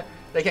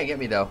 They can't get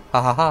me though.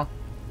 Ha ha ha.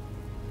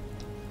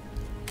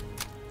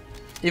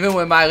 Even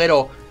with my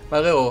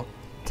little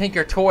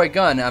Tinker toy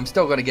gun, I'm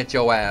still gonna get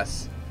your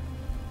ass.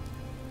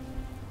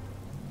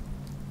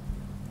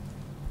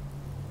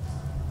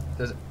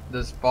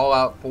 Does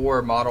Fallout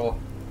 4 model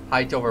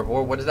height over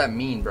 4? What does that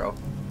mean, bro?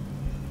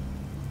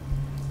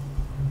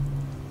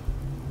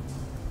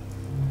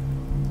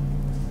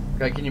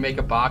 Greg, can you make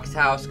a box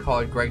house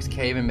called Greg's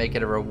Cave and make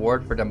it a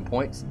reward for them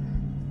points?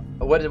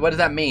 What does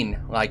that mean?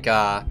 Like,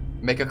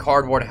 make a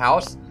cardboard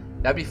house?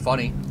 That'd be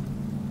funny.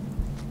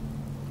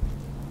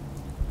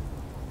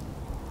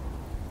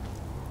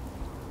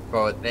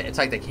 Bro, it's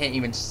like they can't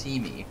even see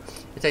me.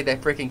 It's like they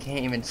freaking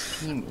can't even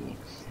see me.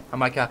 I'm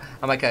like a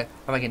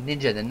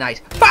ninja in the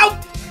night. Boom!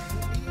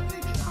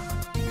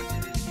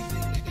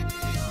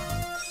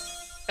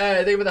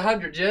 Hey, they with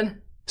 100,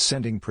 Jen.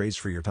 Sending praise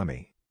for your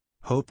tummy.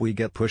 Hope we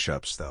get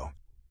push-ups though.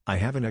 I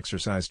haven't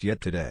exercised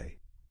yet today.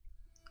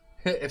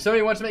 If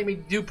somebody wants to make me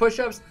do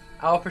push-ups,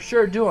 I'll for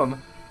sure do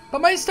them.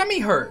 But my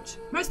stomach hurts.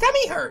 My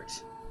stomach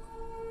hurts.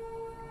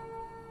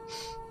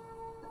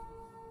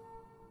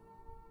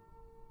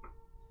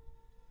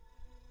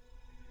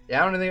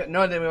 Yeah, I don't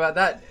know anything about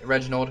that,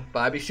 Reginald, but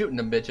I'd be shooting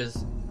them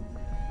bitches.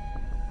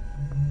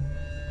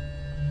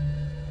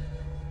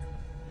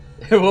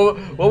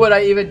 what would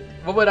I even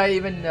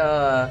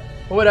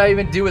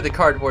do with the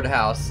cardboard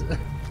house?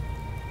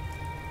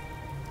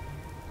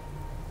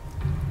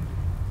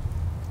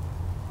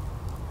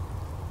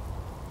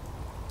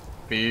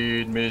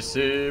 Feed me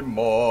some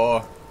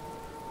more.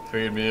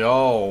 Feed me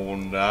all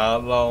night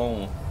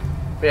long.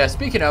 But yeah,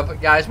 speaking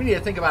of, guys, we need to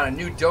think about a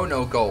new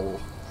dono goal.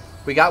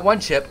 We got 1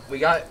 chip. We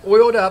got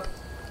oiled up.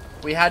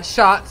 We had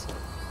shots.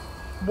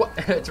 What?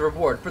 It's a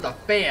reward for the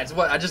fans.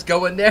 What? I just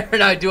go in there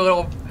and I do a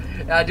little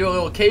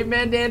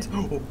caveman dance.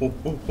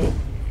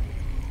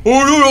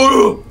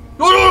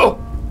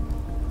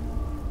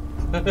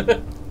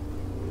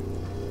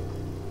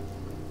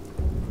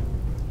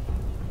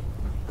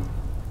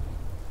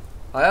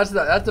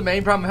 That's the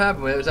main problem I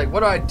have with it. It's like, what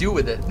do I do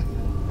with it?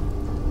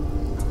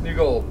 New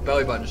goal,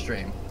 belly button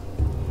stream.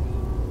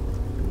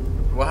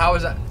 Well, how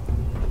is that?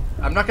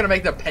 I'm not gonna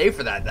make them pay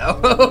for that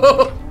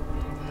though.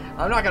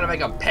 I'm not gonna make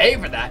them pay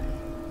for that.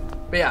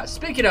 But yeah,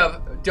 speaking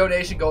of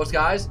donation goals,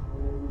 guys,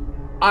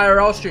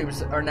 IRL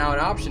streams are now an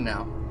option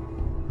now.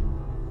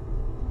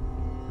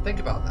 Think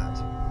about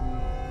that.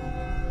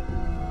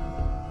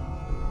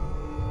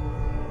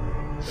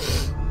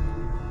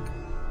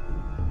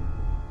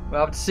 We'll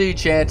have to see,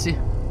 Chancey.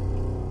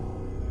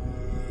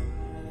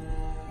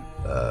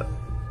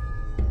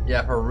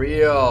 Yeah, for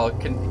real.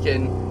 Can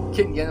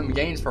get them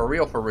gains for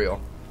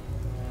real.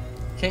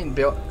 Kitten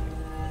built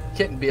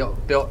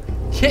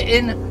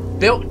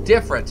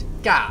different.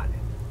 God.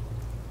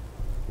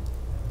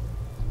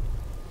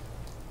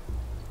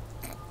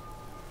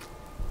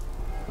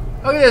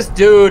 Look at this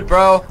dude,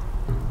 bro.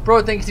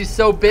 Bro thinks he's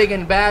so big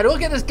and bad.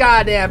 Look at this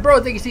goddamn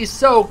bro thinks he's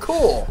so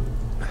cool.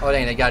 Oh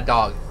dang, they got a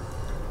dog.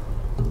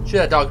 Shoot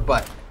that dog's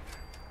butt.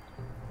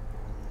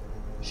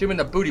 Shoot him in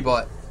the booty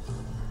butt.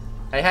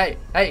 Hey,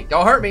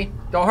 don't hurt me.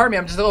 Don't hurt me.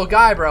 I'm just a little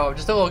guy, bro. I'm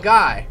just a little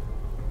guy.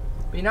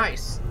 Be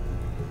nice.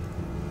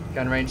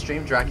 Gun range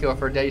stream, Dracula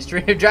for a day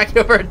stream.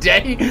 Dracula for a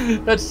day?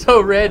 That's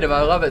so random.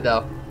 I love it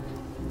though.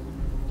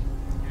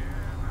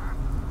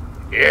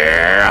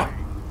 Yeah.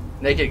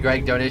 Naked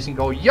Greg donation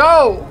goal.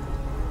 Yo!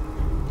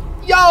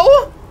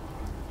 Yo!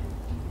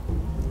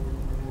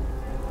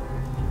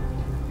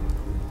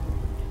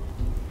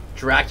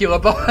 Dracula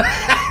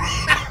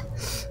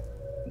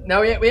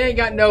Now we ain't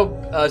got no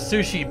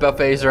sushi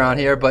buffets around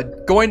here,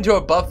 but going to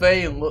a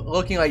buffet and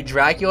looking like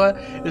Dracula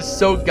is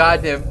so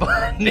goddamn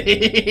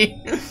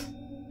funny.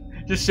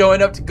 Just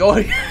showing up to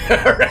going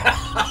around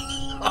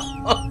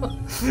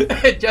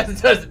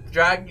just as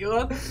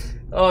Dracula.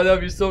 Oh,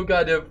 that'd be so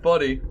goddamn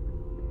funny.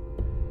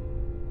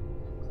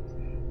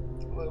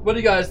 What do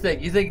you guys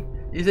think? You think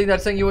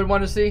that's something you would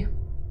want to see?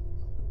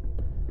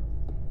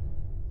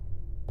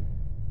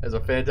 That's a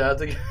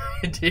fantastic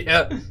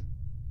idea.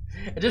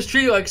 And just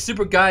treat it like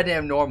super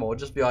goddamn normal.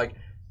 Just be like,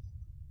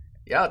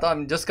 yeah,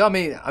 I'm just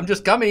coming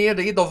here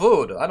to eat the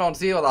food. I don't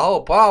see what the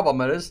whole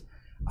problem is.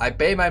 I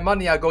pay my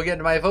money, I go get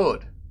my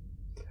food.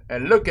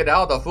 And look at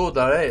all the food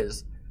there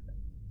is.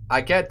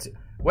 I can't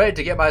wait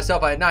to get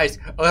myself a nice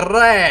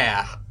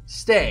rare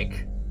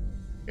steak.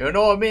 You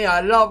know me,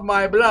 I love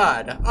my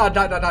blood. Ah,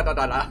 da da da da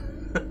da da.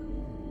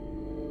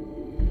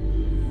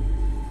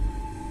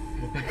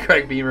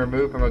 Craig being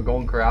removed from a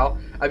golden corral.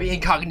 I'd be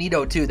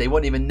incognito too. They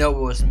wouldn't even know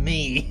it was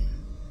me.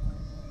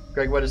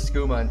 Greg, what is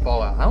skooma in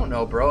Fallout? I don't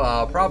know,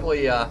 bro.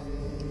 Probably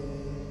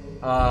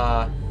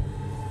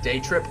day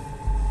trip.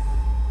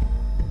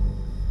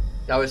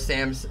 That was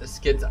Sam's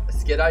skid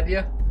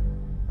idea.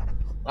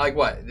 Like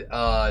what?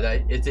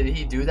 Did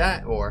he do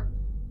that or?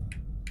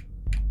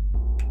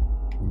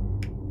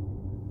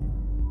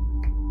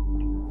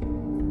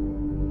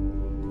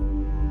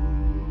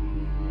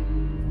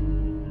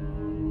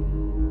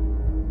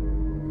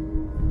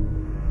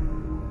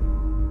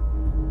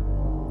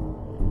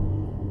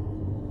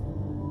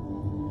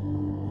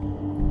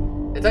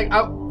 It's like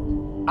I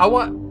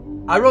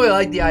really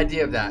like the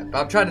idea of that, but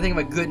I'm trying to think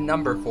of a good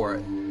number for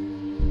it.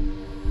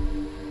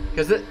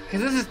 Cause this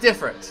is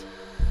different,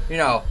 you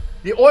know.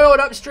 The oiled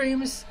up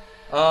streams,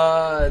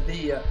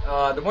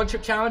 the one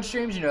trip challenge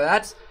streams, you know,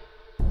 that's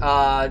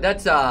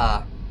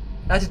a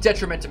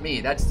detriment to me.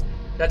 That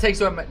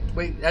takes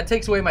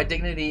away my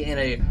dignity in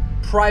a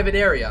private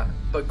area.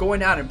 But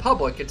going out in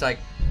public, it's like,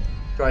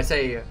 do I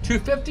say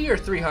 250 or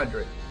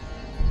 300?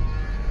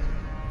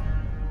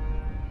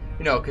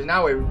 You know, because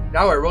now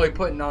we're really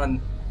putting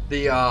on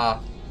the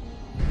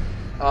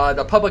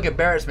public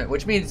embarrassment,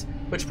 which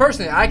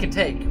personally I can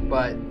take,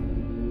 but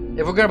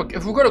if we're gonna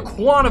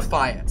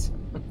quantify it,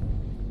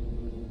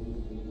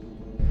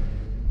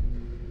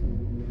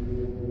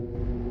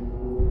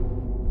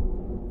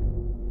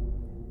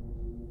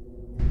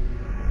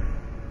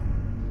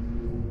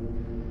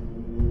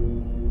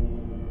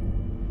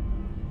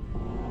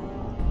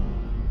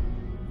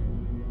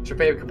 what's your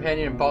favorite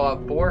companion in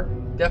Fallout 4?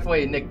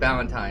 Definitely Nick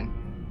Valentine.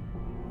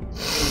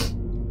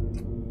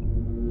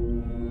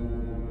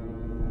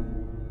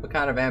 What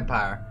kind of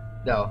vampire?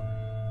 No,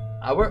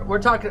 we're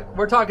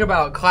talking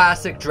about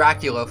classic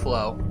Dracula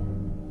flow.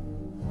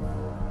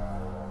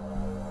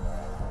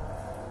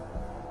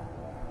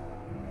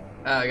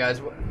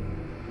 Guys.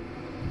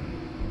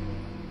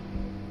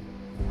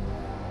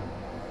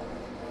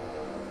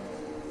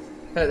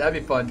 That'd be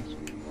fun,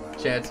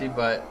 Chancey.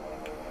 But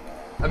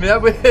I mean that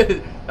would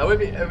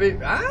be.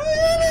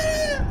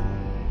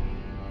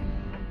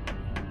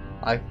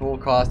 Like full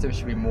costume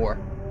should be more.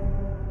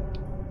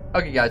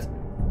 Okay, guys,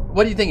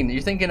 what are you thinking?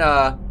 You thinking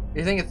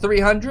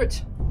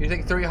 300? You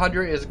think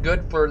 300 is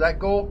good for that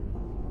goal?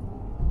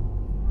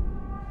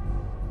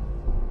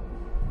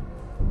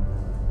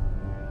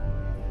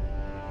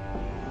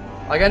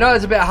 Like I know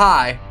it's a bit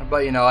high,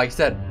 but you know, like I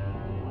said,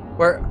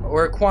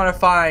 we're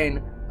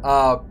quantifying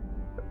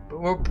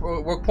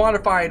we're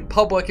quantifying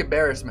public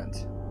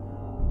embarrassment.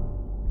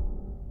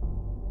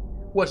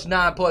 What's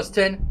 9 plus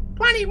 10?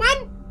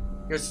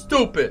 21. You're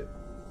stupid.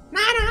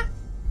 Nada.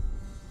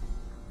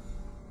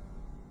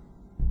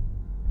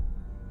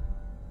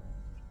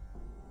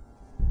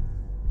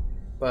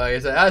 But like I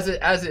said,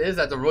 as it is,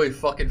 that's a really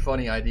fucking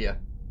funny idea.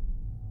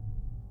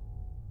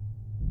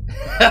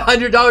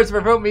 $100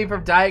 for vote me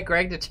from Diet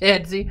Greg to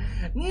Chansey?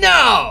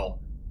 No!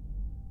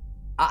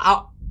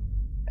 I'll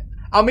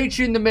meet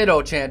you in the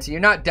middle, Chansey. You're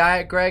not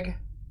Diet Greg.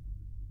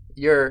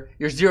 You're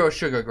zero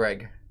sugar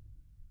Greg.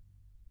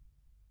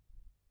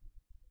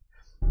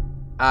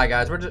 Alright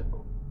guys, we're just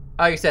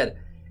like I said,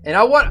 and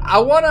I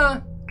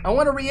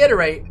wanna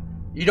reiterate,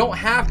 you don't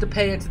have to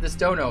pay into this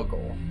dono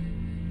goal.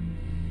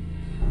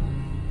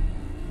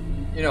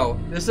 You know,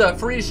 this is a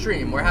free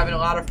stream. We're having a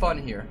lot of fun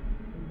here.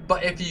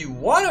 But if you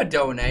want to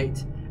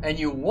donate and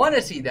you want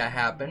to see that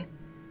happen,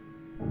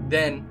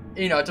 then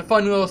you know it's a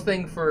fun little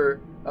thing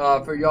for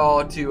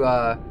y'all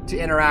to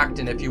interact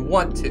in if you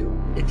want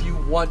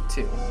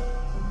to.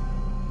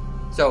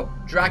 So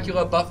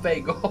Dracula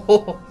buffet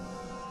goal.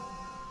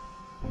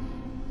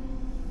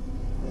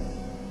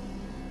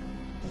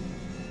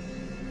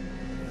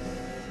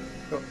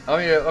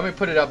 Let me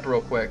put it up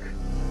real quick.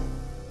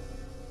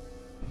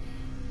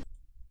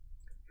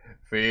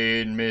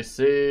 Feed me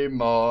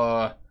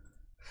Seymour,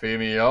 feed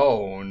me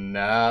all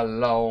night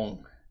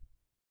long.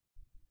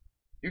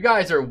 You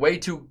guys are way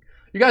too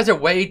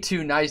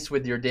nice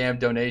with your damn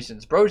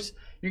donations, bros.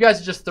 You guys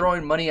are just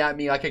throwing money at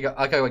me like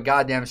a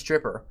goddamn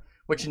stripper.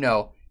 Which, you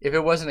know, if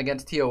it wasn't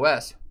against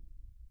TOS,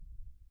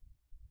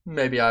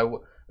 maybe I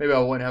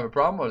wouldn't have a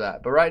problem with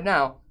that. But right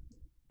now,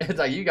 it's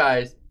like you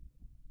guys.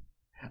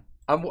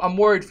 I'm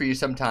worried for you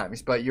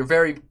sometimes, but you're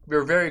very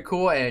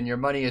cool, and your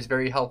money is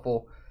very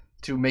helpful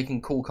to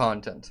making cool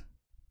content.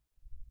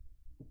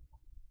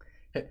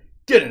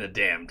 Get in the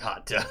damn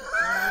hot tub.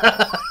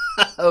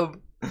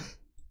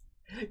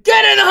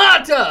 Get in the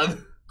hot tub.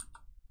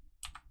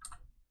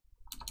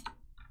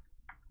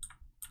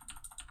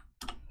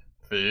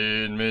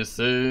 Feed me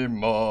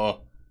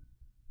Seymour.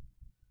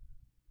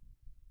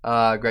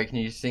 Greg, can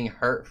you sing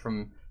 "Hurt"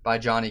 by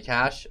Johnny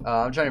Cash?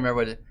 I'm trying to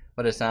remember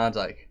what it sounds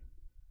like.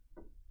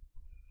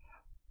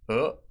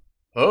 I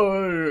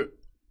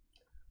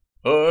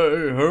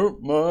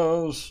hurt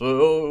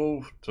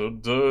myself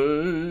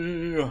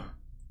today.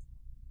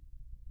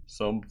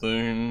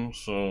 Something.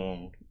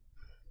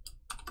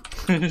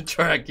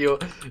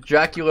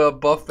 Dracula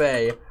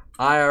buffet.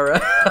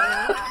 IRL.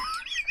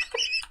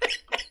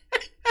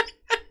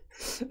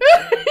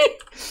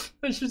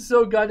 This shit's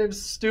so goddamn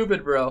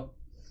stupid, bro.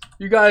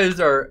 You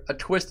guys are a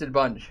twisted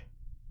bunch.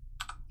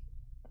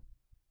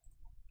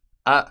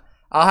 I'll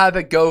have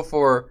it go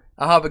for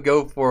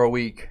a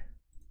week.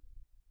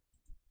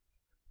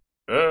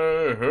 I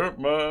hurt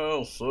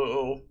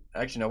myself.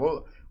 Actually,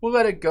 no. We'll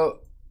let it go.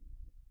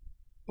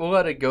 We'll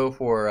let it go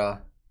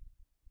for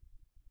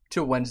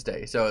till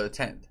Wednesday, so the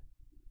 10th.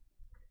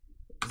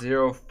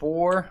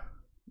 04.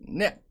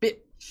 Net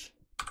bitch.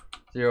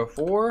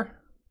 04.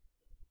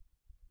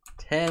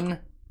 10.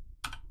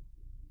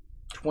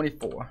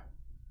 24.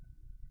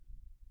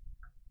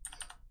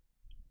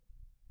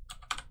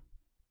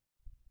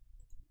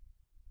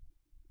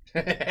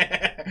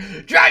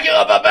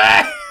 Dracula,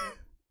 baby!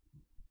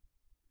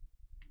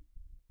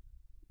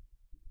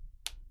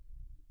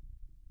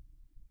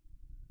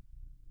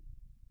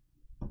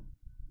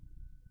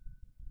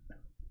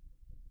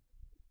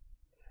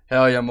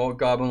 Hell yeah, More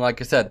Goblin.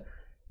 Like I said,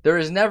 there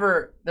is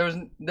never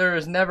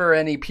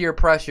any peer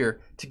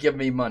pressure to give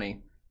me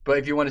money. But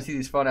if you want to see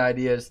these fun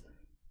ideas,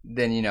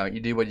 then you know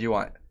you do what you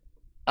want.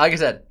 Like I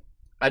said,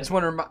 I just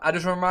want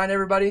to remind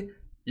everybody,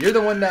 you're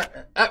the one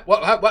that.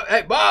 What?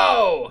 Hey,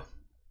 whoa!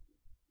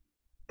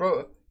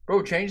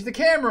 Bro, change the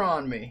camera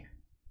on me.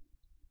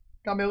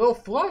 Got me a little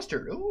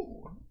flustered.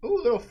 Ooh, a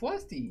little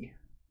flusty.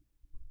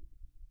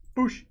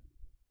 Boosh.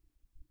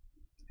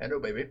 Hello,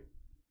 baby.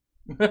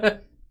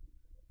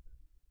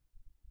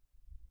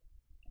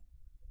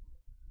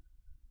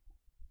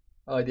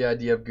 I like the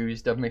idea of goofy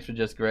stuff mixed with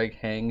just Greg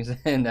hangs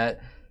and at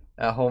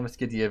home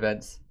skitty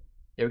events.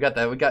 Yeah, we got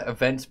that. We got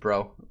events,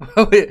 bro.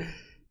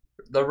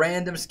 The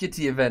random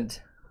skitty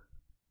event.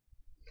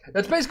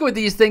 That's basically what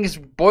these things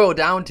boil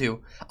down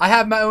to. I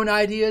have my own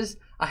ideas.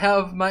 I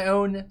have my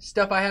own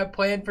stuff I have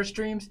planned for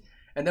streams.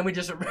 And then we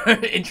just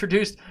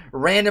introduced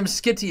random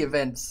skitty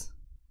events.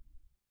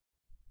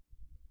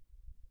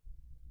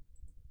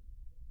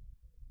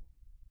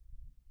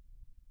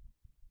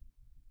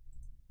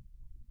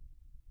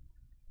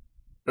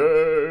 I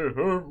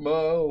hurt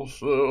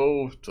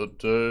myself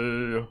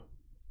today.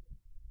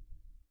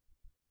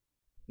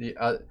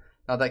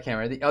 Not that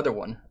camera, the other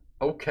one.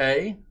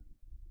 Okay.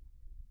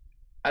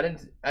 I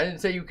didn't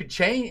say you could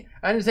change.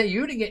 I didn't say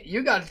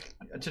you got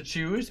to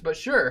choose, but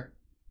sure.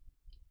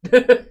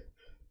 We're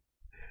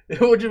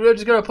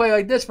just gonna play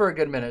like this for a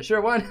good minute. Sure,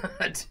 why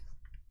not?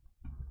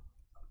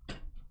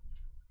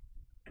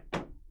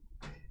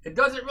 It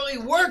doesn't really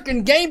work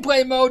in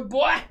gameplay mode,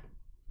 boy.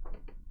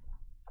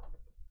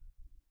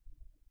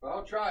 Well,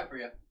 I'll try for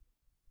you.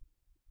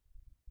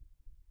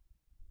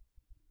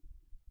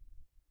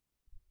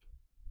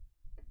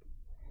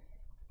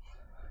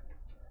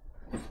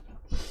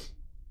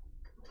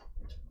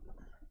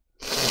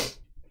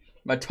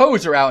 My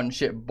toes are out and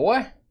shit,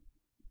 boy.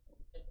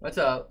 Let's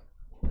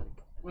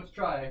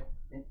try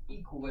and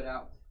equal it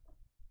out.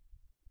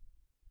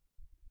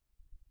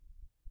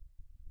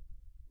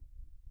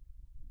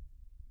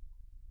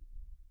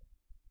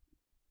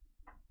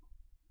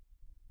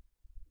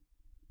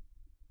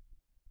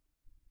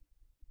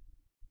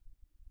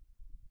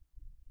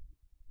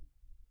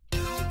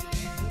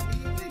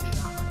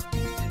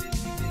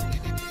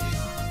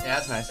 Yeah,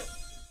 that's nice.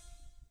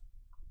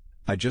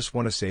 I just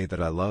want to say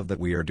that I love that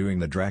we are doing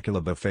the Dracula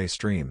buffet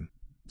stream.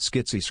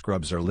 Skitsy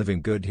Scrubs are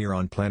living good here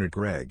on Planet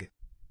Greg.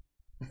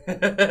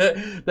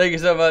 Thank you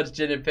so much,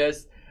 Gin and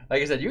Piss.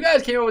 Like I said, you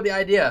guys came up with the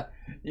idea.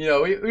 You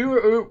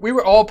know, we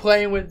were all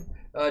playing with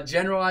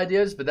general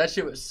ideas, but that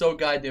shit was so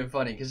goddamn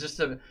funny because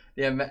just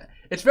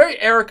it's very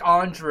Eric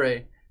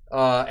Andre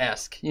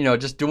esque. You know,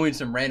 just doing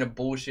some random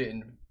bullshit,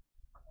 and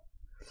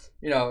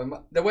you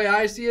know, the way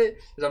I see it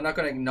is I'm not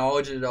going to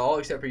acknowledge it at all,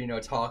 except for, you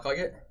know, talk like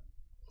it.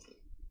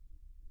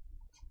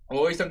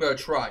 Well, at least I'm going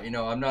to try. You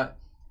know, I'm not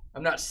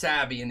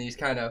savvy in these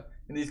kind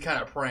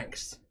of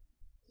pranks.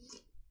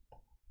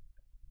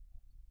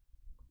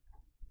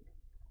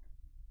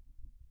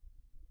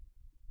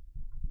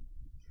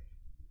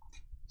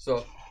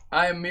 So,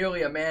 I am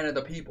merely a man of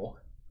the people.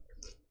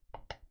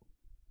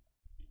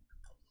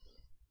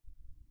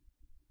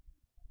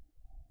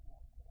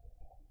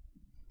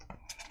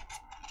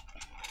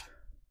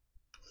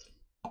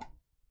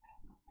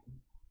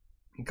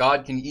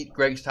 God can eat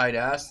Greg's tight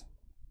ass.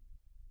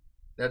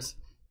 That's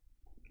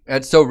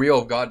so real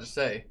of God to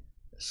say.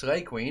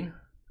 Slay Queen.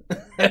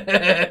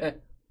 Hell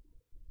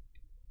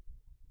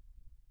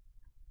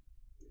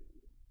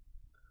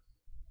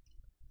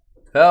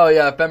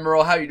yeah,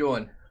 Ephemeral, how you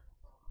doing?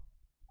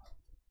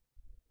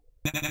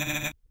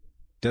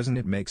 Doesn't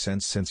it make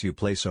sense since you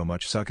play so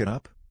much Suck It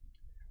Up?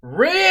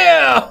 Real!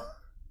 Now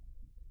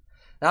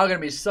I'm gonna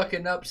be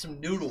sucking up some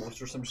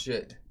noodles or some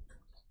shit.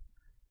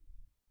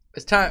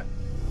 It's time.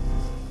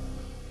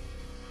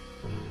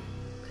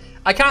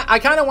 I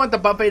kind of want the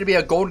buffet to be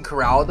a Golden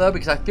Corral though,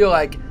 because I feel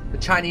like the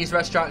Chinese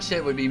restaurant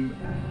shit would be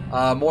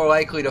more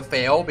likely to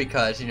fail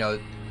because, you know,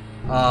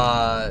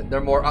 they're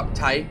more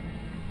uptight.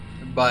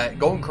 But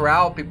Golden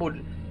Corral, people,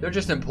 they're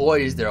just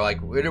employees. They're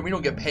like, we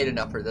don't get paid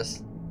enough for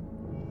this.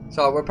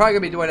 So we're probably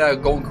gonna be doing a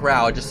Golden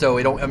Corral just so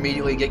we don't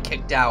immediately get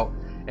kicked out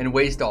and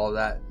waste all of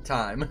that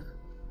time.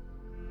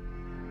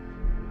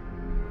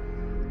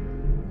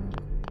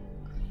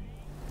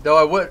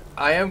 Though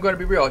I am going to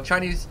be real.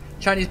 Chinese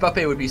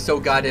buffet would be so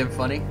goddamn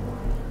funny.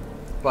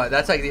 But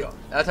that's like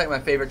my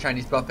favorite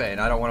Chinese buffet,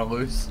 and I don't want to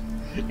lose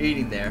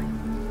eating there.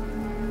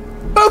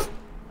 Boof!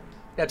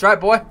 That's right,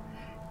 boy.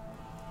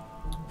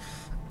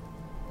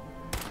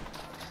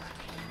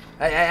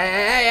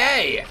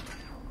 Hey!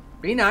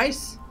 Be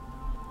nice.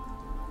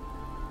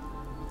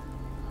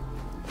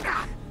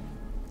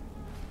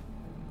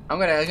 I'm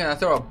gonna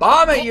throw a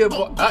bomb at you,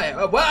 boy.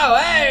 Whoa,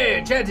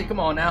 hey, Chansey, come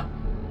on now.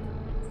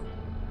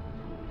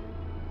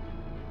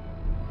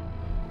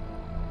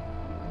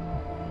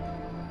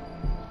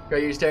 Are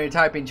you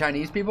stereotyping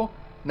Chinese people?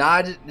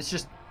 Nah, it's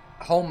just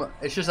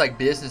it's just like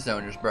business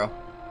owners, bro.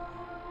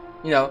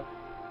 You know,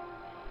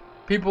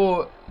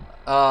 people,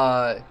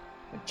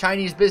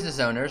 Chinese business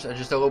owners are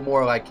just a little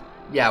more like,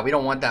 yeah, we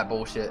don't want that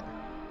bullshit.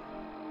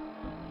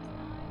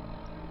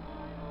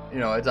 You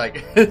know, it's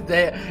like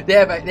they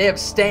have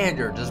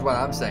standards, is what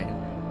I'm saying.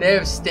 They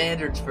have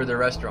standards for their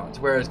restaurants.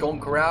 Whereas Golden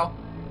Corral,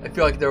 I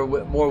feel like they're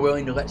more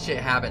willing to let shit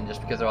happen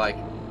just because they're like,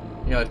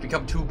 you know, it's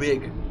become too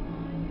big.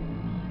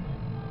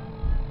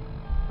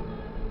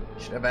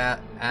 Should have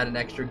add an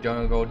extra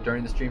donut goal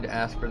during the stream to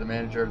ask for the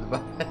manager of the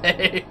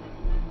buffet.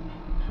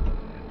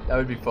 That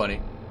would be funny.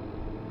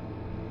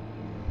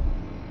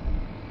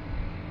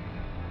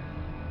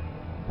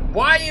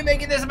 Why are you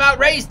making this about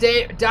race,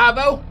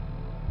 Davo?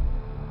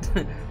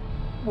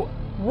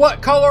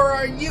 What color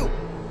are you?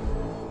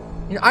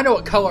 You know, I know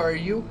what color are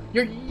you.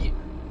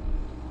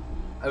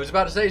 I was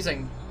about to say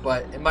something,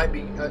 but it might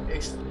be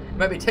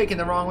taken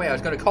the wrong way. I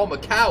was going to call him a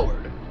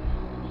coward.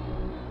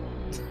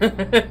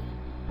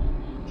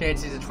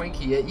 Chancey's a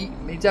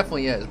Twinkie. He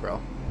definitely is, bro.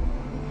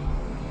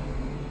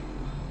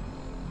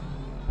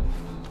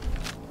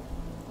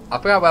 I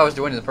forgot what I was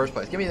doing in the first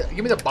place. Give me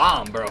the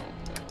bomb, bro.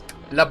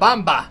 La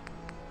Bamba.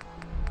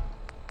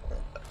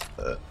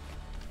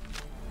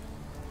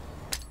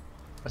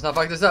 Let's not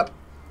fuck this up.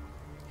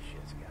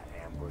 Shit's got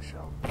ambush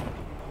on.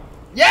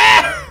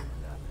 Yeah!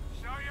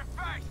 Show your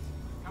face.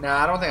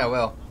 Nah, I don't think I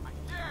will. I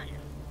dare you.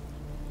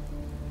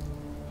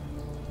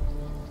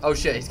 Oh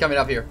shit, he's coming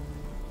up here.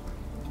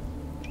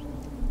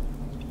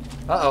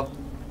 Uh-oh.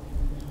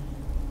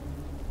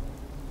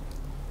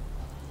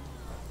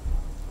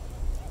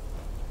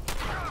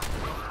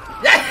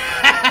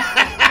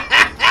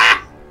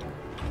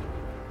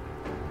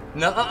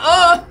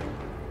 Nuh-uh.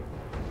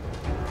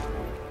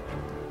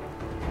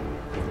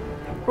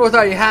 Bro,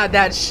 thought you had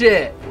that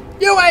shit.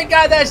 You ain't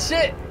got that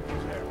shit.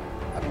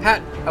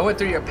 I went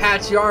through your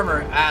patchy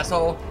armor,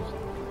 asshole.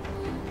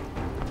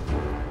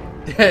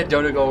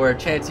 Don't go where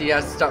Chancey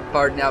has to start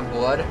farting out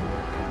blood.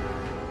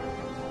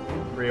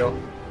 Real.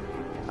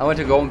 I went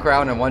to Golden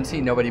Crown and one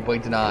scene nobody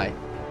blinked an eye.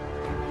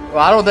 Well,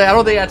 I don't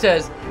think that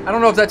says. I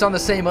don't know if that's on the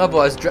same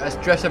level as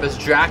dressed up as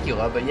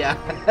Dracula, but yeah.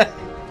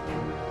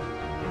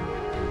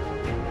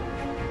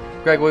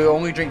 Greg, will you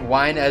only drink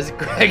wine as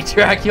Greg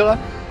Dracula?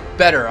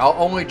 Better. I'll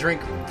only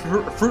drink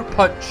fruit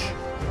punch.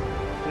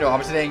 You know,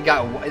 obviously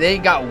they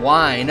ain't got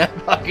wine.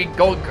 Fucking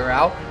Golden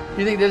Corral.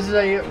 You think this is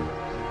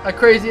a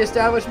crazy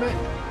establishment?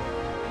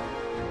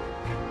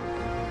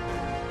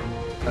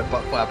 That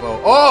butt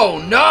flappo.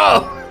 Oh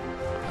no!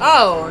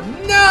 Oh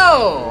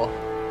no!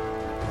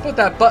 Put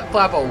that butt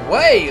flap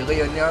away,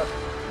 Leonardo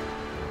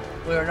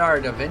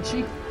da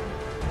Vinci.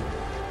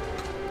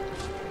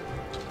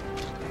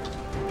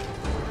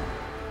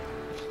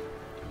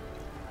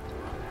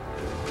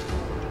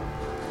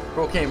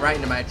 Bro came right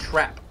into my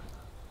trap.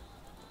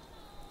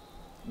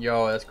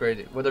 Yo, that's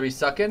crazy. Will there be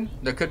sucking?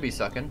 There could be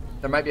sucking.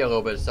 There might be a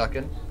little bit of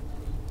sucking.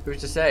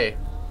 Who's to say?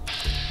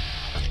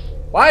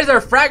 Why is there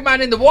a frag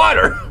mine in the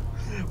water?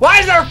 Why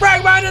is there a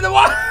frag mine in the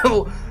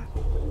water?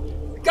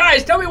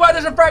 Guys, tell me why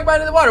there's a frag mine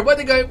in the water. What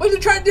are they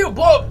trying to do?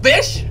 Blow up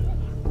fish?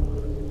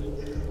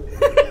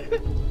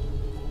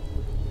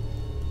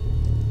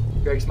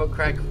 Greg, smoke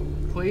crack,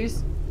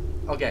 please.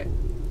 Okay.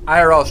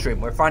 IRL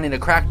stream. We're finding a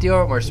crack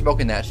dealer and we're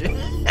smoking that shit.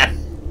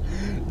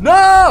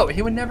 No!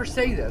 He would never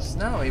say this.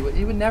 No, he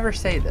would never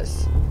say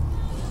this.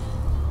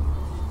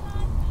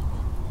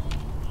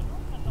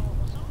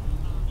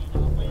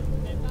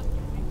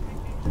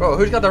 Bro,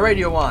 who's got the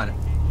radio on?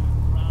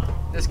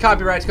 This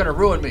copyright's gonna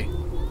ruin me.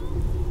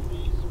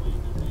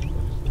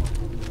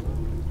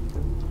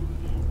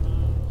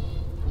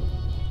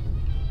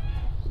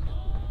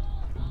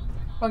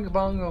 Bunga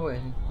bongo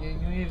and you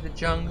leave the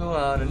jungle.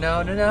 Oh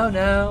no no no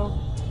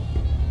no.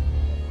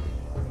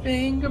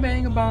 Bingo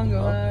banga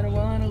bongo, I don't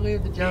wanna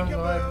leave the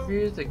jungle, I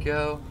refuse to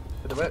go.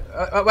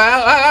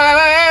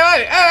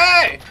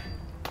 Hey!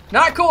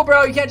 Not cool,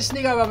 bro, you can't just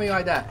sneak up on me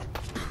like that.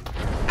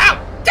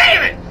 Ow!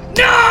 Damn it!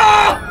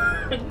 No!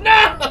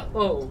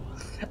 No!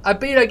 I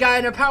beat a guy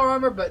in a power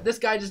armor, but this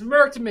guy just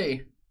murked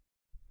me.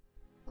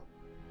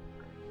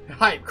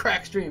 Hype,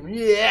 crack stream,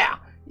 yeah!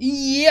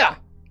 Yeah!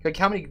 Like,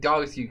 how many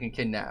dogs you can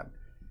kidnap?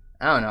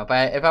 I don't know,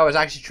 if I was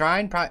actually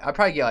trying, I'd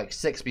probably get like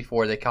 6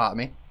 before they caught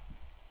me.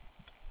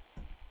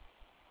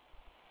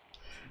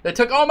 They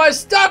took all my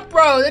stuff,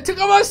 bro! They took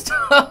all my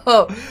stuff!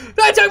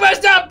 They took my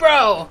stuff,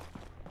 bro!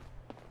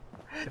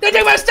 They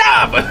took my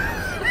stuff!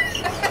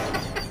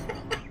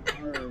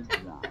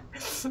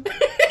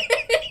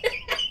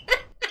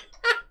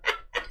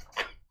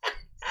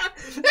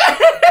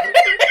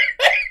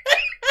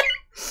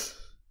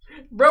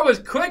 Bro was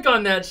quick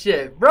on that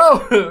shit.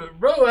 Bro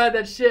had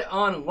that shit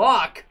on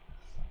lock.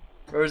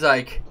 Bro was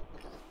like,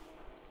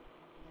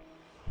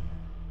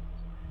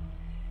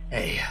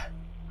 hey,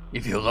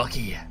 if you're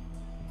lucky,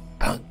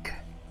 punk.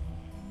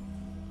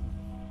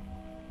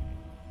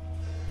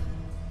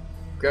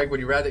 Greg, would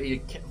you rather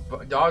eat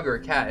a dog or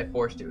a cat if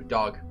forced to?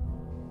 Dog.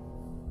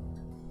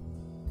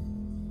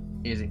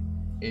 Easy.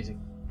 Easy.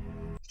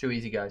 It's too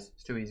easy, guys.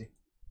 It's too easy.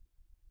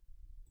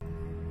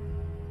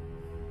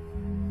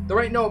 There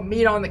ain't no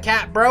meat on the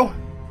cat, bro.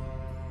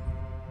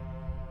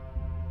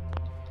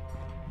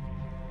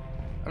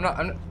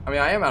 I mean,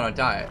 I am on a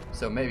diet,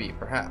 so maybe,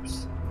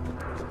 perhaps.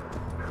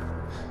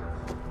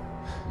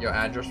 Your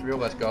address real,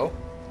 let's go.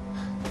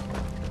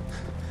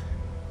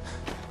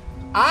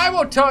 I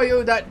will tell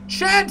you that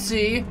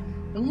Chansey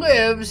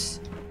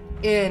lives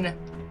in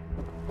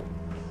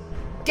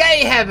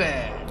gay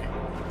heaven.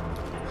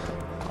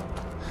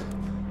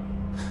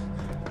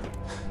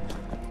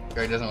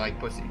 Greg doesn't like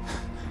pussy.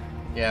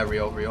 Yeah,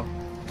 real. Well,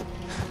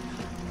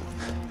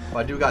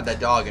 I do got that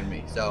dog in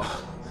me, so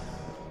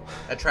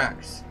that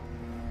tracks.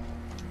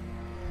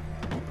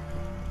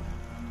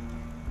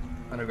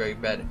 Under Greg's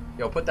bed.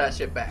 Yo, put that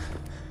shit back.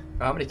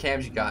 How many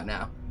cams you got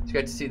now? It's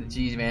great to see the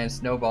G's, man,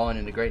 snowballing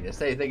into greatness.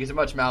 Hey, thank you so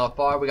much,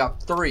 Malafar. We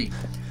got 3.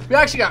 We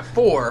actually got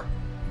 4,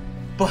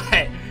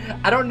 but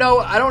I don't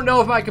know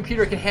if my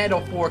computer can handle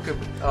 4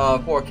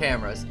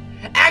 cameras.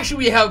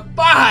 Actually, we have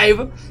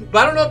 5, but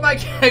I don't know if my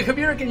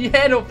computer can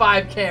handle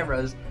 5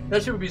 cameras.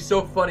 That shit would be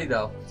so funny,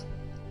 though.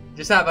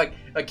 Just have like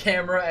a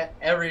camera at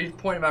every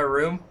point in my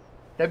room.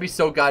 That'd be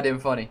so goddamn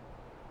funny.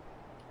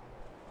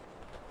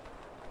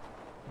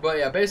 But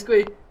yeah,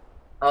 basically,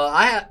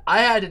 I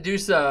had to do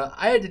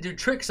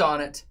tricks on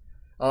it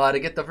to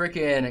get the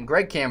freaking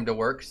Greg cam to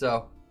work.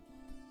 So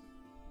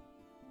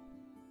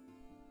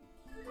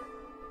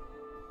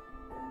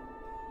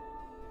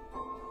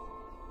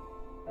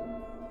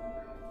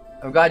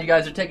I'm glad you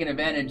guys are taking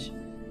advantage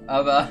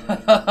of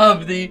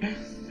of the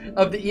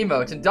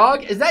emotes. And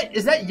dog, is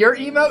that your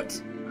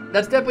emote?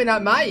 That's definitely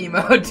not my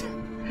emote.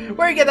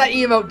 Where'd you get that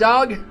emote,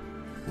 dog?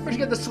 Where'd you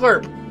get the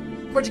slurp?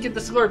 Where'd you get the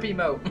slurp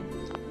emote?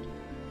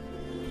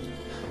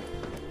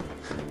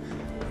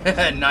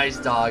 Nice,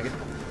 dog.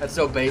 That's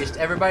so based.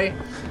 Everybody,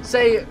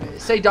 say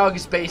dog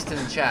is based in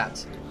the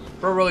chat.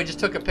 Bro really just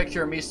took a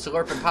picture of me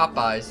slurping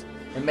Popeyes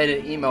and made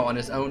an emote on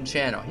his own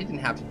channel. He didn't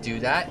have to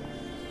do that.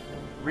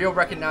 Real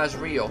recognize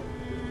real.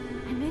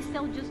 And they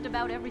sell just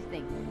about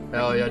everything.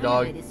 Hell yeah,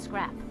 dog. It is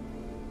scrap.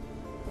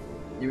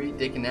 You eat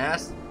dick and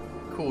ass?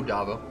 Cool,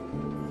 Davo.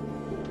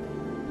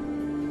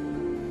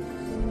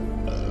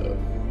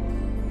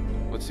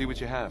 Let's see what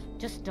you have.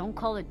 Just don't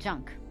call it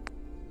junk.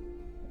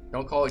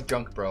 Don't call it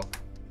junk, bro.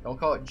 Don't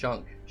call it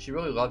junk. She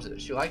really loves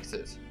it. She likes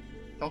it.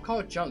 Don't call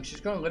it junk. She's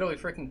gonna literally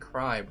freaking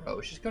cry,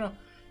 bro. She's gonna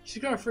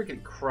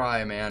freaking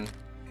cry, man.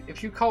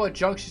 If you call it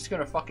junk, she's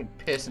gonna fucking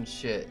piss and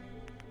shit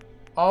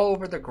all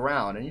over the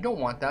ground. And you don't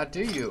want that,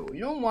 do you? You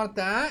don't want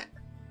that.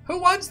 Who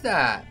wants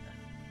that?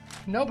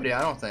 Nobody,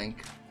 I don't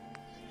think.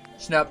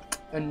 Snub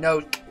and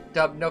nose,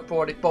 dub no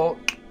 44.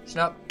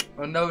 Snub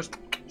and nose,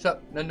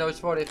 snub and nose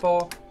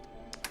 44.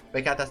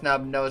 We got the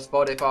snub nose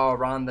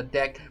 44 on the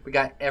deck. We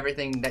got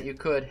everything that you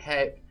could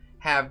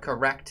have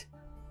correct.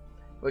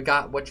 We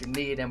got what you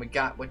need and we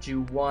got what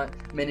you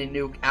want. Mini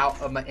nuke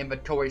out of my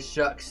inventory.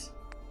 Shucks.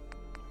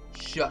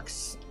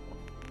 Shucks.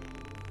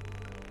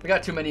 We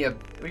got too many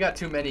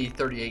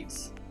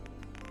 38s.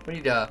 We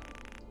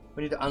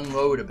need to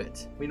unload a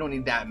bit. We don't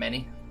need that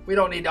many. We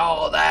don't need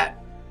all of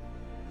that.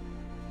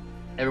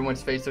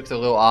 Everyone's face looks a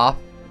little off.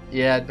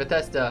 Yeah,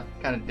 Bethesda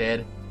kind of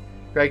dead.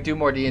 Greg, do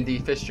more D&D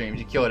fish streams.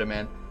 You killed it,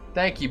 man.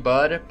 Thank you,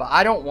 bud. But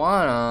I don't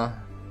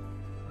wanna.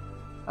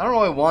 I don't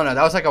really wanna.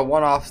 That was like a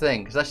one-off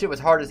thing because that shit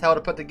was hard as hell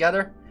to put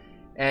together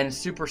and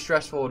super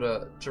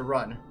stressful to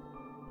run.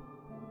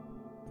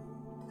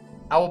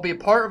 I will be a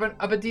part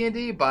of a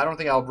D&D, but I don't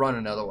think I'll run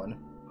another one.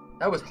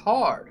 That was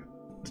hard.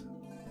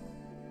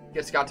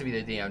 Get Scott to be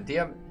the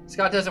DM.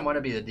 Scott doesn't want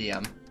to be the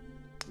DM.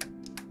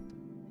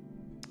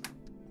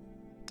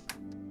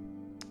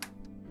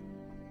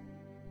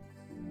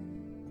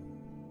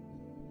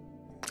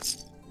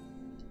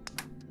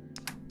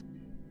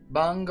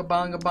 Bonga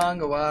bonga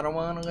bonga, I don't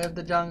wanna live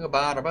the jungle,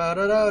 bada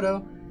bada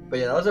do. But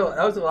yeah,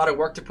 that was a lot of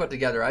work to put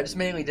together. I just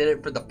mainly did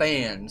it for the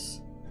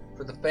fans.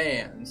 For the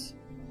fans.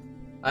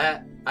 I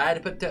had to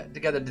put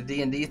together the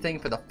D&D thing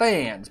for the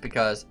fans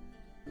because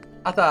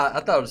I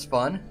thought it was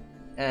fun,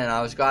 and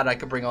I was glad I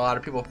could bring a lot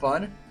of people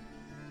fun.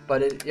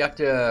 But you have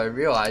to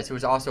realize it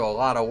was also a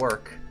lot of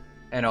work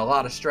and a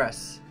lot of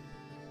stress.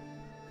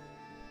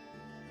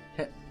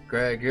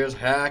 Greg is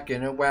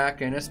hacking and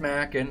whacking and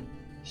smacking.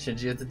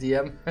 Should you hit the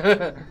DM?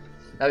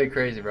 That'd be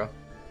crazy, bro.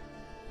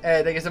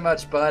 Hey, thank you so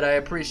much, bud. I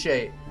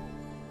appreciate.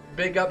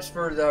 Big ups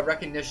for the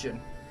recognition.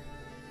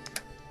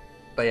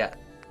 But yeah,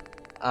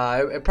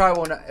 it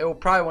probably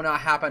will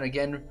not happen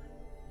again,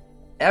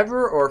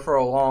 ever or for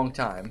a long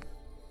time.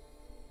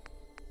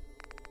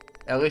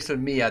 At least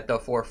with me at the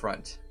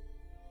forefront.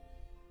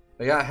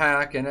 We got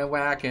hacking and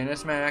whacking and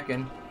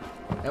smacking,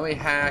 and we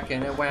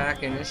hacking and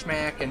whacking and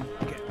smacking.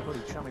 Getting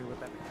pretty chummy with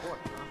that report,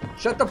 huh?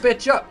 Shut the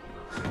bitch up.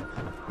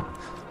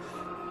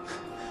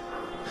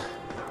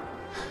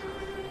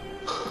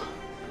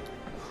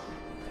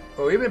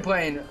 But we've been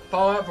playing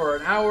Fallout for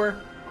an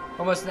hour,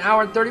 almost an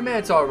hour and 30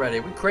 minutes already.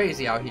 We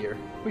crazy out here.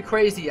 We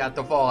crazy at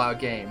the Fallout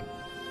game.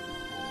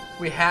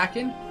 We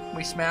hacking,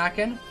 we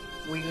smacking,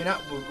 we're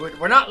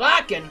not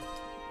lacking.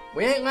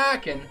 We ain't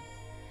lacking.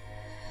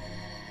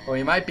 Or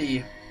we might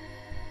be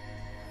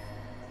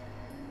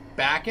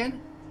backing,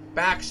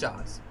 back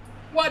shots.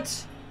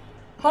 What?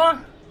 Huh?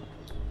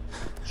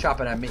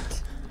 Chopping at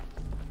meat.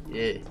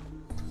 Yeah.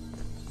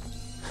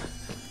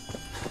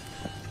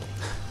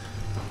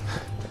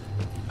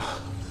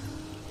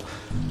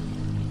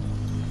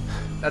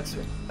 That's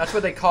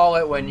what they call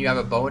it when you have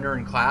a boner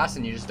in class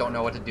and you just don't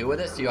know what to do with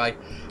it. So you're like,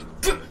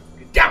 get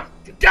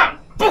down,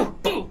 boom,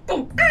 boom,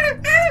 boom,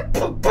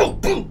 boom, boom,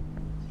 boom.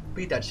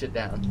 Beat that shit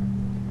down.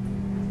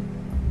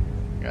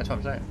 Yeah, that's what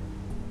I'm saying.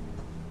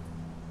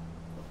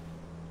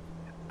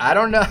 I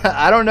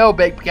don't know,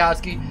 Baked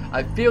Pikowski.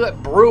 I feel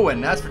it brewing.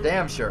 That's for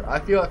damn sure. I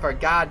feel it for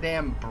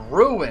goddamn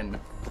brewing.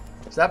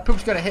 So that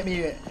poop's gonna hit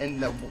me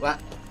in the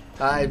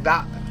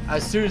about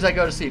as soon as I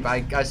go to sleep.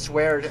 I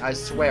swear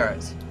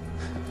it.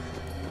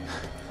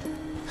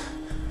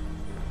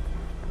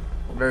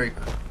 Very,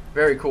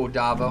 very cool,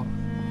 Davo.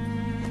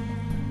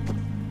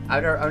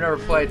 I've never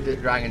played the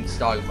Dragon's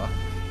Dogma.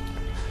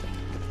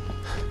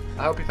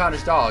 I hope he found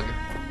his dog.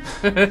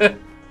 We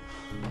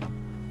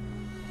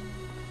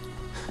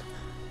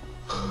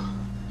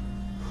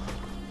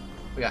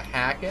got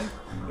hacking.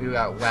 We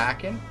got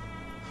whacking.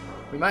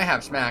 We might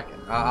have smacking.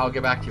 I'll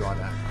get back to you on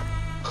that.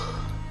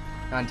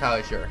 Not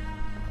entirely sure.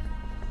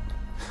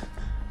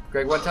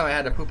 Greg, one time I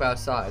had to poop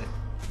outside.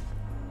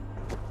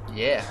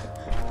 Yeah.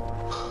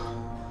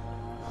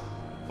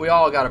 We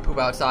all gotta poop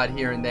outside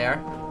here and there.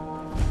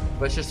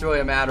 But it's just really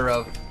a matter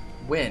of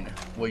when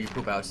will you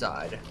poop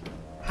outside?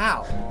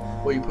 How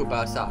will you poop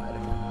outside?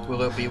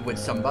 Will it be with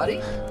somebody?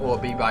 Will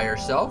it be by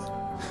yourself?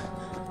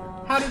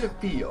 How did it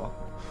feel?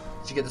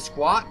 Did you get the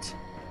squat?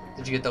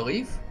 Did you get the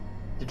leaf?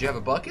 Did you have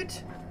a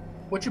bucket?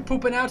 What you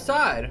pooping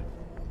outside?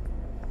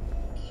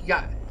 You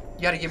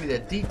gotta give me the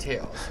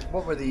details.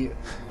 What were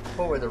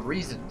the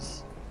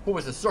reasons? What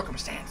was the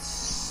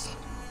circumstance?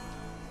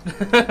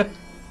 I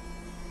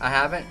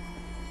haven't.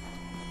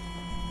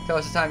 Tell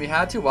us the time you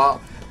had to.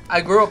 Well, I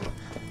grew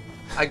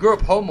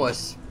up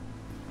homeless.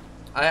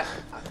 There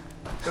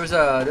was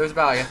about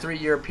like a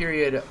 3-year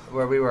period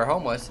where we were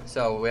homeless,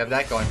 so we have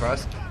that going for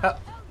us.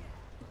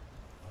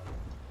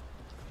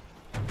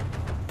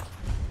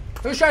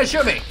 Who's trying to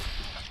shoot me?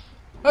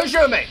 Who's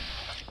shooting me?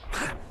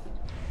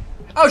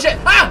 Oh shit!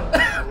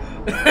 Ah!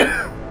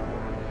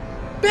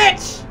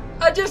 Bitch!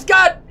 I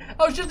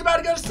was just about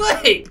to go to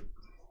sleep.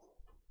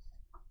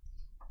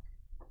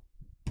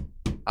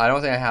 I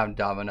don't think I have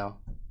Domino.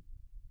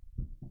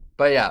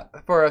 But yeah,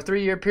 for a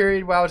 3-year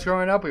period while I was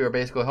growing up, we were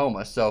basically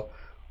homeless. So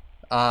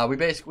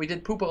we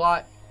did poop a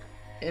lot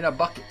in a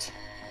bucket.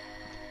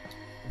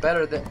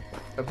 Better than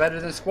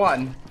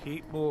squatting.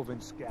 Keep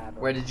moving, Scatter.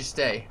 Where did you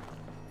stay?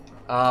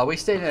 We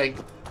stayed in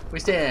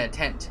a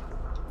tent.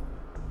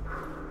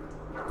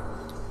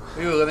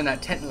 We were living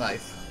that tent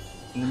life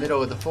in the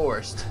middle of the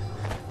forest.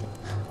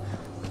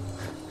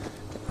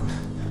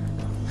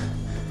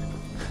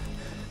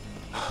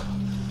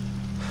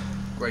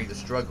 Greg the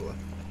struggler.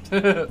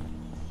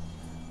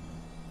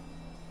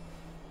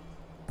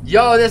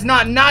 Yo, that's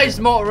not nice,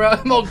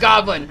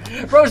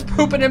 𝗦𝘁𝗿𝗀𝗺𝗀. Bro's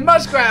pooping in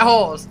muskrat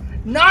holes.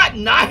 Not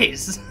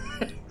nice.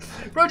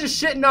 Bro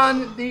just shitting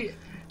on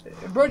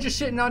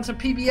some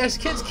PBS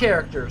Kids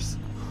characters.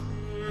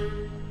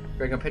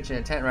 Greg, I'm pitching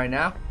a tent right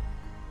now.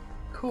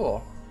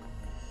 Cool.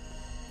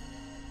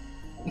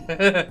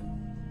 That's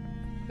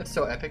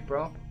so epic,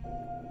 bro.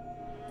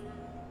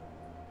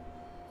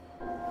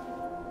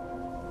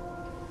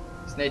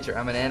 It's nature.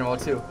 I'm an animal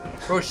too.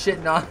 Bro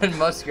shitting on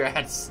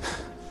muskrats.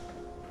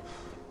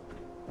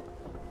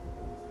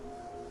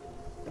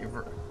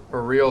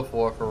 For real,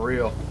 for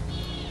real.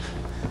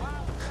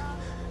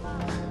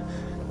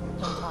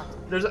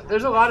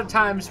 There's a lot of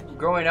times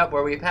growing up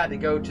where we've had to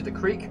go to the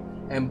creek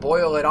and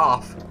boil it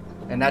off,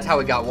 and that's how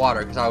we got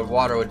water, because our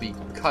water would be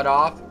cut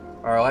off,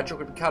 our electric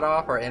would be cut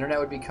off, our internet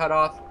would be cut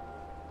off.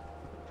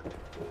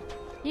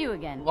 You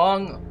again.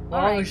 Long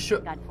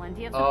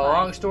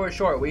story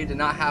short, we did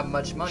not have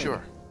much money.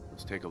 Sure.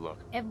 Let's take a look.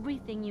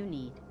 Everything you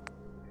need.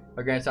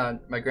 My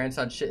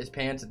grandson shit his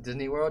pants at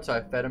Disney World, so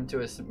I fed him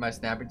to my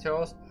snapping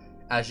turtles.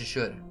 As you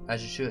should.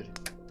 As you should.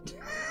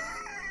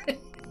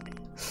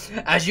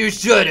 As you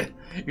should.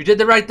 You did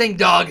the right thing,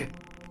 dog.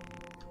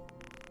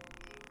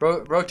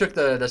 Bro took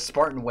the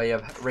Spartan way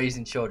of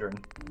raising children.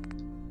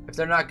 If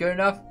they're not good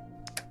enough,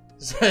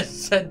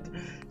 send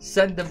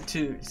them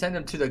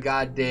to the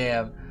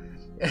goddamn.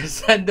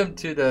 Send them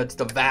to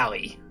the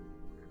valley.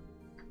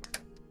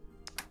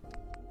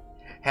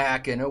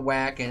 Hacking and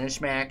whacking and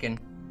smacking.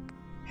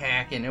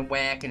 Hacking and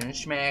whacking and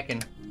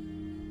smacking.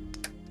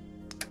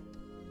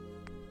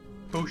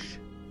 Boosh.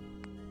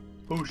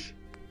 Boosh.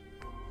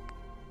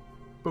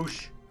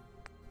 Boosh.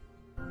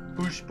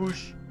 Boosh,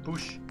 boosh,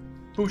 boosh,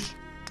 boosh.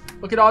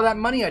 Look at all that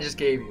money I just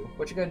gave you.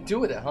 What you gonna do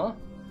with it, huh?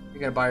 You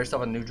gonna buy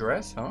yourself a new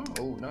dress, huh?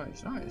 Oh,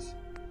 nice, nice.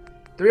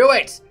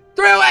 308s!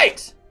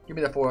 308s! Give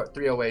me the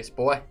 308s,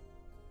 boy.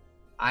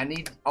 I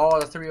need all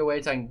the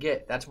 308s I can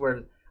get. That's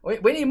where...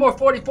 We need more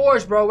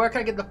 44s, bro. Where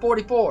can I get the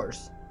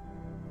 44s?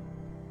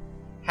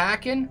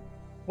 Hacking,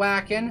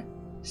 whacking,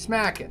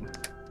 smacking.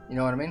 You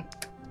know what I mean?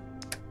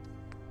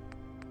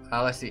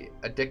 Let's see.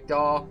 Addict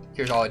doll.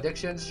 Here's all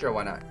addictions. Sure,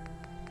 why not?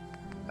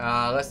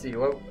 Let's see.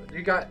 What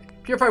you got?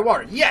 Purified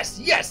water. Yes,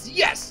 yes,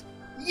 yes,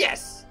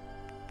 yes.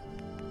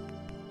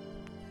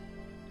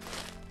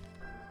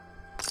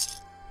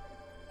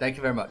 Thank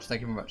you very much. Thank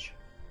you very much.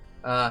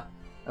 I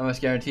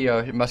almost guarantee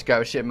you, muskrat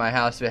would shit in my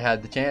house if it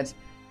had the chance.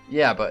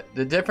 Yeah, but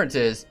the difference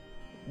is,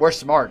 we're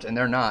smart and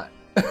they're not.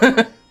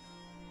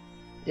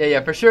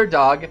 Yeah, for sure,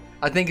 dog.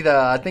 I think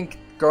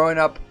growing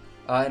up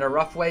in a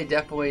rough way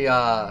definitely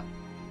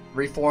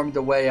reformed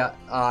the way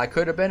I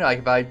could have been. Like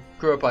if I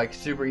grew up like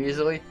super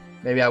easily,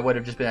 maybe I would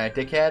have just been a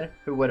dickhead.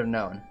 Who would have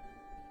known?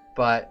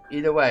 But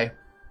either way,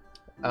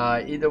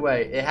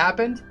 it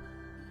happened.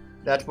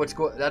 That's what's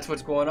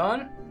going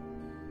on.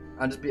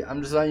 I'm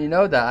just letting you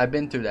know that I've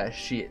been through that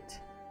shit.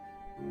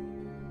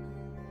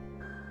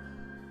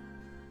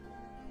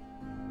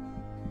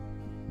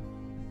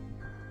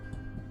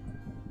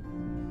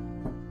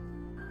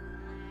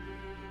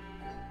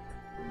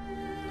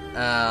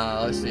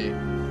 Let's see.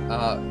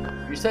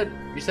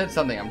 You said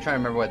something. I'm trying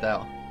to remember what the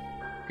hell.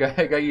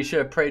 Greg, you should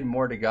have prayed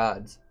more to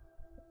gods.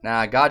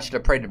 Nah, God should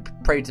have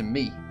prayed to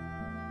me.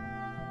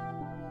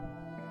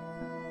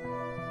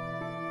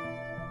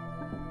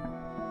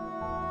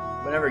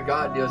 Whenever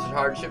God deals with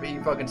hardship, he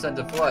fucking sends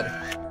a flood.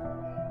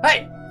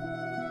 Hey!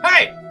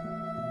 Hey!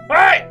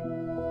 Hey!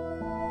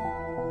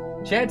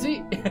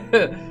 Chansey,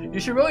 you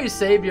should really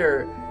save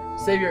your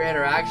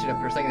interaction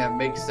for something that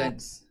makes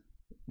sense.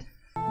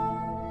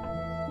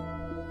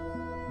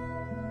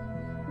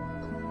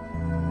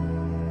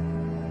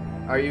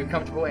 Are you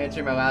comfortable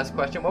answering my last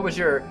question? What was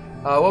your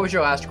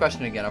last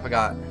question again? I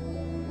forgot.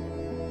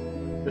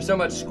 There's so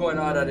much going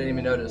on I didn't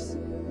even notice.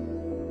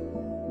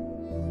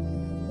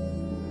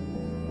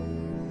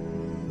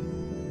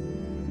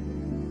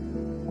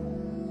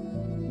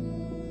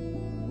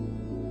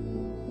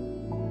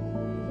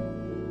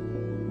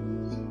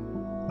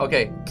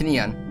 Okay,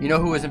 Kenyan, you know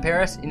who was in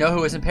Paris? You know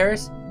who was in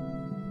Paris?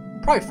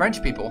 Probably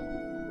French people.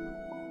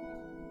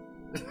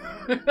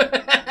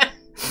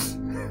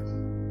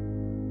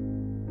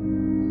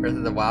 Breath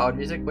of the Wild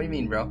music? What do you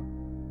mean, bro?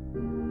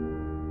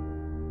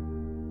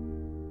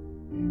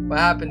 What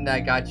happened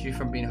that got you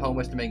from being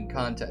homeless to making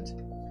content?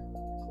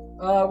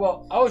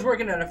 Well, I was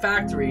working at a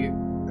factory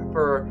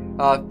for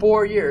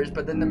 4 years,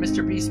 but then the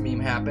Mr. Beast meme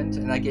happened,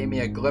 and that gave me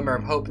a glimmer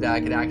of hope that I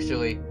could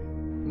actually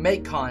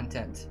make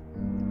content.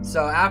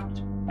 So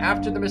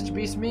after the Mr.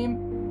 Beast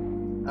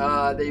meme,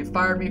 they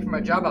fired me from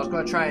my job. I was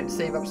going to try and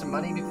save up some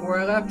money before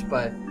I left,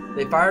 but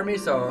they fired me,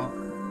 so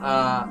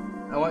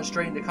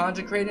straight into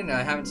content creating, and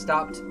I haven't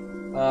stopped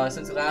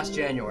since last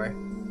January.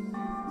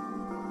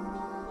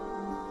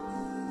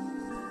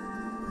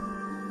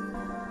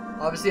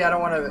 Obviously, I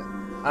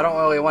don't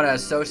really want to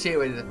associate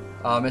with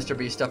Mr.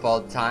 Beast stuff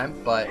all the time,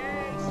 but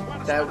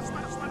that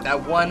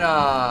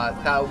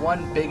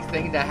one big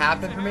thing that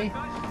happened for me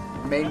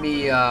made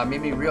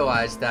me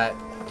realize that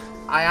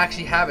I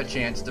actually have a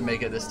chance to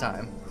make it this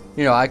time.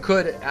 You know, I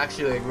could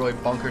actually like, really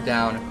bunker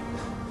down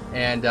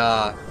and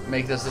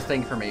make this a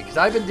thing for me, because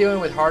I've been dealing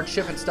with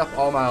hardship and stuff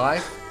all my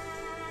life,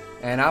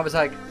 and I was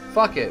like,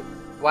 fuck it,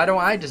 why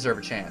don't I deserve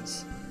a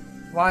chance?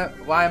 Why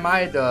am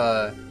I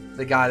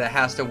the guy that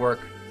has to work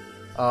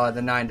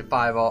the 9 to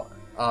 5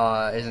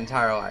 all his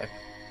entire life?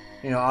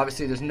 You know,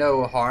 obviously there's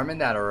no harm in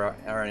that or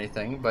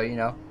anything, but you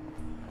know,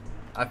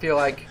 I feel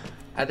like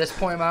at this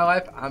point in my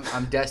life,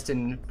 I'm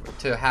destined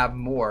to have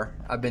more.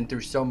 I've been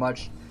through so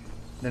much,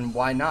 then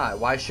why not?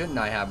 Why shouldn't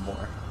I have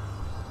more?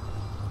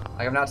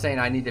 Like, I'm not saying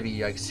I need to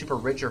be like super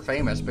rich or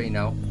famous, but you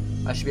know,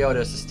 I should be able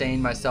to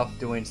sustain myself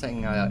doing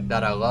something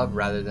that I love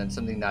rather than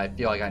something that I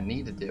feel like I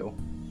need to do.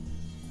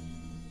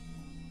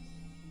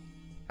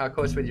 How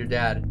close with your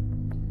dad?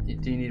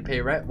 Do you need to pay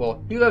rent?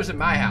 Well, he lives in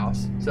my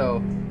house,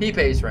 so he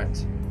pays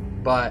rent.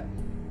 But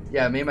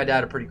yeah, me and my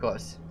dad are pretty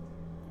close.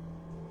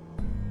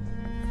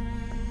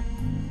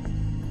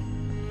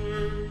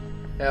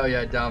 Hell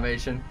yeah,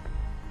 Dalmatian.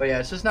 But yeah,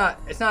 it's not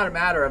a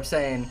matter of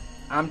saying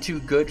I'm too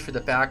good for the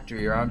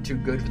factory or I'm too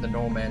good for the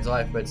normal man's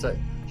life, but it's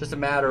just a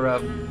matter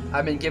of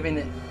I've been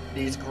given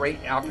these great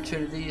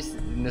opportunities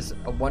and this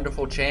a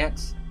wonderful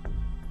chance,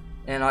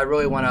 and I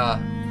really want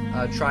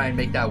to try and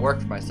make that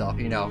work for myself,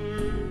 you know.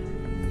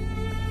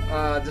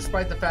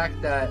 Despite the fact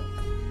that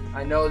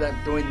I know that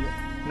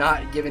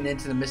not giving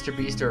into the Mr.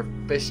 Beast or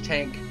Fish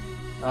Tank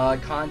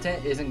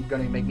content isn't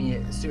going to make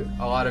me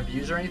a lot of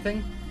views or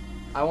anything.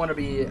 I want to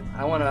be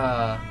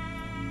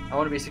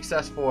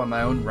successful in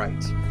my own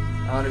right.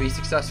 I want to be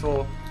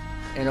successful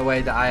in a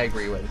way that I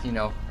agree with. You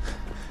know,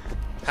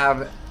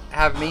 have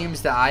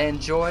memes that I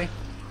enjoy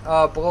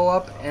blow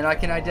up and I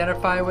can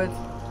identify with.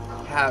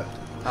 Have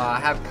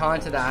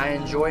content that I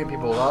enjoy and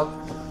people love.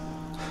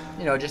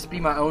 You know, just be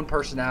my own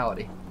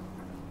personality.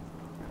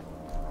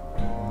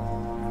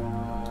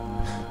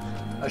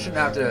 I shouldn't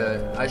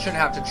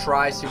have to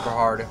try super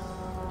hard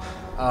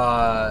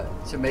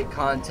to make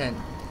content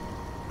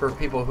for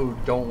people who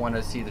don't want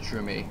to see the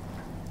true me.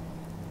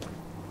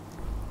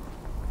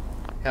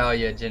 Hell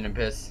yeah, Gin and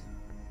Piss.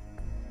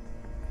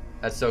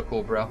 That's so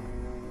cool, bro.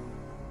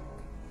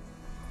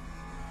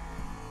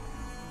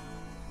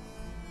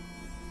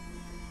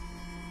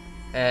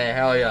 Hey,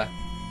 hell yeah.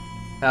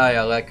 Hell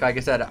yeah, like I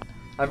said,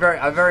 I'm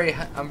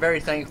very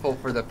thankful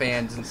for the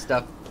fans and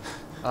stuff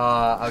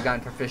I've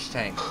gotten for Fish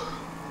Tank.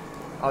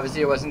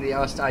 Obviously, it wasn't the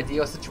most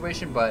ideal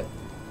situation, but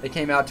it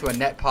came out to a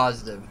net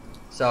positive.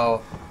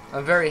 So,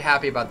 I'm very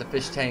happy about the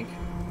Fish Tank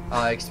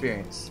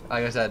experience.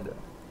 Like I said,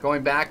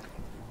 going back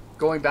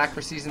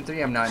for season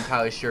 3, I'm not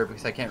entirely sure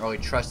because I can't really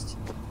trust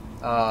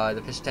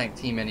the Fish Tank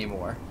team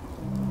anymore.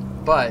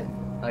 But,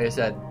 like I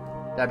said,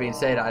 that being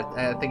said,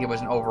 I think it was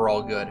an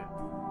overall good.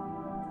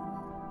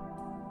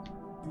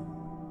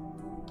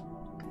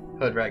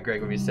 Hood Rat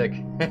Greg would be sick.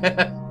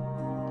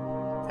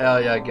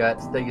 Hell yeah,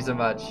 Guts. Thank you so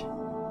much.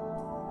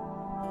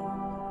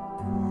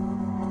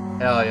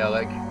 Hell yeah,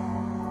 like.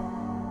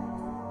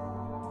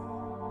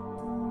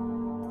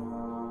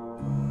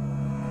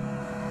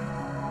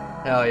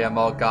 Hell yeah,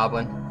 Malt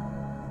Goblin.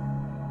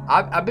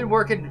 I've been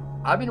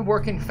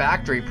working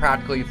factory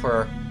practically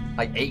for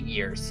like 8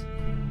 years.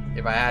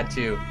 If I had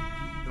to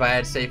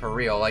say for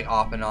real, like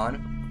off and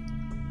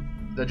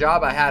on. The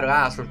job I had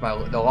last was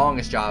the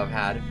longest job I've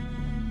had.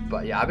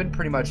 But yeah, I've been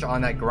pretty much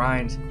on that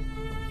grind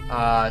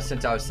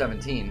since I was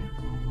 17.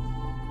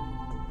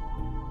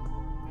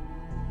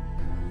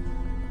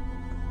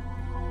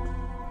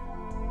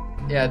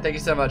 Yeah, thank you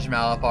so much,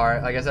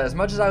 Malapar. Like I said, as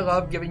much as I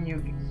love giving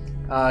you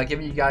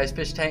guys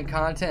Fish Tank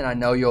content, I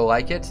know you'll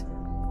like it.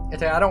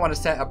 I don't want to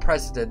set a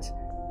precedent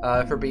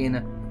for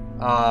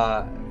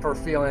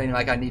feeling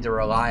like I need to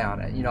rely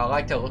on it. You know, I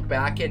like to look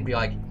back and be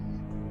like,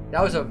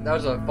 that was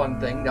a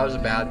fun thing, that was a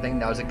bad thing,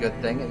 that was a good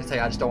thing. And it's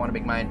like I just don't want to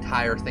make my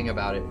entire thing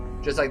about it.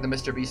 Just like the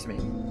Mr. Beast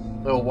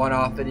meme, little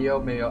one-off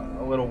video, maybe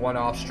a little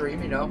one-off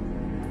stream. You know,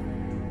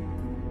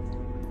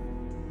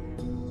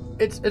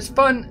 it's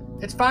fun.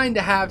 It's fine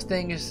to have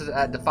things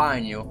that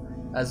define you,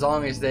 as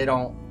long as they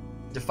don't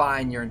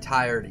define your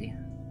entirety.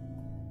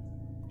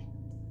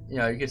 You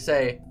know, you could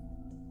say,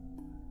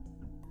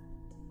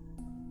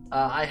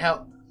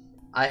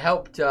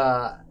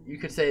 you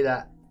could say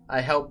that I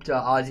helped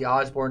Ozzy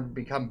Osbourne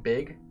become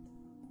big,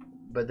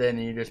 but then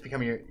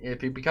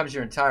if it becomes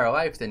your entire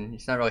life, then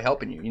it's not really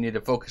helping you. You need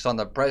to focus on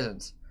the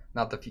present,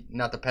 you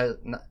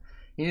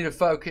need to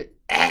focus.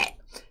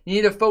 You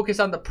need to focus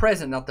on the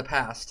present, not the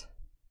past.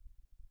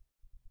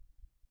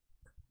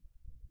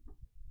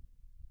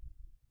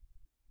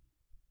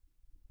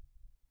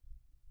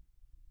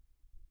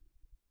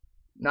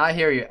 No, I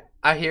hear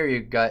you,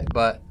 Gut,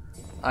 but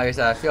like I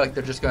said, I feel like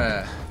they're just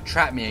gonna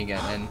trap me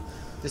again. And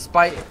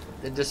despite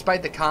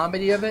the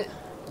comedy of it,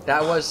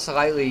 that was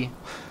slightly,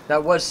 I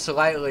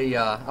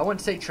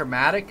wouldn't say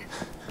traumatic,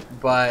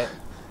 but,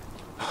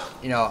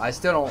 you know, I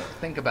still don't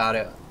think about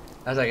it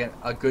as like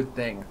a good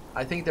thing.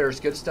 I think there's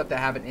good stuff that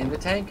happened in the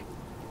tank,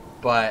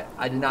 but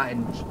I did not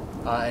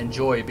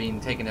enjoy being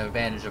taken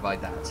advantage of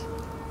like that.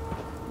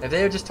 If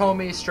they had just told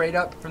me straight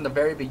up from the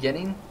very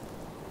beginning,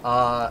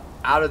 out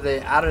of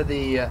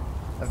the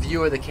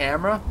view of the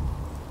camera,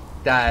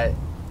 that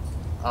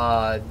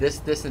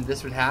this and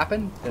this would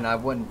happen, then I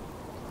wouldn't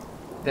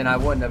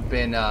have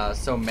been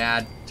so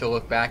mad to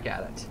look back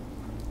at it.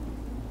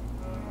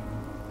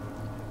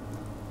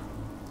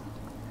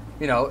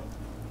 You know,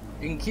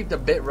 you can keep the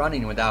bit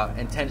running without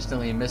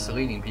intentionally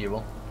misleading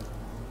people.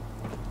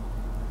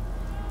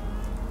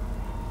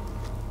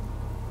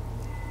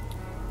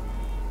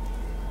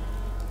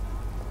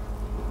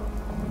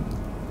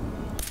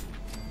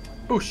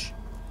 Boosh.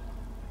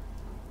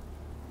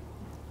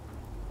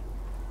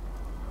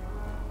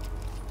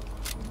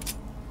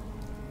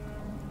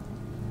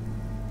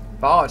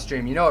 Fallout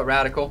stream, you know it,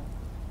 Radical.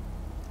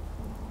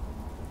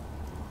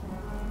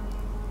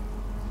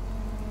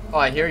 Oh,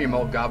 I hear you,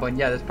 Mold Goblin.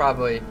 Yeah, it's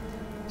probably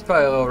a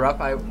little rough.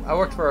 I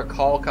worked for a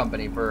call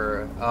company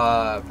for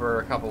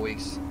a couple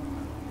weeks.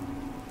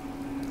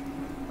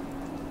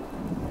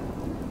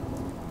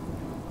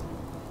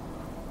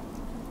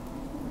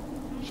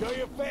 Show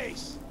your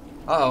face.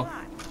 Uh-oh. Come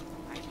on.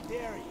 I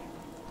dare you.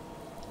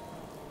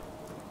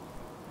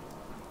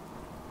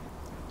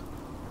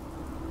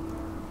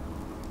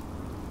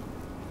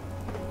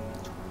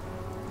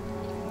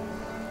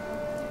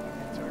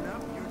 Turn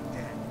up, you're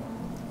dead.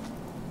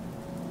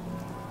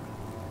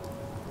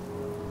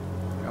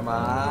 Come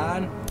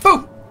on.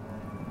 Boom!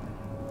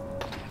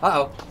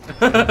 Uh-oh.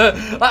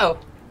 Uh-oh.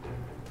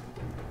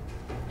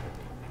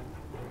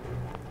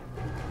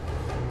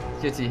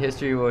 Skitsy,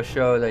 history will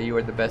show that you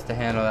were the best to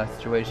handle that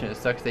situation. It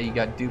sucks that you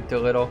got duped a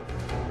little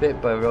bit,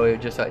 but really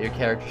just let your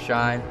character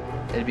shine.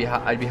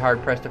 I'd be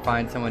hard pressed to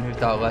find someone who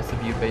thought less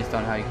of you based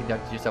on how you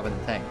conducted yourself in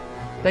the tank.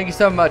 Thank you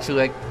so much,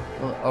 Lick.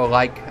 Or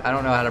like, I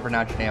don't know how to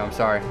pronounce your name, I'm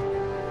sorry.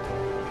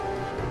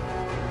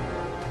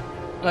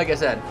 Like I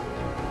said,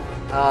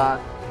 I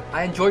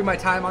enjoyed my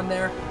time on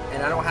there,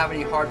 and I don't have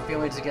any hard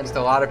feelings against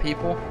a lot of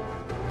people.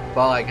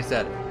 But like I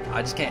said,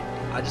 I just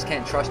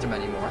can't trust them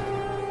anymore.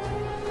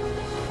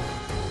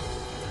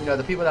 You know,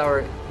 the people that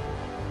were,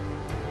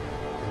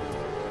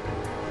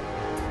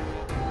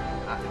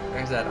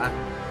 like I said, I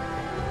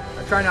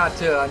try not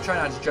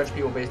to judge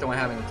people based on what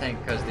happened in the tank,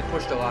 because they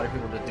pushed a lot of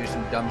people to do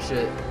some dumb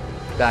shit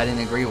that I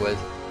didn't agree with,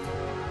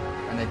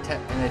 and they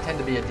tend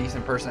to be a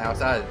decent person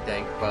outside of the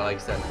tank. But like I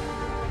said,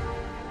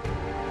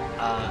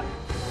 I'm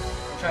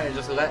trying to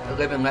just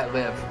live and let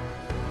live.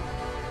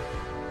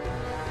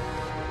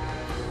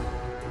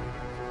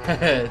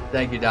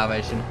 Thank you,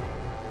 Dalmatian.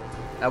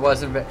 That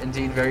was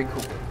indeed very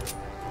cool.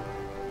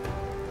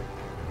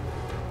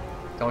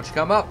 Don't you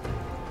come up.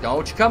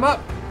 Don't you come up.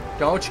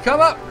 Don't you come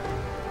up.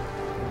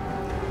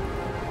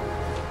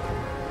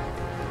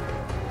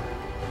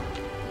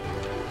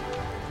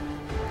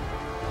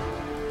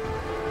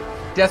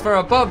 Death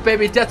from above,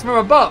 baby. Death from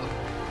above.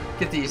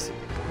 Get these.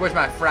 Where's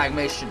my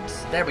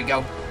fragmations? There we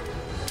go.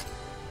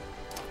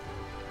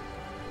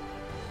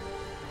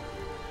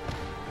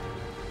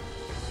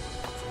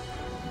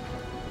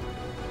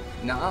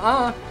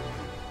 Nuh-uh.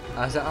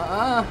 I said,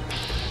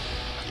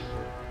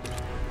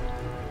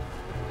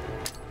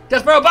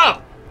 Death from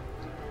above!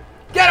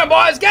 Get him,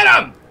 boys! Get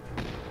him!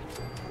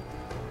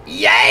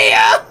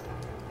 Yeah!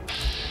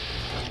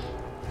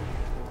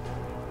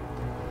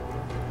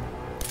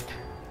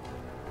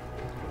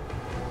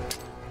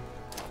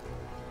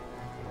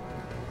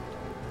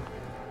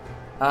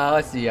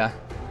 Let's see,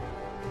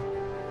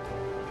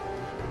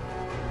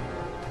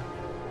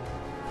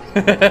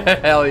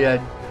 Hell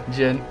yeah,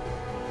 Jin.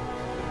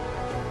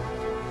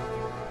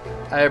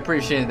 I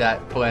appreciate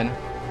that, Plin.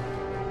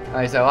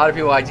 Alright, so a lot of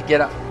people like to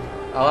get up.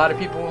 A lot of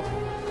people,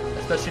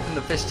 especially from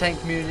the fish tank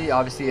community,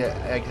 obviously,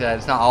 like I said,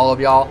 it's not all of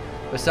y'all,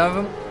 but some of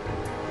them,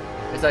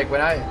 it's like when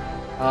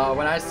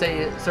I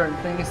say certain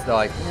things, they're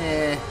like,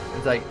 eh.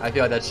 It's like, I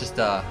feel like that's just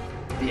the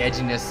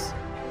edginess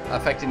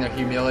affecting their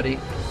humility.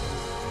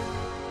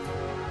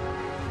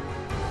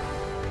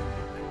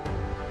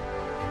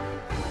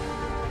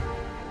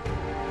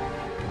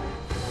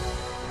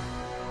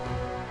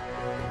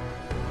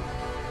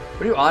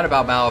 What are you on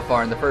about,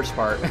 Malafar, in the first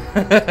part?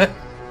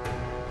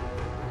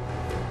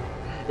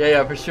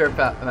 Yeah, for sure,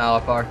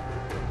 Malafar.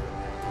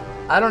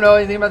 I don't know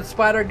anything about the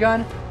splatter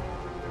gun.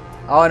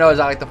 All I know is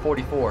I like the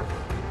 44.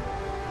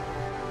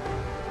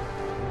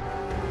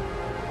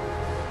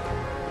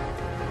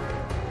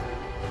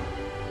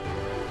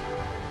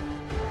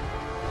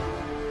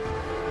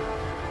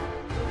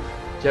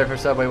 Jennifer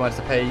Subway wants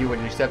to pay you. Would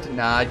you accept it?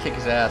 Nah, I'd kick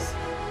his ass.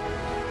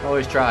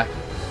 Always try.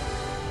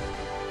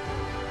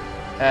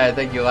 Hey,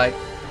 thank you, Light.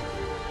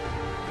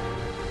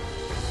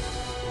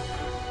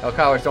 El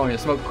Collars don't even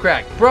smoke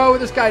crack. Bro,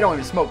 this guy don't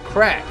even smoke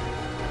crack.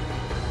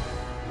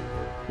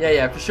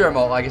 Yeah, for sure,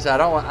 Molt. Like I said, I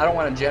don't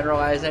want to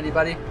generalize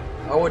anybody.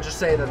 I would just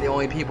say that the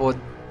only people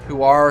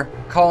who are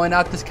calling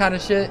out this kind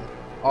of shit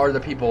are the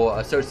people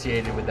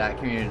associated with that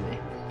community.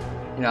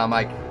 You know, I'm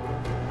like,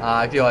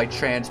 I feel like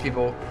trans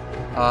people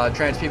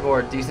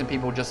are decent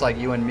people just like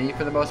you and me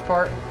for the most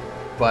part.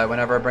 But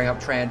whenever I bring up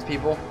trans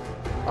people,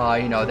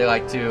 you know, they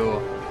like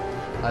to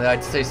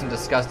say some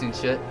disgusting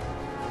shit.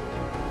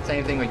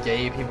 Same thing with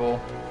gay people.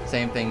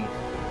 Same thing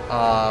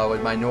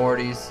with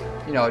minorities.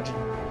 You know,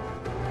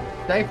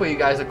 thankfully you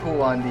guys are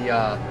cool on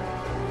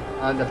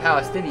the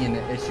Palestinian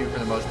issue for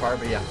the most part.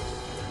 But yeah,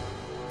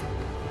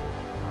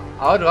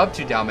 I would love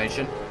to,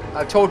 Dalmatian.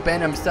 I've told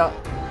Ben himself.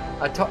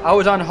 I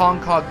was on Hong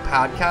Kong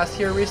podcast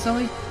here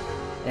recently,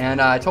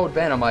 and I told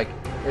Ben, I'm like,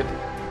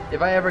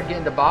 if I ever get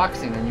into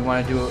boxing and you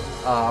want to do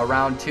a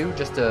round 2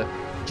 just to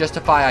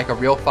justify like a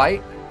real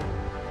fight,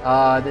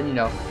 then you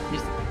know,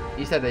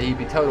 he said that he'd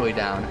be totally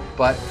down.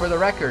 But for the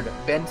record,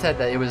 Ben said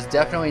that it was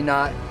definitely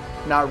not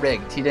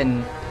rigged. He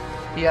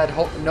had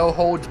no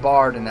holds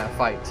barred in that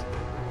fight.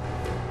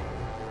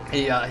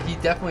 He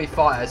definitely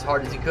fought as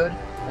hard as he could,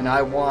 and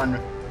I won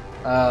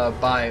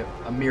by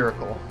a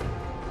miracle.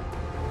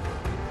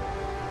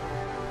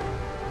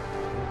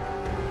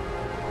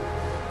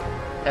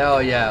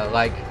 Hell yeah,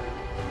 like,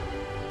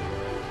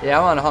 yeah,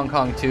 I'm on Hong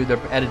Kong too. They're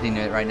editing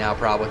it right now,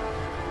 probably.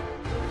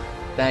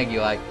 Thank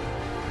you, like.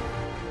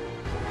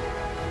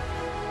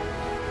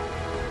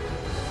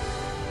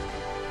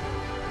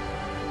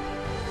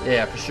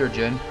 Yeah, for sure,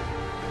 Jin.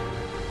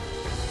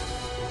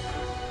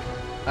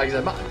 Like I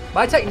said,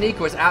 my technique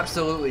was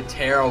absolutely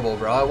terrible,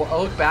 bro.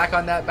 I look back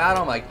on that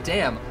battle, I'm like,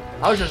 damn,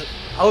 I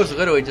was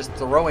literally just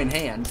throwing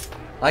hands.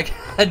 Like,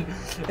 in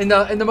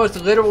the most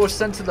literal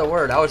sense of the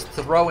word, I was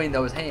throwing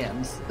those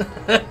hands.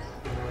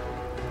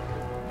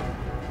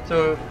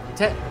 So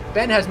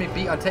Ben has me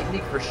beat on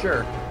technique for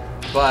sure,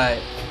 but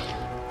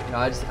you know,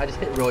 I just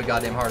hit really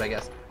goddamn hard, I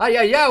guess. Oh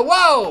yeah,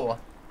 whoa!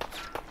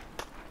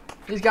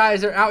 These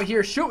guys are out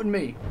here shooting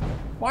me.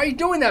 Why are you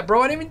doing that,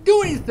 bro? I didn't even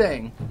do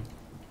anything.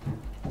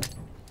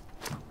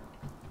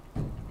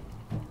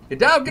 Get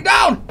down, get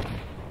down!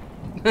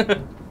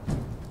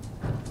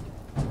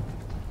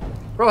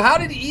 Bro, how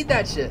did he eat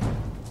that shit?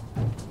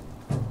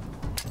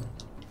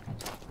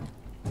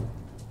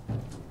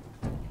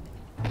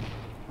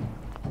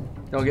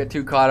 Don't get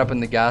too caught up in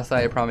the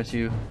gaslight, I promise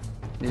you.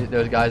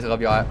 Those guys love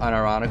you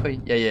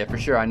unironically. Yeah, for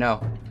sure, I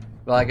know.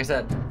 But like I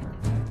said,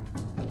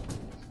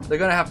 they're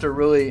gonna have to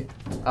really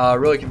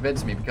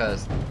convince me,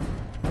 because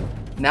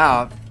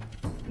now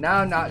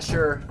I'm not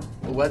sure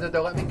whether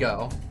they'll let me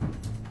go,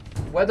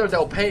 whether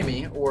they'll pay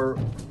me, or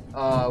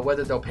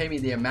whether they'll pay me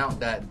the amount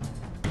that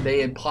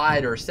they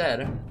implied or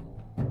said.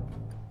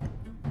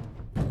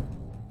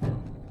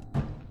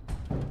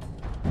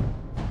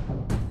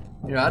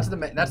 You know, that's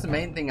the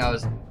main thing I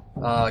was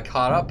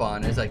caught up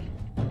on, is like,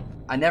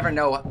 I never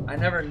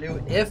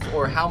knew if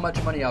or how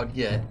much money I would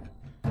get.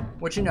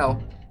 Which, you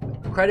know,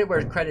 credit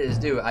where credit is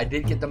due, I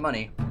did get the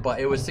money,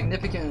 but it was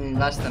significantly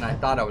less than I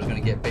thought I was going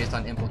to get based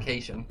on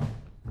implication.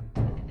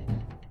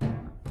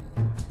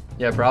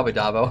 Yeah, probably,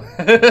 Davo.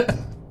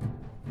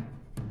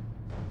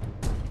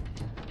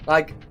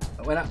 Like,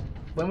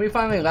 when we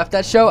finally left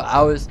that show,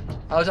 I was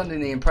under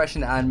the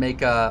impression that I'd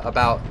make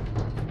about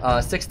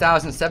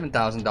 $6,000,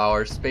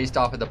 $7,000 based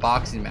off of the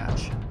boxing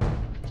match.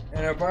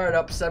 And I brought it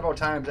up several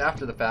times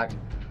after the fact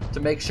to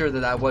make sure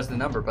that was the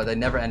number, but they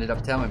never ended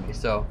up telling me.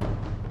 So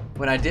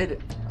when I did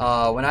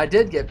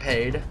get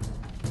paid,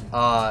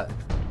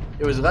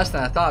 it was less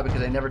than I thought,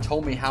 because they never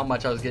told me how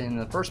much I was getting in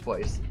the first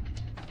place.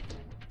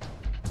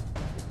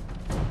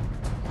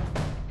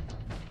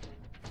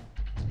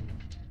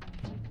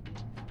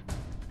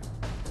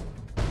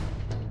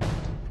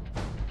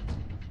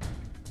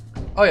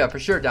 Oh yeah, for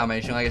sure,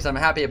 Dalmatian. Like I said, I'm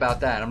happy about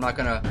that. I'm not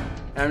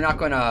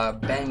gonna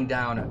bang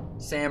down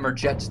Sam or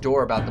Jet's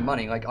door about the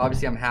money. Like,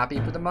 obviously, I'm happy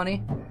for the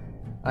money.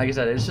 Like I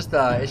said, it's just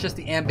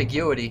the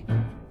ambiguity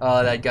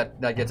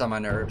that gets on my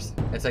nerves.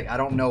 It's like I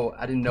didn't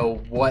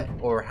know what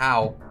or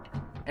how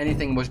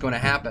anything was going to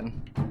happen.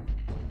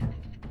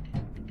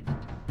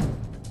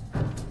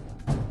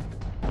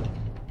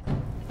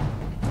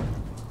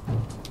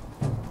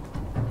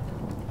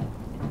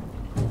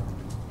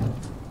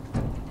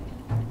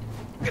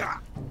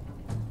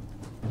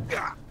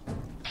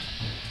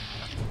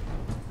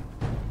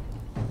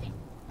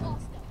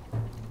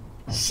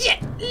 Shit,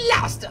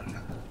 lost him.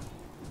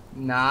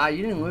 Nah,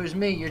 you didn't lose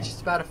me. You're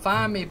just about to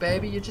find me,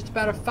 baby. You're just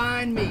about to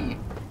find me.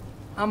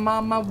 I'm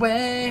on my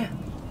way.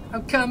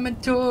 I'm coming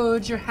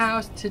towards your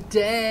house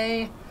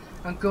today.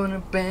 I'm gonna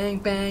bang,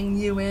 bang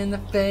you in the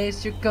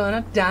face. You're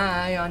gonna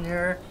die on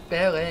your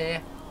belly.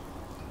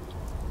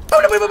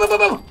 Boom, boom, boom, boom,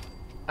 boom, boom.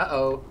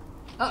 Uh-oh.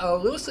 Uh-oh,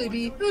 little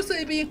sleepy, little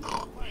sleepy.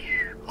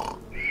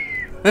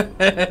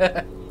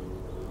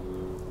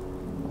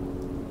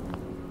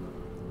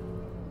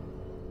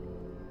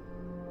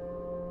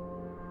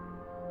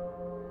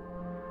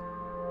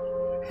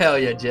 Hell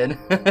yeah, Jen.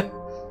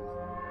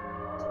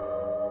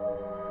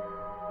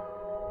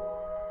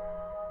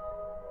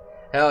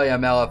 Hell yeah,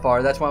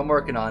 MLFR. That's what I'm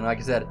working on. Like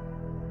I said,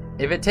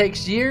 if it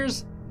takes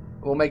years,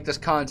 we'll make this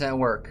content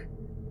work.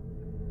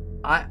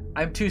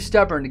 I'm too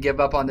stubborn to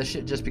give up on this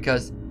shit just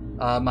because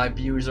my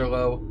views are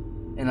low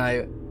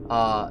and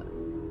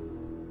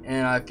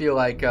I feel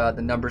like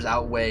the numbers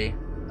outweigh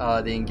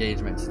the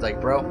engagements. It's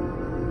like, bro,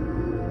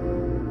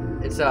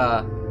 it's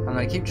I'm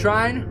gonna keep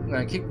trying. I'm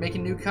gonna keep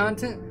making new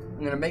content.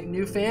 I'm gonna make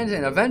new fans,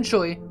 and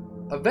eventually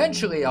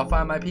I'll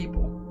find my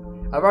people.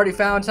 I've already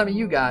found some of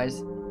you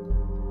guys,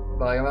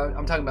 but like,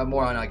 I'm talking about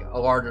more on like a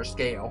larger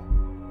scale.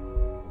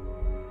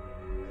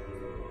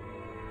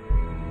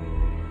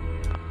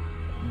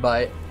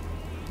 But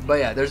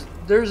yeah,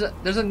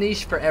 there's a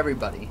niche for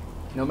everybody.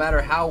 No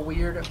matter how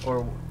weird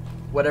or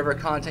whatever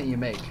content you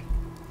make,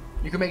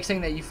 you can make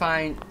something that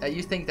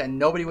you think that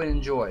nobody would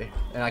enjoy,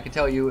 and I can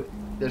tell you,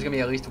 there's gonna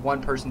be at least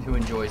one person who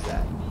enjoys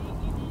that.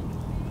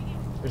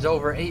 There's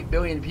over 8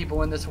 billion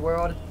people in this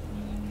world,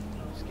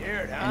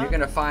 Scared, huh? and you're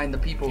gonna find the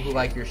people who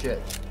like your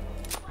shit.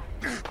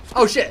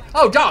 Oh shit!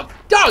 Oh, dog!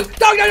 Dog!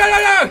 Dog! Dog! Dog!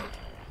 Dog! Dog!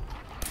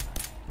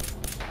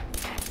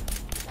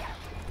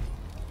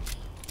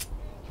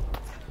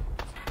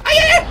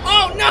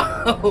 Oh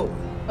no!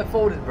 I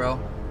folded, bro.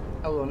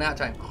 Have a little nap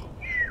time.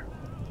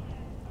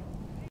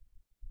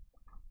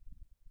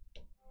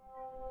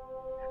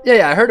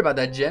 Yeah, I heard about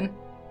that, Jen.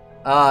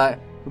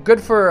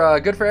 Good for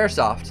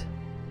airsoft.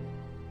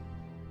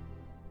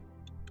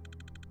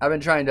 I've been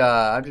trying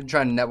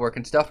to network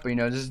and stuff, but you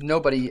know, there's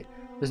nobody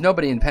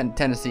in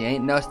Tennessee.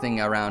 Ain't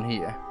nothing around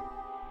here.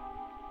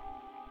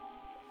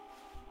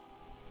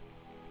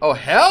 Oh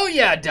hell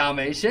yeah,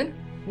 Dalmatian!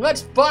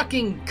 Let's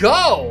fucking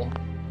go!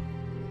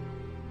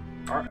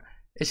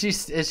 Is she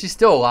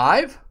still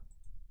alive?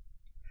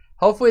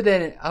 Hopefully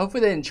they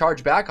didn't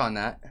charge back on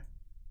that.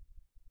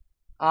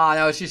 Ah,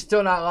 no, she's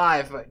still not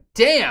alive. But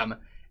damn,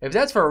 if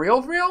that's for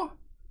real,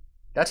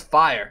 that's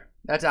fire.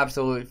 That's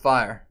absolute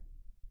fire.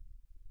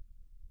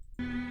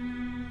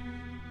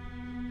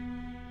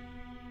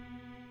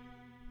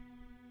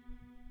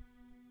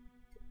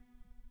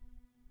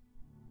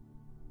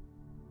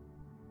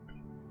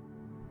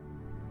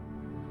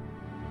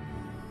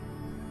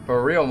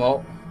 For real,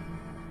 Mo.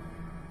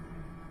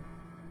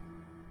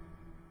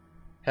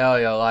 Hell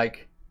yeah,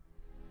 like.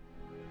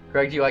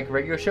 Greg, do you like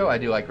regular show? I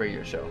do like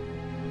regular show.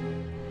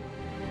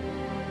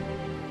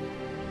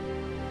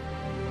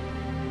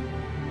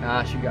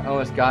 She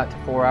almost got to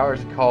 4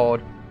 hours and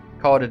called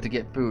it to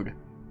get food.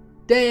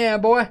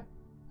 Damn, boy.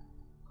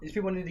 These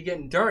people need to get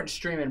endurance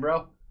streaming,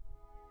 bro.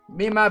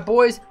 Me and my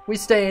boys, we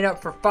staying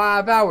up for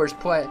 5 hours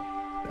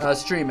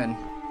streaming.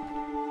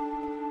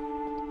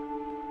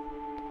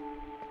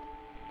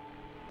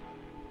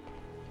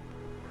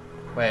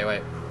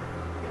 Wait.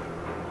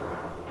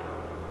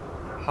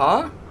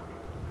 Huh?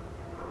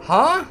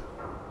 Huh?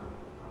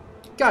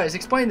 Guys,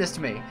 explain this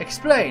to me.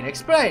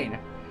 Explain.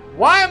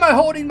 Why am I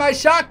holding my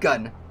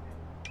shotgun?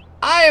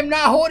 I am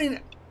not holding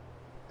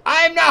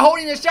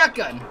the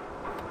shotgun.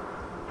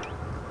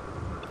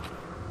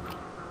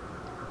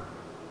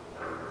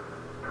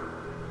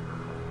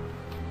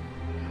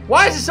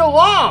 Why is it so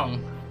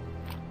long?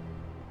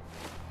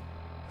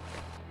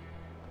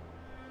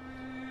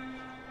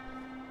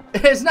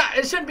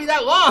 It shouldn't be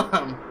that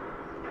long.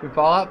 You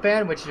Fallout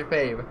fan? Which is your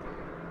fave?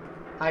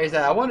 Like I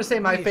said, I want to say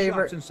my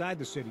favorite. Shops inside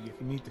the city if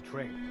you need to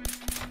trade.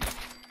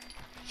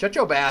 Shut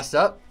your ass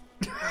up.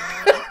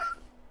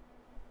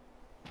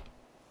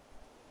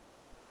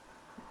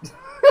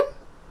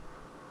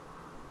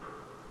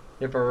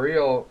 You're for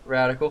real,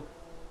 Radical.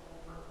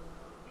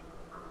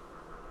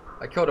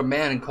 I killed a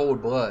man in cold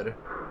blood.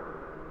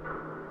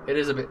 It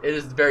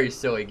is very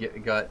silly,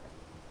 gut.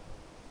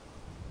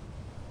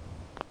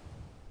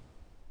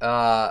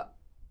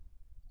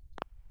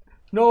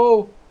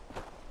 No.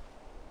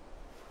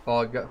 Oh,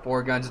 I got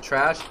 4 guns of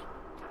trash.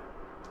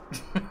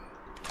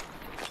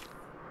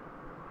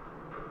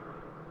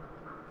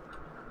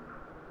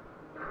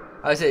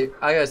 Like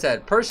I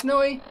said,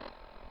 personally,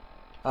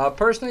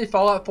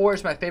 Fallout 4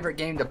 is my favorite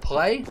game to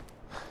play.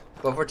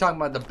 But if we're talking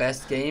about the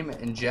best game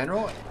in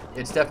general,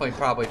 it's definitely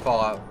probably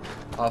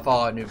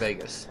Fallout New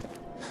Vegas.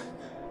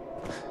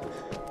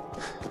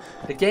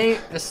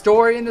 The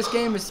story in this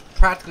game is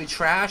practically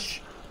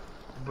trash,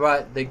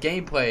 but the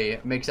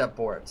gameplay makes up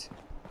for it.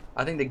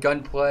 I think the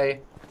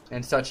gunplay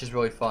and such is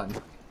really fun.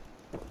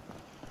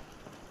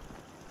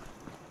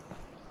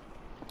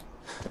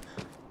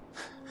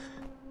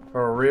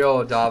 For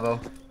real, Davo.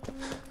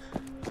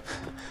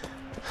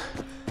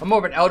 I'm more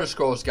of an Elder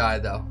Scrolls guy,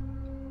 though.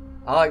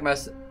 I like my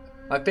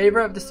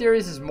favorite of the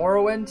series is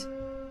Morrowind,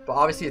 but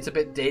obviously it's a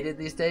bit dated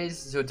these days,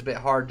 so it's a bit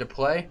hard to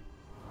play.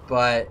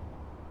 But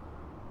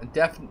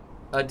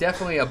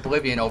definitely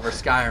Oblivion over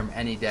Skyrim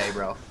any day,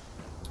 bro.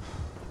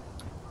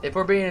 If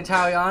we're being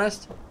entirely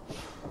honest,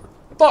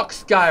 fuck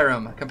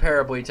Skyrim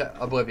comparably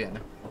to Oblivion.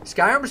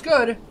 Skyrim's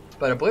good,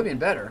 but Oblivion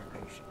better.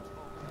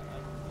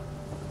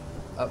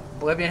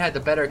 Oblivion had the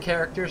better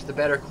characters, the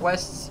better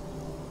quests,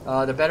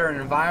 the better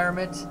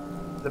environment,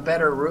 the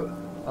better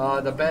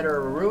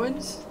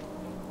ruins.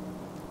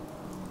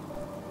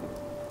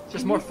 It's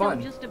just more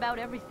fun. Just about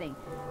everything,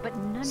 but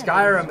none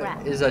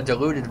Skyrim is a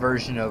diluted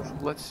version of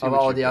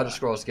all the Elder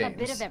Scrolls games. A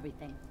bit of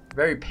everything.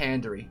 Very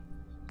pandery.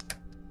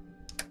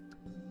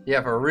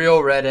 Yeah, for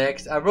real, Red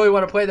X. I really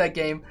want to play that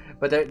game,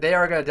 but they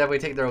are going to definitely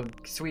take their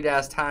sweet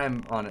ass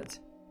time on it.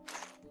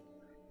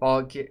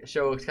 Fallout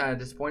show looks kind of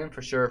disappointing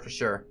for sure, for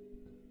sure.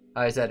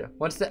 Like I said,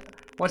 once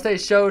they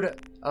showed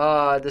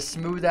the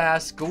smooth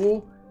ass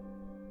ghoul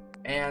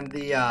and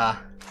the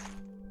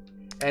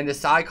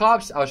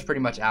Cyclops, I was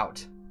pretty much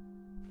out.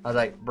 I was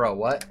like, bro,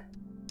 what?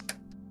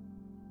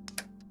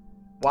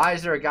 Why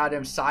is there a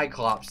goddamn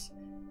Cyclops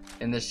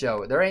in this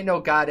show? There ain't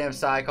no goddamn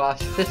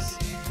Cyclops.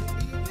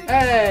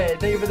 Hey,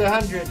 thank you for the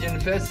 100,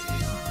 Jinfist.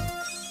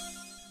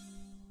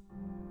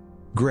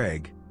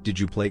 Greg, did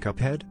you play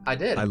Cuphead? I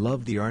did. I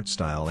love the art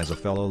style as a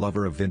fellow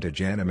lover of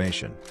vintage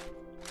animation.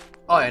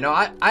 Oh yeah, no,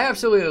 I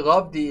absolutely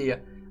love the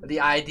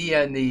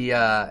idea and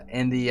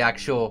the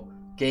actual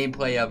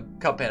gameplay of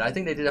Cuphead. I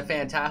think they did a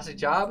fantastic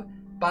job.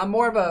 But I'm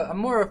more of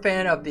a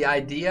fan of the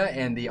idea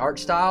and the art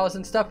styles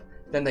and stuff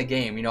than the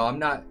game. You know, I'm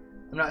not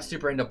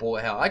super into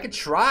bullet hell. I could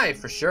try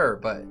for sure,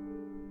 but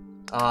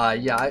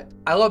yeah,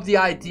 I love the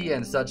idea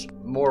and such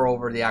more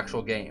over the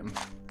actual game.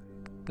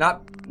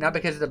 Not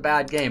because it's a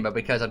bad game, but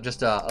because I'm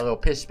just a little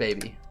piss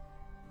baby.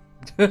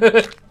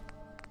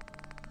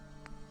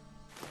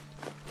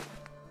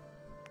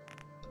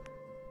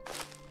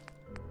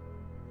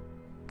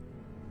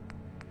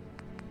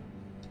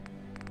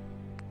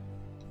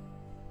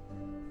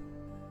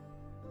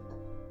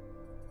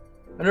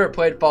 I never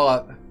played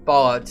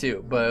Fallout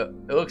 2, but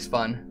it looks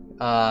fun.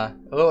 A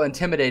little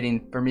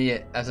intimidating for me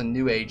as a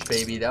new age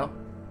baby, though.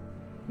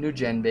 New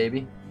gen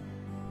baby.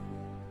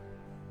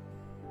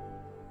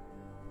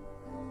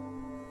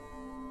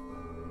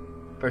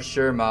 For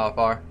sure,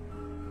 Malafar.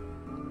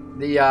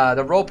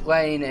 The role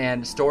playing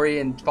and story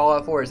in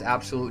Fallout 4 is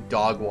absolute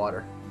dog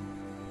water.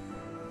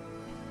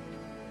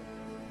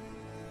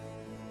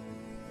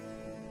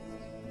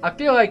 I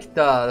feel like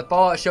the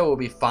Fallout show will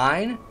be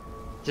fine,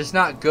 just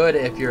not good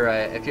if you're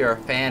a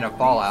fan of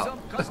Fallout.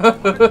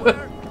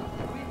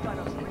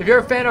 If you're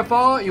a fan of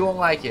Fallout, you won't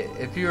like it.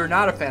 If you're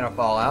not a fan of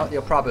Fallout,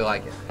 you'll probably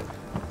like it.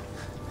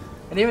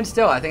 And even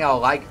still, I think I'll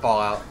like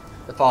Fallout,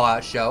 the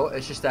Fallout show.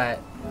 It's just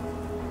that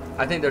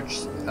I think they're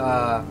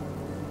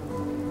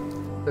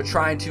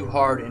trying too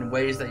hard in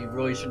ways that you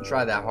really shouldn't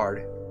try that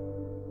hard.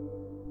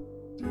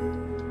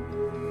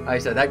 Like I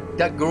said,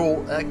 that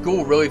ghoul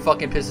really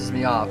fucking pisses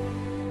me off.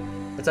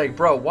 It's like,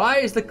 bro, why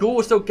is the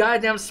ghoul so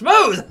goddamn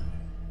smooth?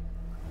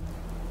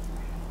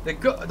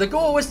 The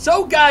ghoul was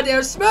so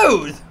goddamn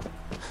smooth.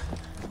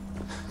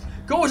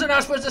 Ghouls are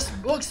not supposed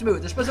to look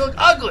smooth. They're supposed to look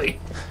ugly.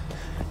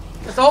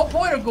 That's the whole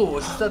point of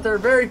ghouls, is that they're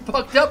very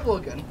fucked up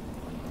looking.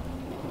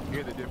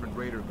 Here the different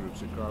raider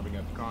groups are carving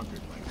up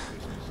concrete like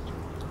business.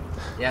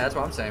 Yeah, that's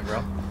what I'm saying,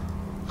 bro.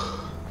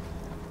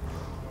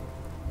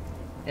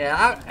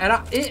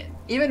 Yeah,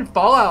 even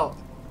Fallout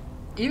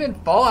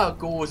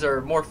ghouls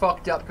are more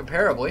fucked up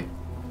comparably.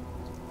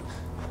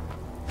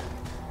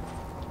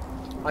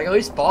 Like, at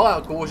least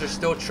Fallout ghouls are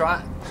still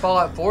trying.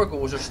 Fallout 4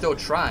 ghouls are still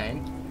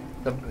trying.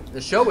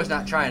 The show was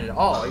not trying at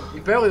all. He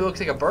barely looks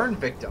like a burn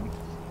victim.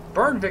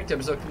 Burn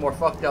victims look more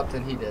fucked up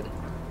than he did.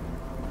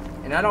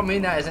 And I don't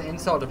mean that as an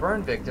insult to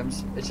burn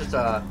victims. It's just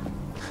an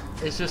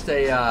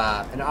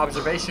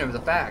observation of the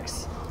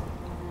facts.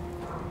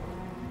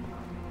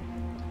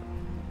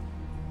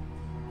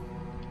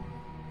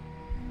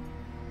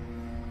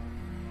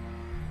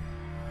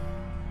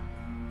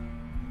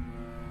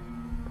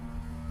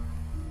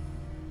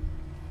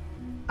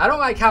 I don't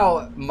like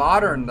how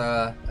modern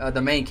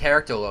the main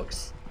character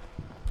looks.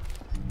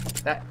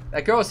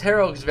 That girl's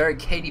hair looks very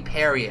Katy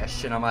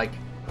Perry-ish, and I'm like,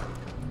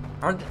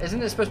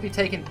 isn't it supposed to be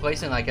taking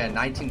place in like a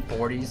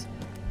 1940s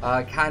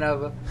kind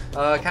of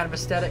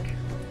aesthetic?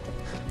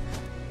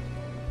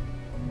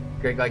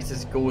 Greg likes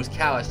this ghoul's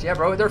calloused. Yeah,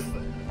 bro,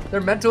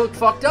 they're meant to look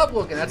fucked up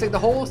looking. That's like the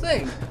whole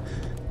thing.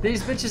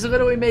 These bitches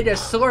literally made a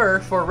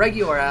slur for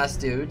regular ass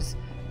dudes,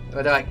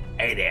 but they're like,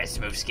 hey there,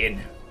 smooth skin.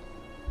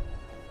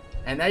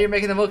 And now you're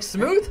making them look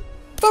smooth?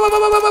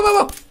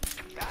 Ow,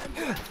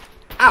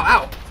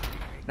 ow.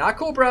 Not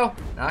cool, bro.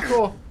 Not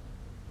cool.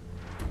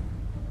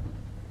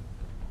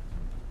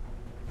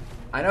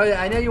 I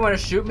know you want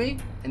to shoot me,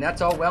 and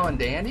that's all well and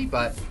dandy,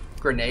 but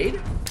grenade?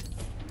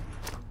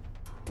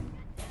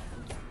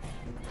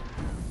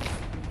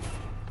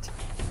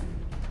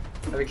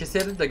 Have you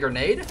considered the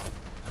grenade?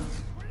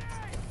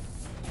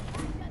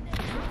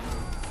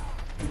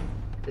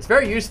 It's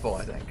very useful,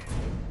 I think.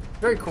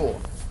 Very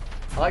cool.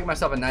 I like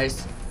myself a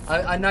nice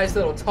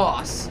little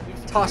toss.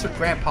 Toss with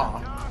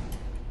Grandpa.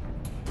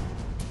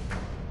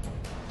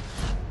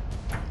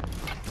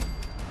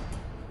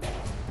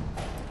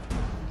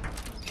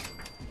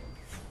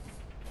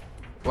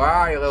 Where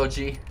are you, little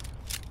G?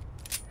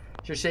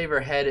 Should shave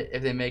her head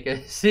if they make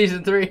it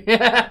season 3.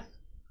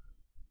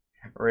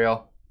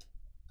 Real.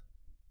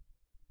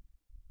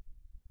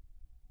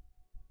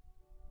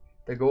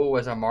 The ghoul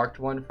was a marked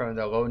one from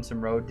the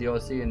Lonesome Road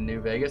DLC in New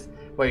Vegas.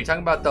 Wait, you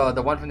talking about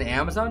the one from the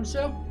Amazon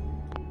show?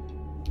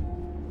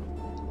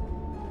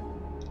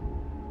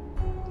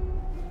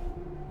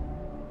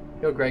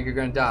 Yo, Greg, you're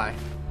gonna die.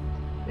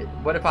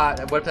 What if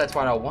that's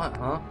what I want,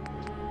 huh?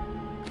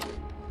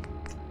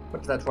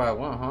 What if that's what I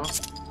want, huh?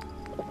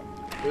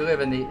 We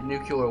live in the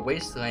nuclear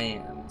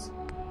wasteland.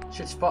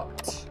 Shit's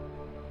fucked.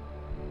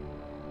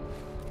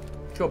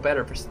 Feel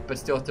better, but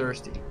still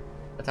thirsty.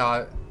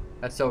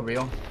 That's so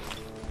real.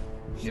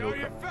 Show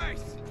your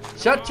face.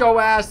 Shut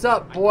your ass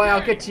up, boy.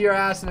 I'll get to your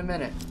ass in a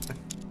minute.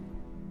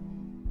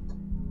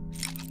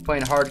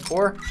 Playing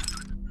hardcore.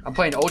 I'm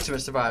playing ultimate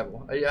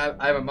survival. I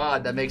have a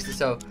mod that makes it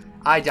so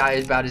I die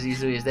about as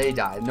easily as they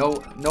die.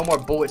 No more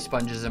bullet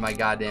sponges in my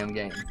goddamn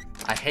game.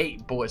 I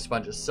hate bullet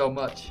sponges so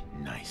much.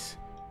 Nice.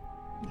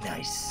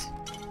 Nice.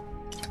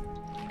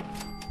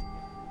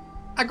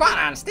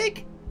 Iguana on a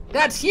stick?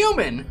 That's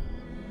human!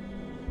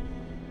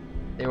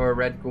 They were a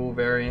red ghoul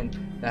variant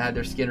that had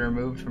their skin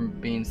removed from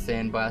being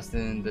sandblasted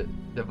in the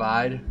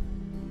divide.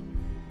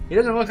 He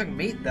doesn't look like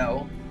meat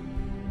though.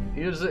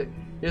 He just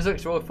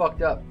looks really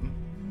fucked up.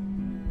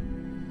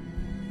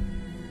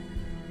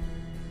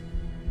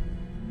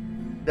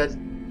 That's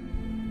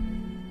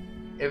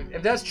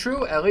if that's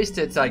true, at least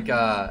it's like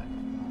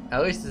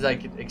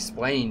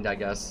explained, I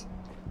guess.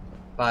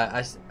 But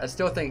I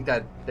still think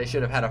that they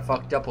should have had a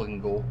fucked up looking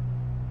ghoul.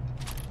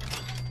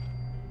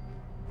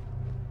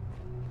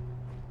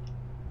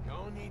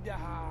 No need to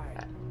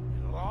hide.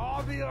 It'll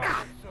all be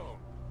over soon.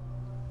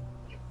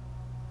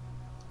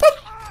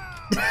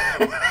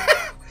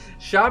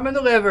 Shot him in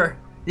the liver.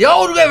 The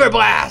old liver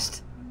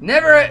blast.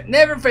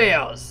 Never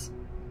fails.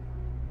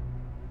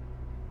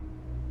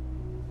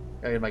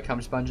 Got my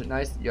cum sponge.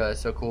 Nice. Yo,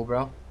 that's so cool,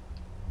 bro.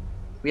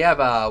 We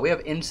have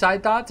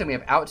inside thoughts and we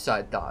have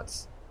outside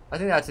thoughts. I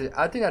think that's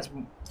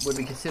would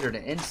be considered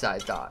an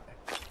inside thought.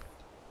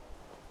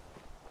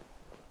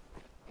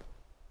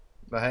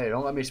 But hey,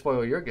 don't let me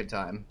spoil your good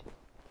time.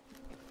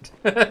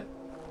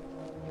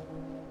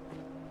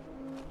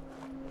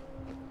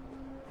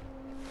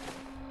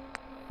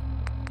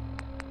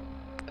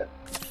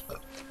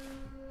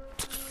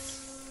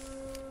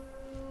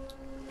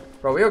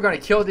 Bro, we are gonna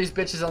kill these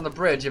bitches on the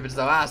bridge if it's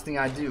the last thing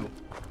I do.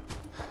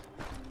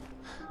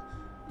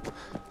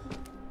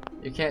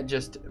 You can't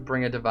just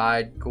bring a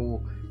divide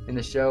ghoul in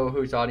the show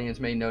whose audience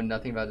may know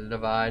nothing about the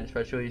divide,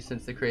 especially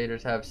since the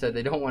creators have said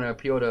they don't want to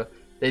appeal to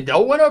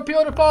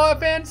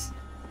Fallout fans.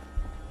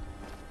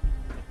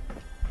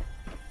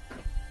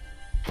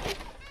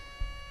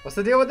 What's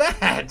the deal with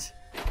that?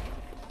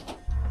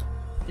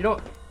 You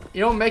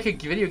don't make a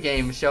video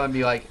game show and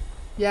be like,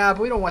 yeah,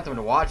 but we don't want them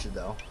to watch it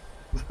though.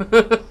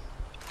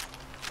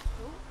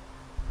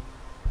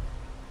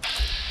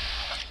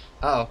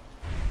 Uh-oh.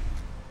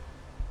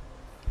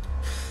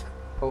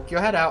 Poke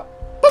your head out.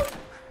 Boop!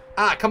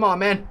 Ah, come on,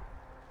 man.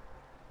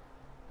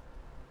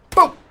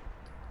 Boop!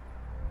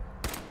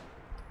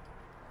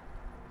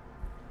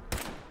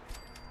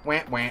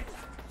 Wah, wah.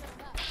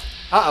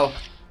 Uh-oh.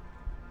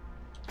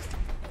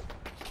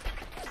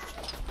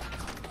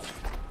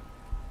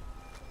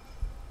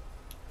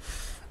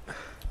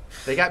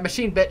 They got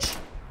machine, bitch.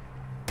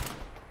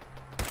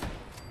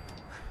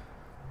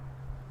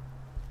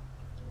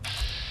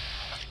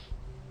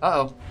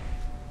 Uh-oh.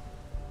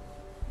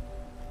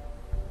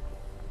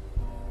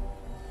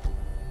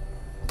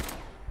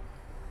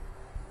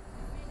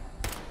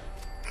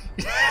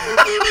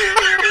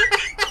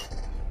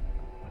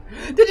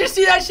 Did you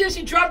see that shit?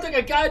 She dropped like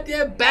a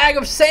goddamn bag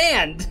of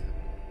sand.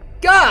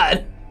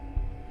 God.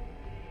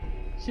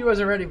 She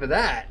wasn't ready for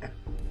that.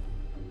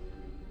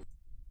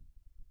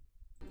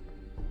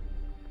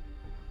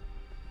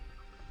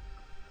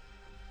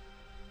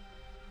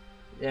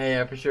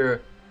 Yeah, for sure.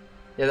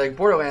 Yeah, like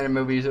Borderlands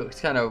movies, it was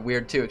kind of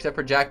weird too, except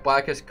for Jack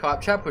Black as Cop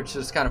Chop, which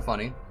is kind of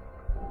funny.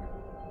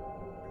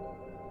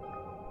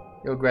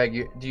 Yo,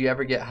 Greg, do you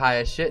ever get high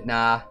as shit?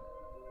 Nah.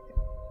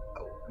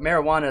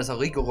 Marijuana is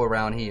illegal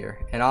around here,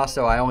 and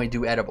also I only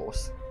do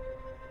edibles.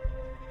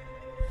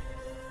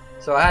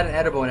 So I had an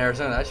edible in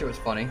Arizona. That shit was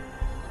funny.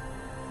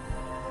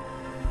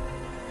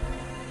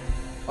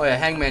 Oh yeah,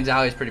 Hangman's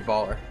Alley is pretty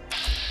baller.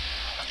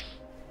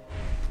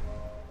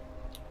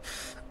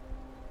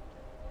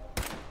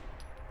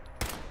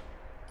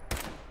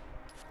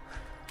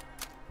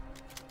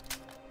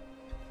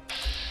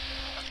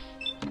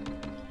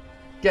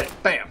 Get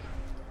it. Bam.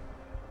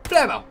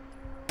 Blammo.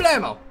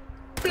 Blammo.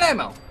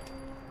 Blammo.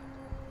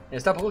 Yeah,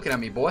 stop looking at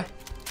me, boy.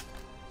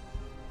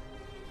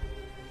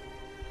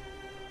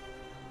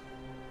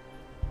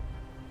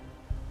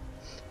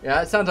 Yeah,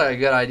 that sounds like a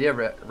good idea,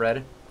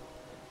 Red.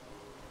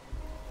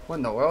 What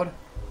in the world?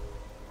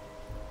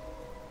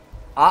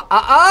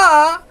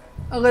 A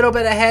little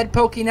bit of head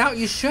poking out.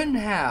 You shouldn't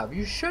have.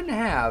 You shouldn't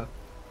have.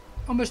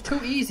 Almost too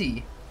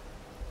easy.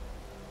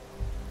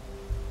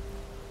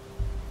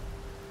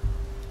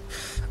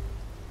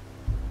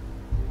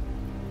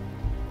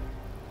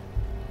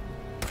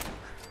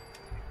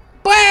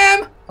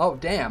 Blam! Oh,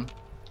 damn.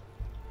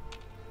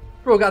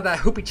 Bro got that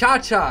hoopy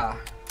cha-cha.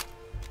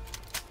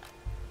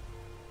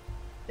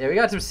 Yeah, we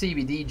got some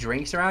CBD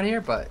drinks around here,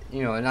 but,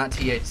 you know, not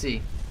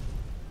THC.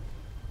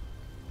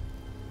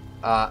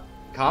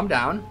 Calm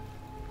down.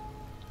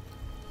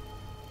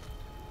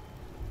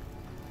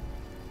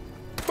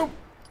 Boop.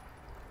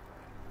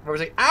 I was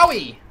like,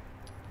 owie!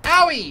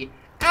 Owie!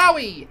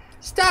 Owie!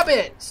 Stop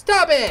it!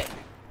 Stop it!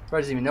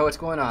 Bro doesn't even know what's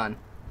going on.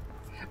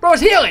 Bro,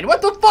 it's healing.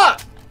 What the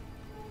fuck?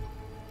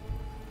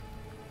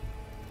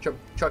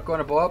 Truck going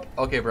to blow up?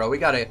 Okay, bro. We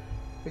gotta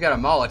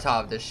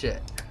Molotov this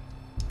shit.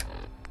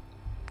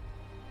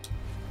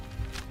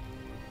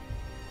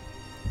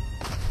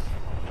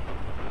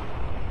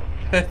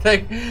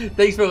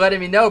 Thanks for letting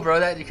me know,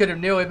 bro. That you could have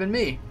nearly been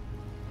me.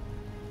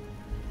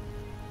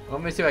 Well,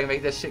 let me see if I can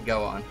make this shit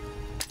go on.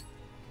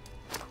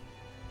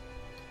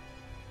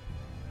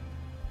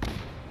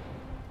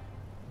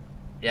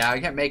 Yeah, I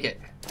can't make it.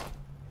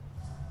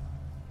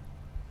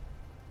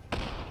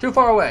 Too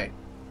far away.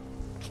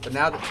 But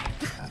now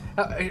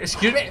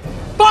excuse me?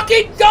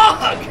 Fucking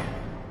dog!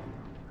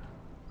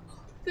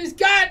 These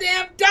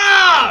goddamn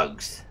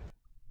dogs!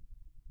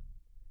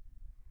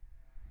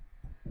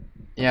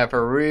 Yeah,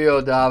 for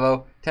real,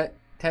 Davo.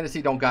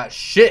 Tennessee don't got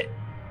shit.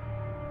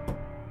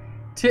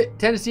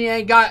 Tennessee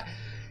ain't got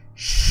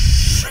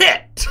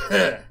shit.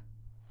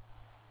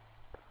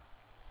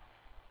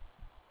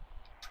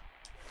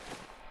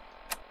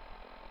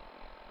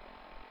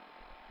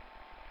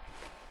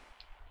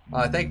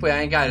 Thankfully,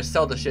 I ain't got to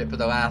sell the shit for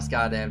the last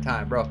goddamn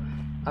time, bro.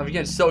 I'm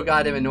getting so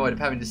goddamn annoyed of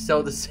having to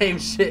sell the same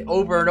shit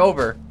over and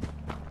over.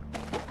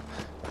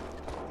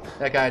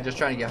 That guy just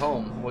trying to get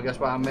home. Well, guess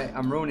what?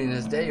 I'm ruining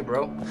his day,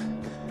 bro.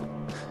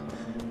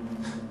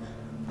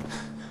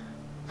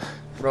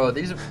 Bro,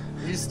 these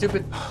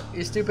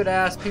stupid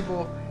ass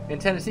people in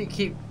Tennessee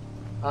keep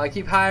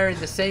hiring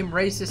the same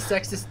racist,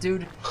 sexist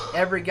dude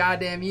every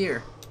goddamn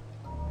year.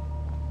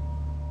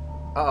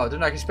 Uh oh, they're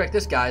not gonna expect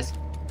this, guys.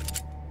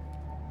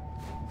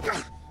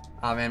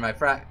 Oh man, my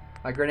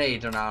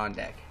grenades are not on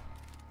deck.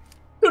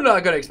 They're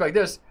not gonna expect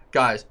this,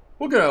 guys.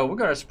 We're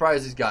gonna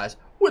surprise these guys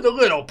with a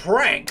little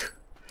prank.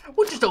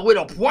 With just a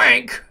little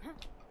prank.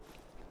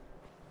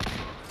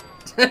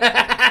 Just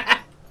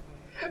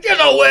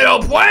a little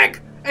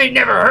prank. Ain't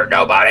never hurt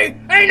nobody.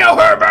 Ain't no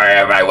hurt by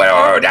everybody with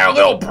a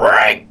little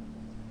prank.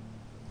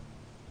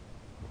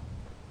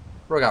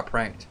 Bro got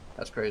pranked.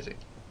 That's crazy.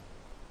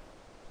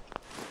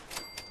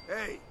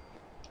 Hey.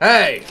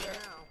 Hey.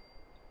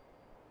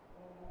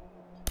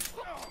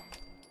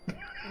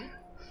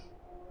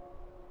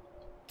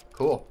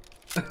 Cool.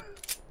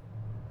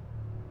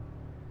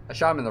 I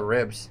shot him in the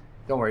ribs.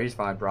 Don't worry, he's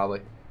fine, probably.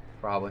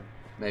 Probably.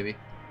 Maybe.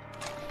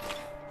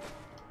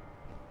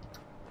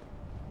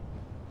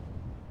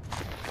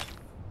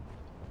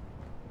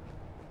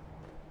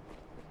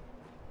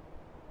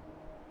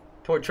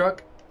 Toy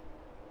truck?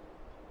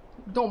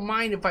 Don't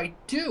mind if I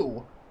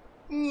do.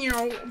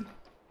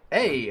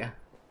 Hey.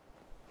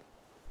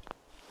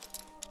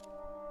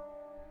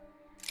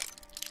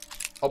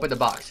 Open the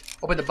box.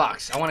 Open the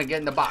box. I want to get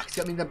in the box.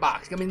 Get me in the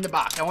box. Get me in the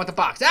box. I want the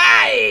box.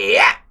 Hey!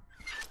 Yeah!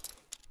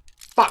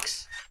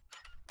 Box.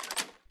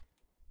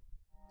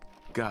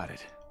 Got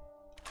it.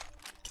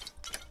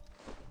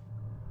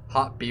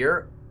 Hot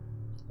beer?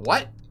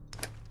 What?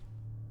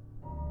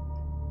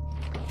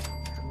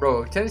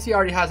 Bro, Tennessee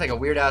already has like a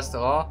weird ass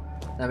law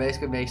that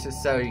basically makes it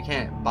so you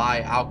can't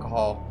buy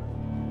alcohol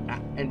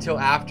until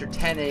after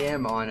 10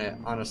 a.m. on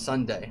a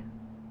Sunday.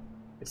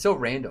 It's so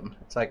random.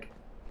 It's like,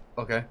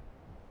 okay.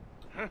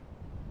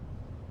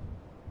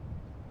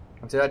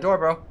 Come through that door,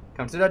 bro.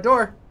 Come through that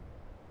door.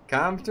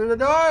 Come through the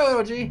door,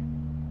 little G.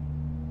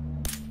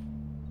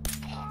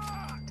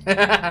 They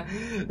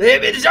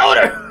hit me in the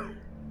shoulder.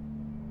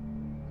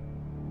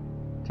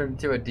 Turned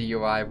into a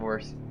DUI, of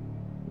course.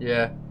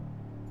 Yeah.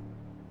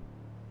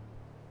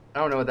 I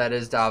don't know what that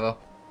is, Davo.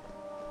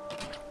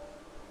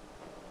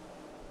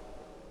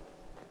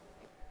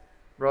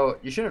 Bro,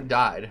 you shouldn't have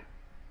died.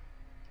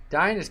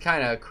 Dying is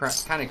kind of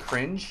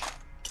cringe,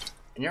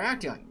 and you're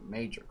acting like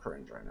major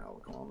cringe right now.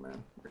 Come on,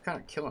 man. You're kind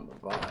of killing the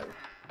vibe.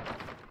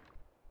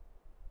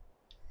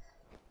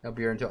 No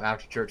beer until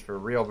after church, for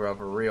real, bro,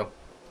 for real.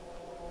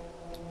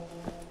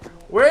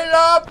 We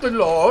love the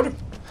Lord,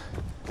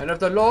 and if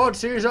the Lord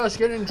sees us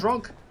getting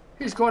drunk,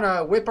 He's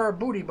gonna whip our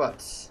booty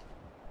butts.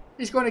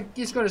 He's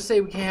gonna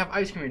say we can't have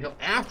ice cream until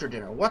after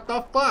dinner. What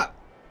the fuck?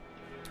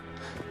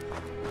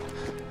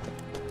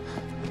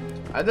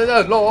 And then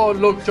the Lord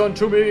looked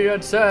unto me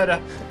and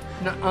said,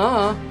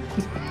 nuh-uh.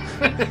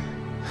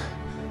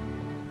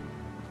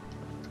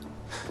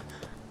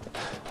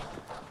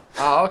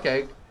 Oh,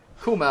 okay.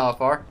 Cool,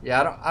 𝗲𝗲.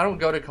 Yeah, I don't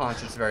go to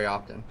concerts very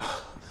often.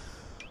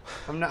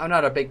 I'm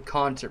not a big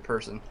concert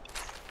person.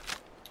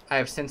 I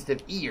have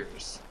sensitive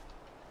ears.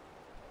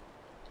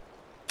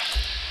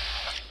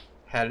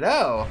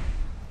 Hello.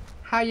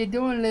 How you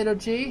doing, little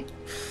G?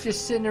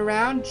 Just sitting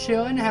around,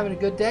 chilling, having a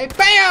good day.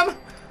 BAM!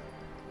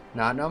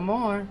 Not no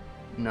more.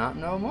 Not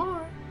no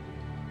more.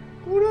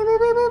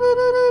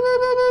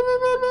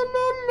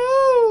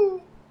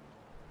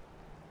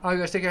 Oh, you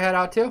gonna stick your head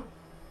out too?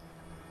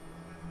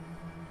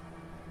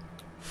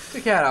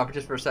 Stick your head out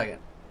just for a second.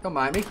 Don't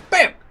mind me.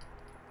 BAM!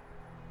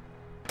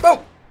 Boom!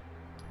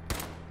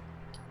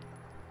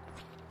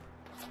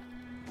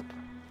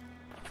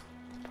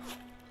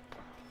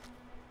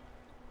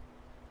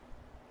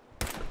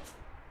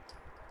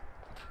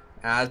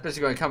 This bitch is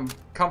gonna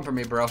come for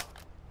me, bro.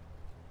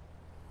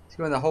 He's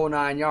going the whole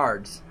 9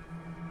 yards.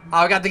 Oh,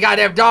 I got the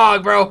goddamn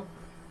dog, bro.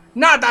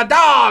 Not the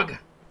dog!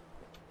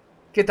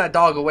 Get that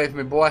dog away from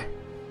me, boy.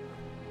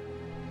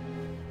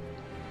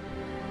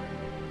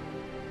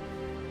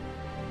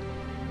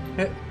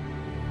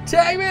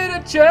 Take me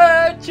to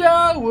church,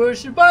 I'll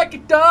worship like a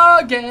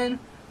dog and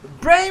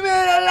bring me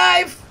to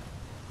life.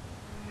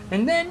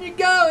 And then you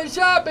go and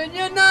sharpen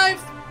your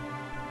knife.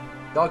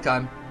 Dog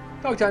time.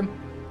 Dog time.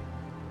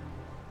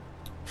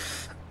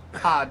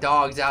 Ah,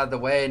 dog's out of the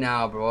way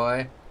now,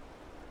 boy.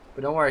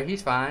 But don't worry,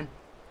 he's fine.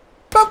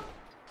 Boop!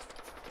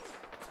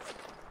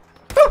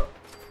 Boop!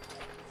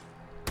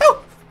 Boop!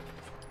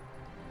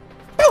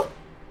 Boop!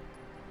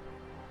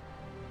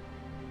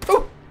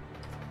 Boop!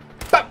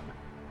 Boop!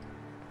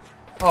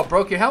 Oh,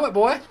 broke your helmet,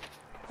 boy.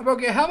 I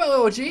broke your helmet,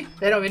 little G.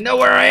 They don't even know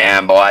where I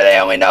am, boy. They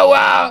only know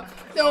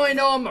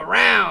I'm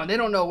around. They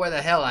don't know where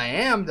the hell I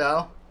am,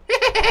 though.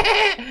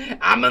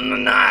 I'm in the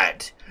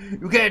night.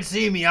 You can't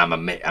see me. I'm a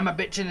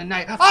bitch in the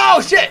night.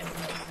 Oh shit!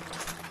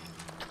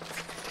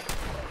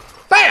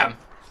 Bam!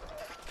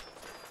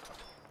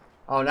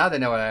 Oh, now they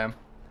know what I am.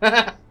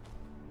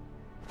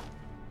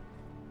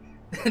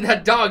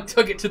 That dog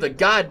took it to the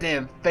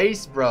goddamn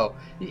face, bro.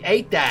 He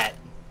ate that.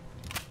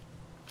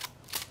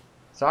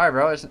 Sorry,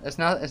 bro. It's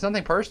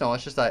nothing personal.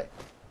 It's just like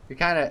you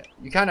kind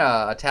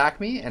of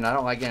attack me, and I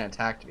don't like getting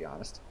attacked, to be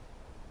honest.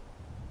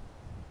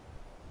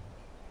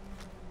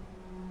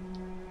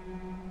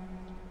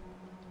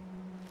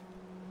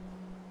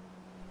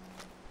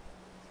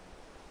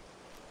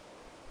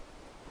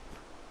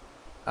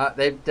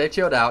 They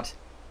chilled out.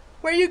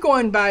 Where are you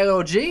going, by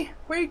little G?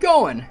 Where are you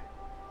going?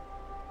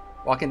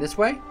 Walking this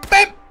way.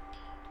 Bam!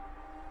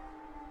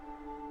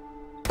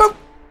 Boop!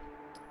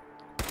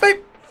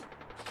 Beep!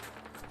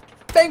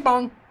 Bang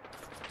bong!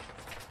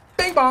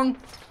 Bang bong!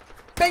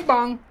 Bang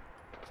bong!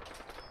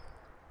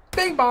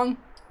 Bang bong!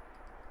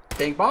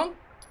 Bang bong!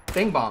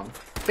 Bang bong!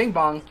 Bing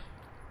bong!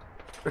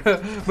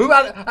 Move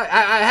out!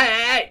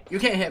 Hey! You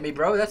can't hit me,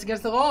 bro. That's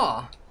against the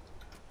law.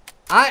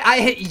 I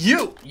hit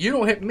you. You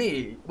don't hit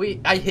me.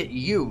 I hit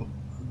you.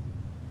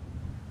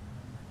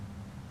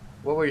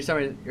 What were some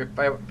of your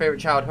favorite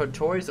childhood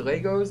toys? The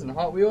Legos and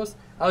Hot Wheels?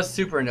 I was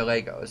super into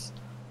Legos.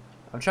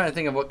 I'm trying to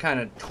think of what kind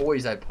of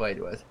toys I played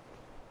with.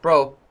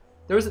 Bro,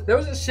 there was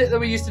a shit that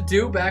we used to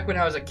do back when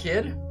I was a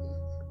kid,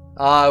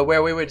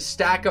 where we would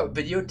stack up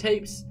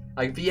videotapes,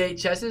 like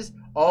VHSs,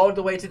 all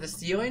the way to the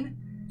ceiling,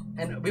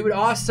 and we would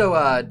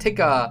also take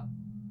a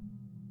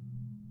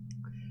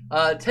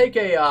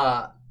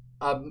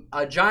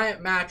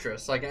giant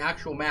mattress, like an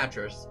actual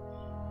mattress,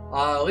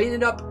 lean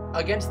it up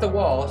against the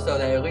wall so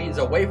that it leans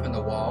away from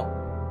the wall,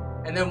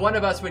 and then one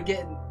of us would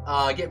get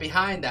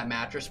behind that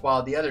mattress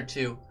while the other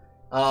two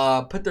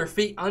put their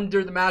feet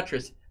under the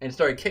mattress and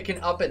started kicking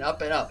up and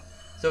up and up.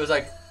 So it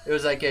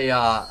was like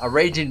a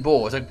raging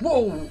bull. It was like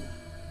whoa,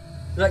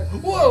 like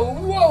whoa,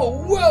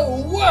 whoa,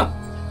 whoa, whoa.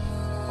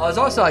 I was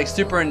also like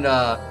super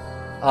into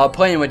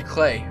playing with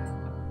clay,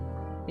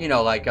 you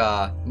know, like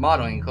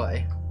modeling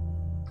clay.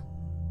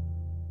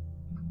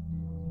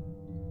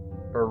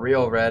 For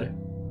real, Red.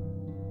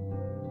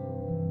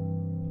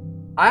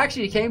 I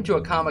actually came to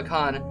a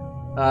Comic-Con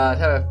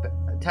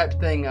type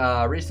thing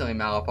recently,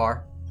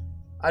 Malapar.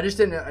 I just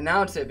didn't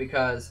announce it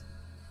because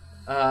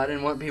I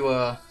didn't want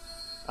people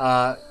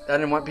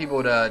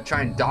to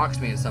try and dox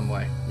me in some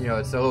way. You know,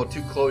 it's a little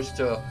too close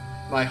to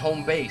my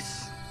home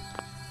base.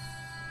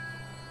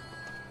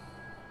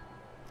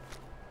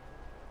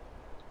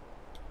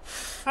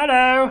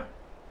 Hello.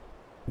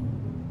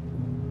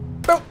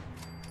 Boop.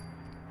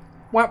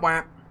 Whap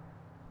whap.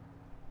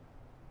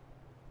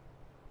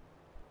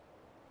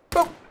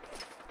 Boop.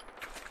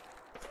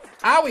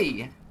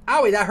 Owie!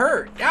 Owie, that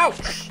hurt!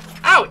 Ouch!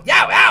 Ow!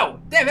 Yow! Ow!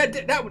 Damn,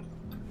 that would...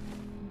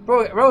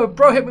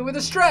 Bro hit me with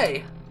a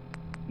stray!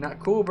 Not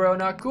cool, bro,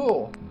 not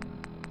cool.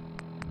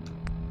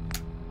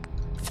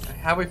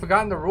 Have we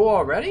forgotten the rule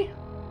already?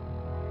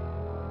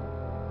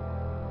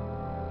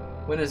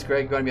 When is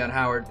Greg going to be on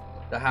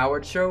the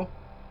Howard show?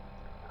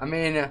 I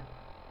mean,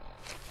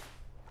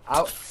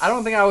 I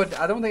don't think I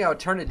would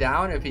turn it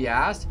down if he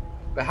asked,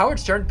 but Howard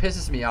Stern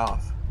pisses me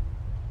off.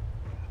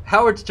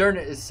 Howard Stern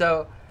is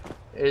so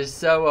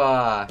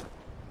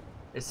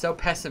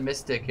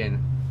pessimistic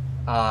and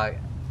I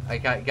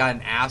got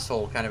an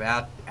asshole kind of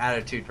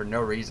attitude for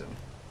no reason.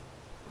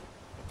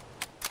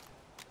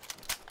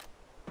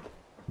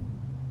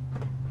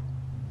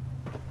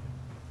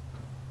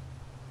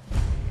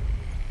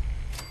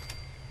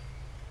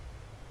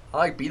 I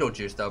like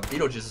Beetlejuice though.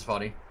 Beetlejuice is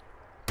funny.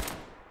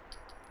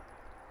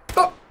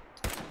 Oh!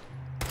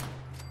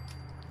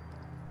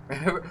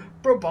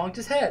 Bro bonked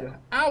his head.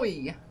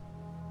 Owie!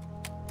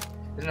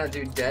 Isn't that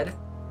dude dead?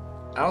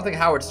 I don't think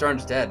Howard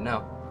Stern's dead,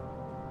 no.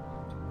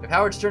 If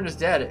Howard Stern is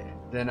dead,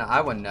 then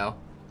I wouldn't know.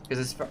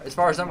 Because as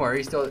far as I'm aware,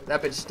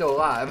 that bitch's still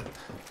alive.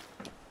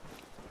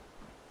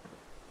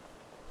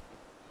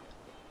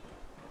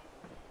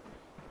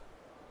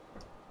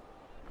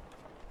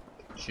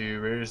 She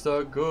is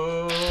a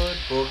good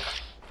book.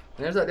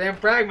 And there's that damn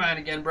frag mine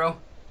again, bro.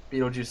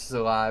 Beetlejuice is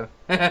alive.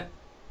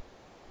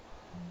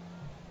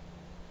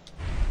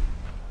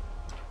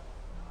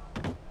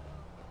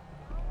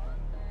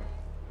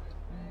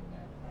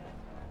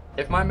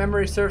 if my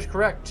memory serves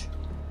correct,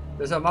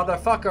 there's a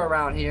motherfucker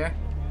around here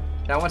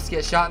that wants to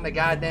get shot in the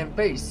goddamn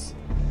face.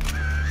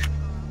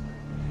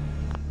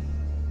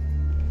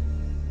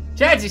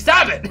 Chancey,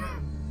 stop it!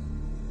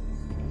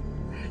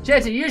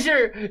 Chancey, use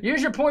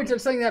your points of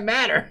something that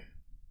matter.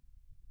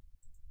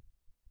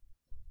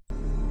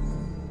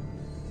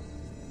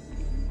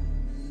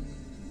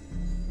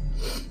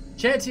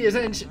 Chancey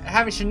isn't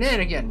having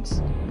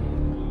shenanigans.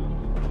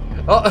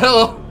 Oh,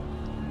 hello.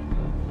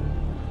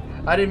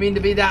 I didn't mean to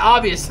be that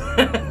obvious.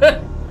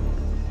 Hello.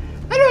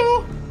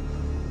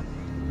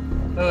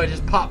 Oh, I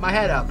just popped my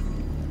head up.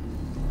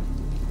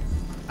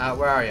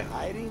 Where are you?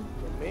 Hiding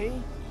from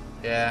me?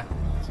 Yeah.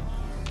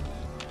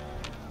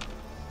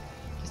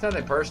 It's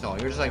nothing personal.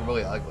 You're just like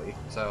really ugly.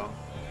 So.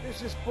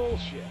 This is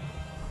bullshit.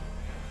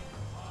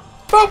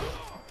 Boom!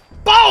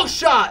 Ball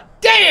shot!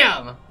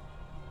 Damn!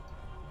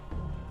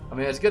 I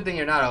mean, it's a good thing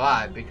you're not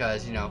alive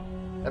because, you know,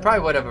 that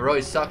probably would have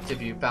really sucked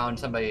if you found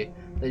somebody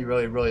that you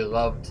really, really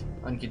loved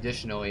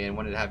unconditionally and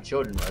wanted to have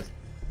children with.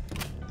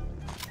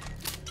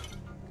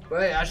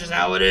 But hey, that's just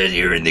how it is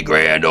here in the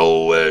Grand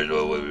Old West.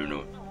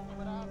 I'm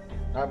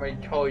gonna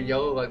call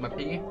yellow like my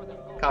pee.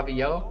 Coffee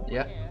yellow?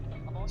 Yeah.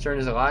 Stern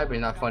is alive, but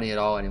he's not funny at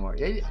all anymore.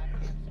 Yeah.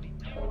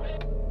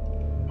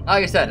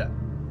 Like I said,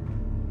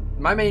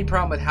 my main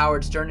problem with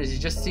Howard Stern is he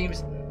just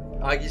seems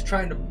like he's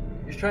trying to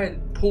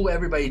pull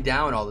everybody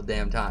down all the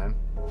damn time.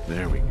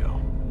 There we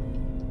go.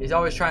 He's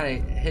always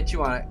trying to hit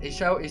you on a.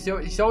 He's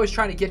always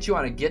trying to get you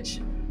on a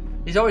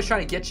He's always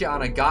trying to get you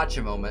on a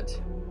gotcha moment.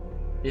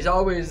 He's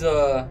always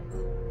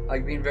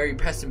like being very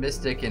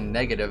pessimistic and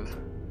negative.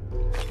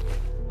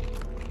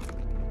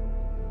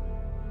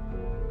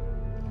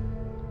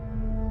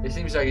 It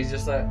seems like he's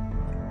just a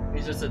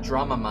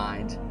drama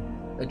mind,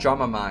 kind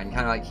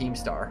of like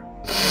Keemstar.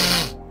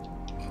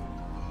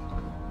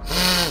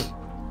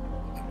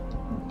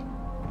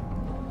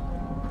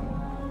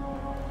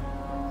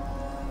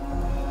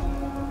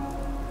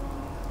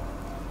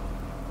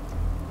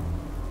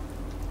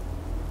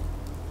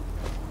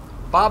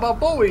 Baba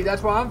Booey,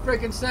 that's what I'm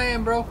freaking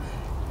saying, bro.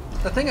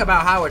 The thing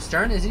about Howard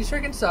Stern is he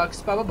freaking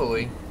sucks. Baba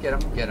Booey, get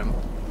him, get him.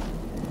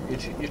 You're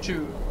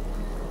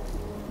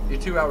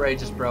too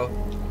outrageous, bro.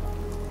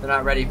 They're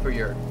not ready for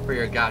your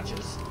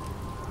gotchas.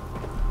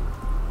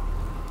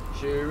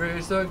 She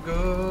is a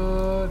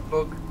good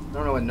book. I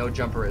don't know what no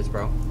jumper is,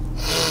 bro.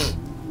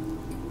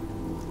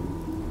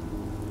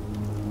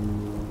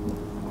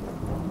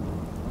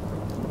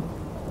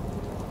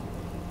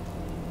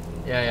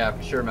 Yeah,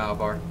 for sure,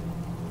 Malabar.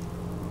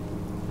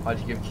 Why'd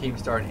you give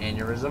Keemstar an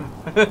aneurysm?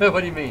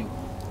 What do you mean?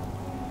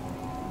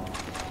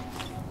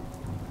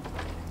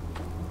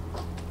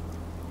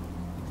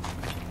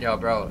 Yo,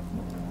 bro.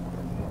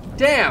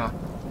 Damn!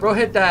 Bro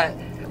hit that.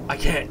 I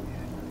can't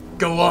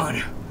go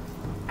on.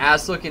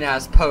 Ass looking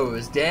ass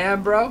pose.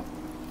 Damn, bro.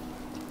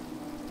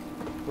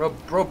 Bro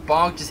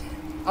bonked his.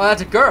 Oh,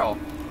 that's a girl.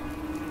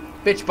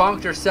 Bitch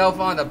bonked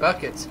herself on the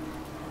bucket.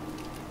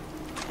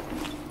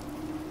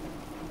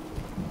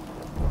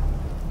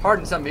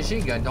 Pardon some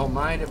machine gun. Don't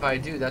mind if I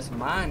do. That's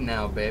mine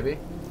now, baby.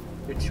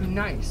 You're too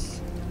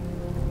nice.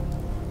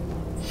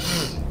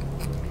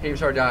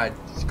 Keemstar died.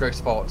 It's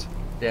Greg's fault.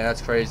 Yeah,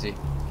 that's crazy.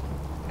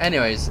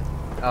 Anyways,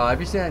 have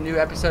you seen a new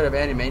episode of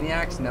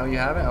Animaniacs? No, you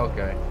haven't?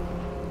 Okay.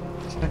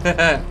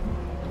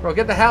 Bro,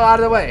 get the hell out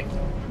of the way.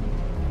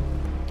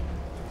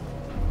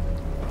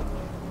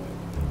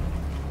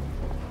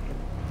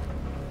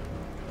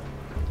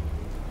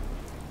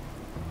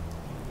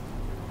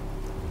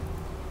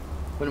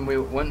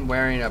 When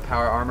wearing a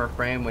power armor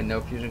frame with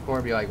no fusion core,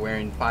 it'd be like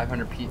wearing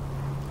 500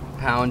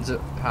 pounds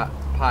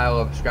pile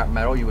of scrap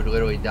metal. You would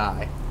literally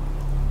die.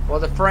 Well,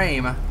 the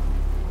frame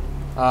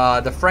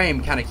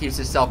kind of keeps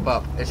itself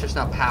up. It's just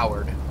not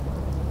powered.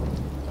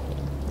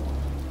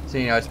 So,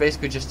 you know, it's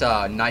basically just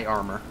knight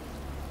armor.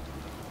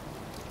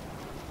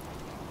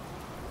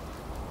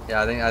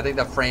 Yeah, I think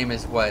the frame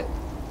is what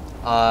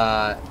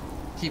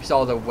keeps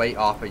all the weight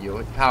off of you.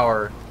 The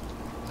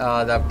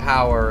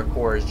power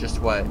core is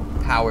just what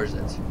powers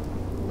it.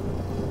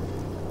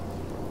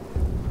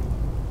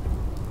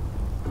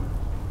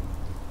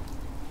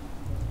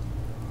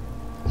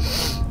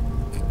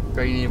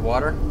 Greg, you need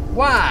water?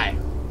 Why?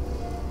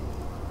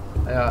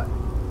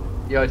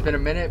 Yo, it's been a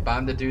minute, but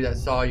I'm the dude that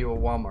saw you at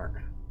Walmart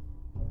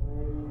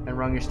and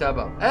rung your stub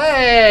up.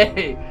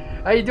 Hey!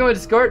 How you doing,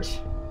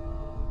 Scorch?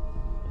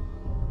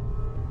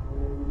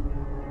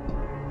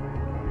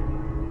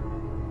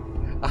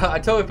 I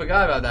totally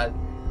forgot about that.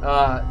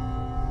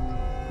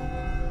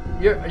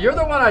 You're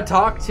the one I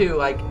talked to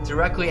like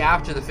directly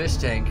after the fish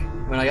tank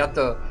when I got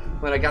the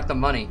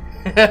money.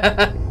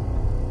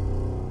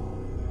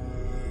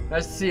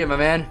 Nice to see you, my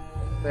man.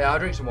 Yeah, I'll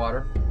drink some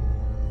water.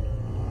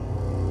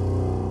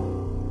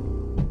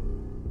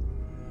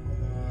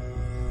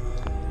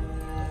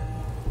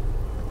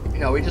 You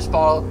know, we just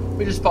fall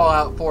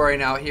out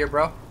 4ing out here,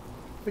 bro.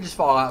 We just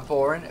fall out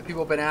 4ing.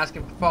 People have been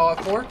asking for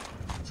Fallout 4,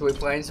 so we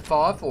playing some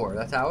Fallout 4.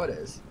 That's how it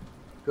is.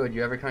 Good.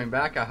 You ever coming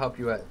back? I'll help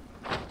you at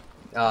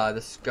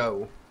the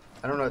SCO.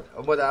 I don't know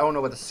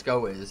what the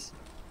SCO is.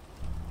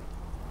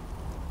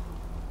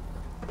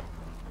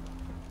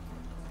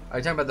 Are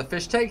you talking about the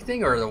fish tank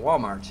thing or the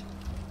Walmart?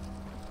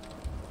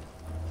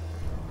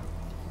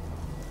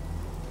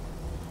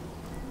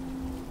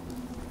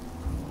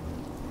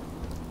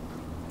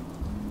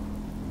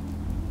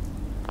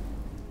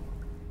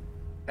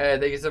 Hey,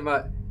 thank you so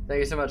much. Thank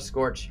you so much,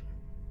 Scorch.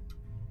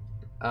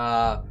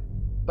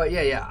 But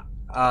yeah.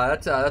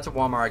 That's a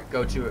Walmart I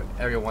go to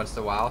every once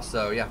in a while.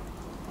 So yeah,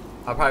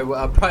 I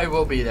probably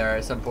will be there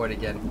at some point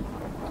again.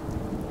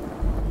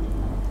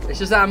 It's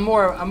just that I'm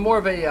more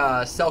of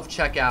a self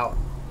checkout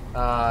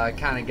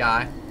kind of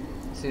guy.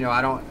 So you know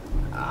I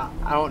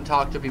don't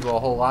talk to people a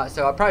whole lot.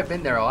 So I've probably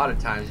been there a lot of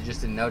times. You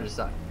just didn't notice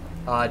that.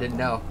 I didn't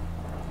know.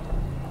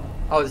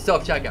 Oh, the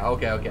self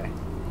checkout. Okay.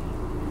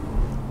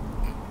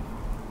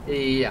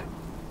 Yeah.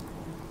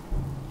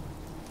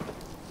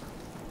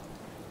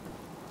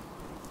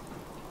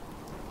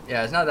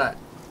 Yeah, it's not that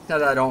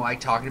I don't like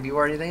talking to people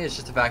or anything. It's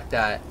just the fact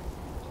that,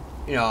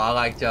 you know, I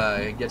like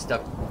to get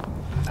stuff.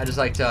 I just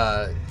like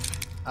to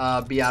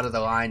be out of the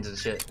lines and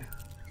shit.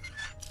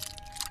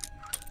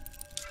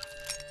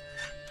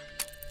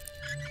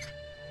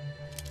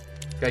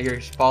 Okay,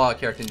 your Fallout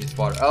character needs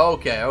water. Oh,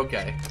 okay. Well,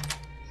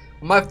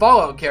 my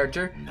Fallout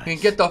character can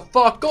get the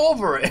fuck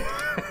over it.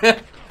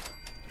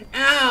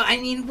 Oh, I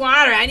need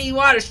water.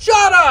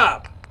 Shut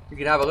up! You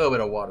can have a little bit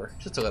of water.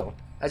 Just a little.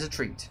 As a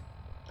treat.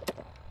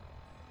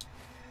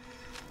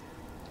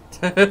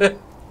 Bit.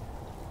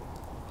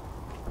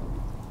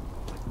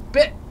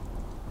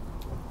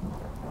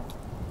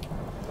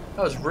 That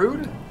was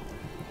rude.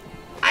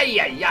 Ay.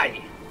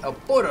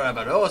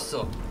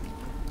 𝗦𝘁𝗶𝗺𝗀𝗀𝗀.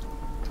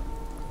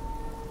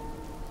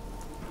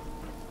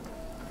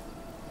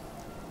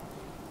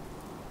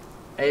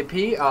 AP?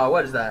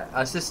 What is that?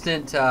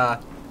 Assistant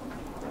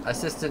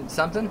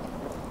something?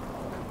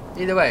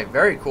 Either way,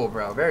 very cool,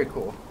 bro. Very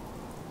cool.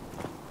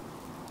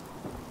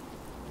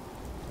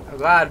 I'm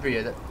glad for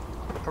you. The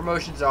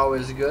promotions are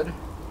always good.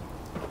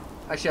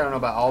 Actually, I don't know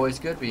about always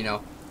good, but you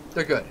know,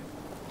 they're good.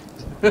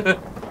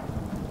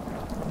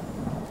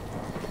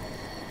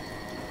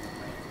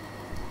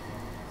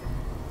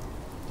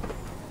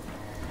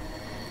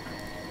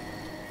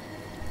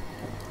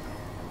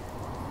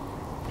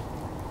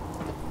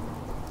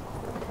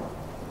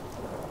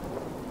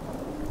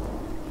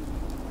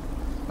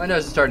 My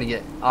nose is starting to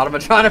get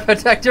automatronic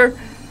protector.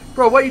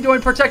 Bro, what are you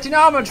doing protecting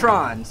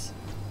automatrons?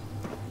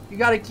 You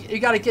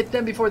gotta get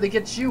them before they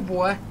get you,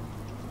 boy.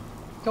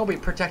 Don't be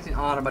protecting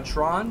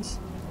automatrons.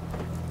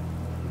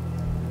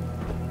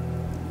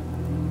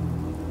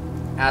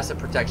 Asset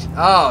protection.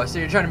 Oh, so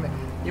you're trying to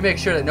make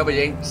sure that nobody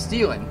ain't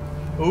stealing.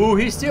 Ooh,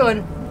 he's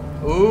stealing.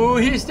 Ooh,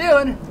 he's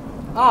stealing.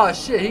 Oh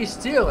shit, he's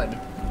stealing.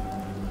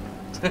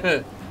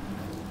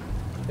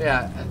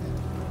 Yeah,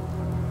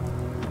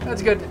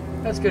 that's good.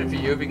 That's good for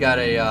you if you got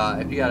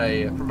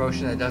a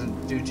promotion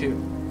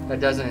that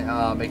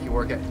doesn't make you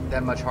work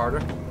that much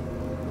harder.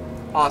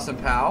 Awesome,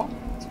 pal.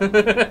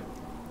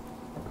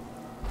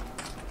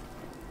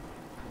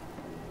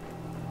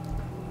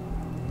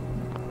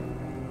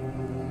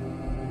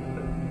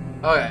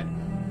 Okay.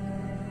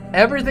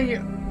 Every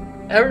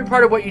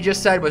part of what you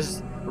just said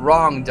was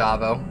wrong,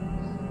 Davo.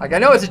 Like I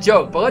know it's a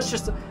joke, but let's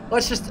just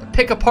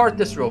pick apart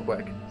this real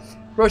quick.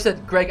 Bro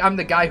said, "Greg, I'm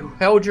the guy who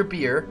held your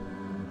beer."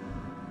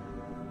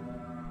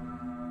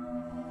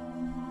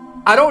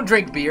 I don't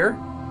drink beer.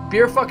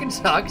 Beer fucking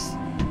sucks.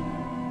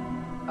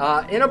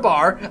 In a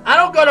bar. I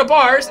don't go to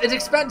bars. It's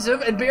expensive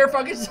and beer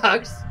fucking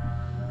sucks.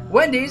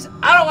 Wendy's.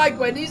 I don't like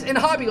Wendy's. And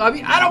Hobby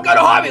Lobby. I don't go to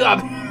Hobby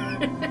Lobby.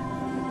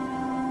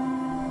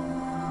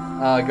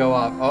 Go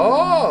off.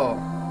 Oh.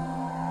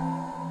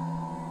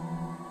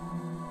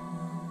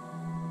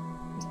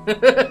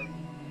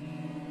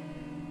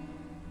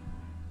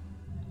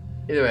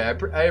 Either way,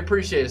 I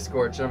appreciate it,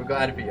 Scorch. I'm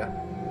glad for you.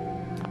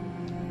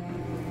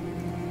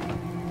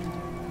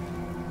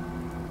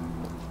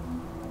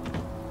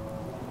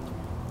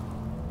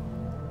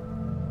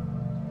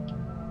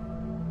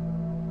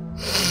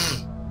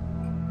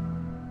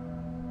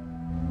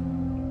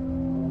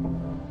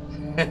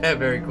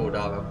 Very cool,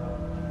 Davo.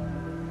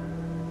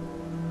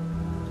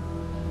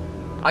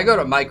 I go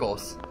to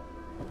Michael's.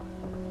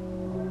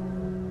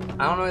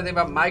 I don't know anything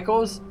about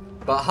Michael's,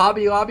 but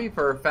Hobby Lobby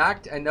for a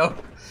fact, I know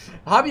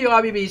Hobby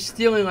Lobby be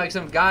stealing like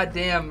some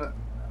goddamn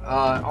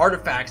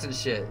artifacts and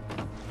shit.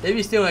 They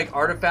be stealing like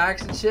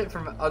artifacts and shit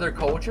from other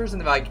cultures,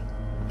 and they're like,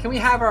 "Can we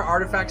have our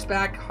artifacts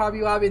back,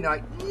 Hobby Lobby?" And they're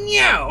like,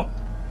 "No!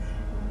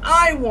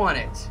 I want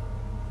it!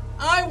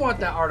 I want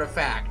that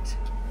artifact!"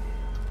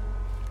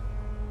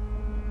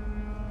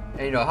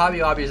 And you know,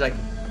 Hobby Lobby is like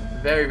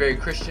very, very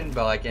Christian,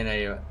 but like in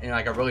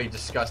like a really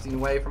disgusting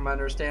way, from my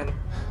understanding.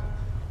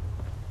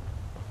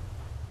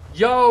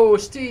 Yo,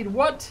 Steed,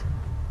 what?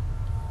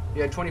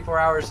 You had 24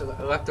 hours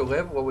left to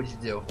live. What would you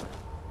do?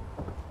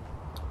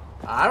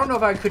 I don't know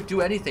if I could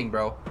do anything,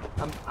 bro.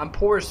 I'm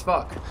poor as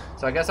fuck,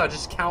 so I guess I'll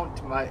just count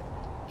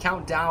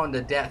down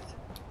to death.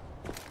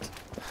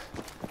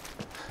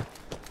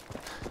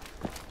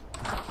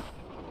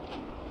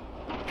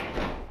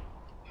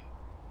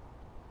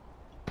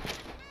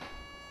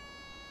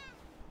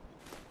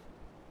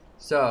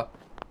 So,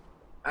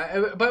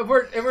 But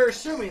if we're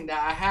assuming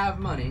that I have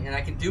money and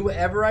I can do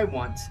whatever I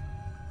want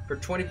for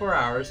 24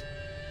 hours,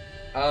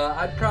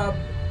 I'd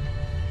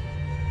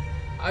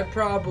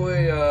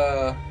probably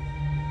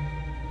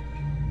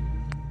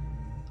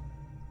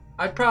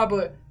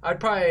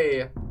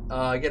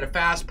get a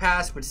fast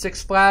pass with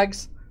Six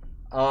Flags,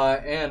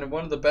 and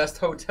one of the best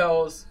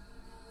hotels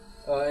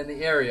in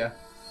the area,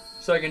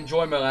 so I can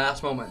enjoy my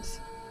last moments.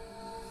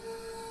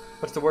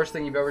 What's the worst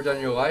thing you've ever done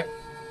in your life?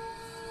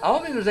 I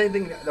don't think there's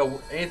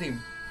anything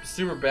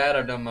super bad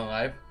I've done in my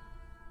life.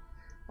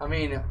 I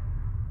mean,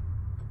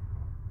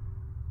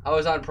 I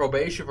was on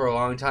probation for a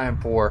long time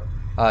for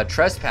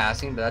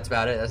trespassing, but that's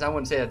about it. I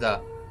wouldn't say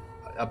that's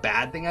a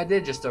bad thing I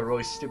did, just a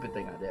really stupid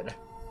thing I did.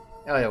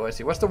 Oh yeah, let's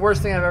see. What's the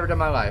worst thing I've ever done in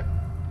my life?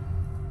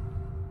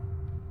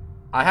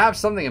 I have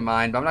something in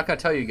mind, but I'm not going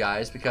to tell you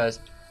guys because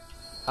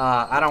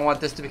I don't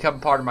want this to become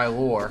part of my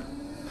lore.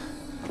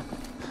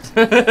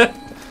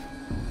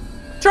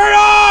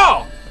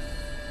 Turtle!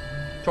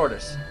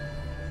 Tortoise.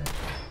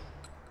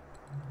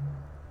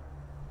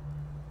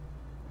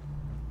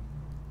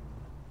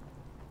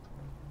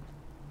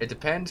 It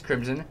depends,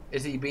 Crimson.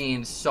 Is he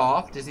being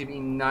soft? Is he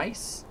being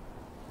nice?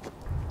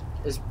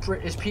 Is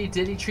P.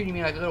 Diddy treating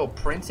me like a little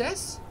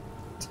princess?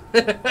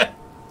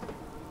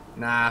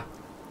 Nah.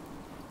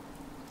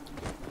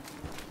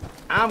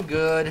 I'm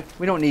good.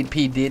 We don't need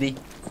P. Diddy.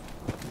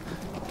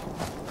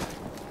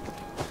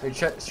 Are you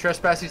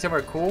trespassing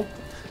somewhere cool?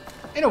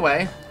 In a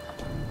way.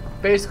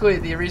 Basically,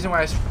 the reason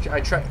why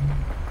I try...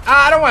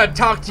 I don't want to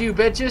talk to you,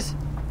 bitches.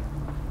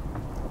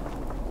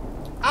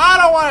 I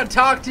don't want to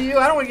talk to you.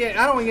 I don't want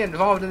to get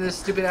involved in this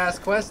stupid ass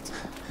quest.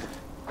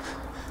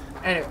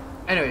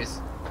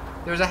 Anyways,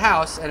 there was a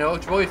house and it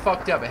looked really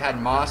fucked up. It had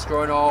moss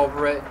growing all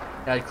over it.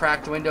 It had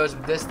cracked windows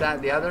with this, that,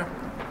 and the other.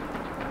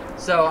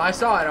 So I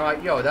saw it and I'm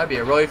like, yo, that'd be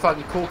a really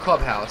fucking cool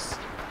clubhouse.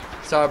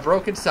 So I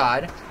broke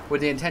inside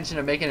with the intention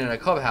of making it a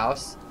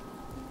clubhouse.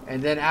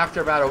 And then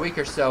after about a week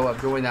or so of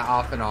doing that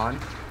off and on,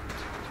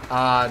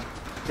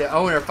 the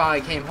owner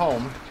finally came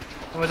home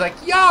and was like,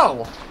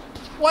 yo,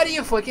 what are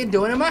you fucking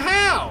doing in my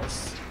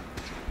house?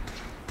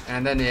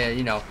 And then,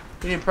 you know,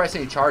 he didn't press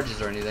any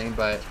charges or anything,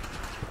 but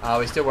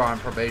we still were on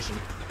probation.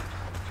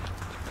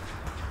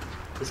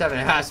 This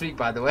happened last week,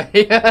 by the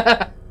way.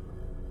 I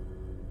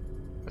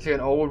see an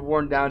old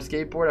worn down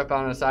skateboard I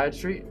found on a side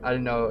street. I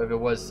didn't know if it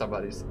was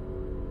somebody's.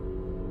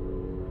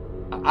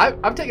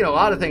 I've taken a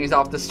lot of things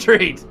off the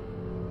street.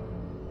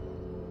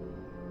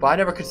 But I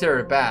never considered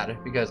it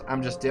bad because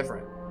I'm just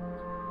different.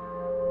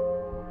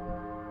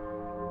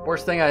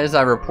 Worst thing is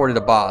I reported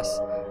a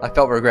boss. I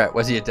felt regret.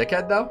 Was he a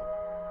dickhead though?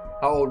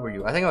 How old were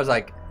you? I think I was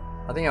like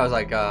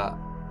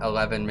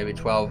 11, maybe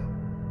 12.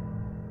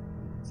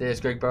 Today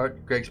is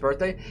Greg's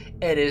birthday.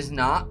 It is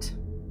not.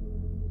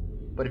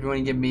 But if you want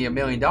to give me $1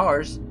 million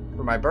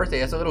for my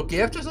birthday, that's a little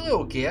gift. Just a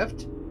little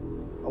gift.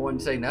 I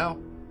wouldn't say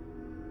no.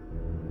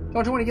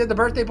 Don't you want to give the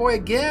birthday boy a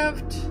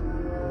gift?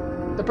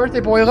 The birthday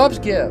boy loves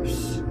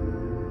gifts.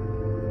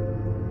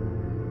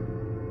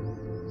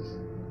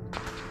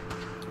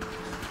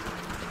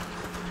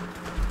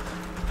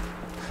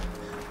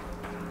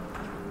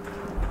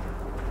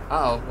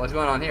 Uh-oh, what's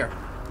going on here?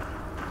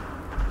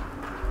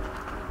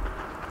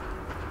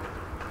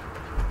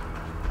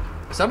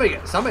 Somebody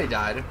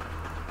died.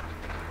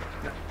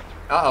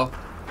 Uh-oh.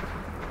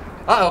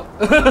 Uh-oh.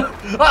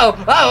 Uh-oh.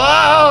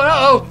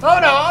 Uh-oh. Oh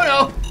no. Oh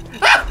no.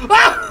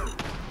 Ah!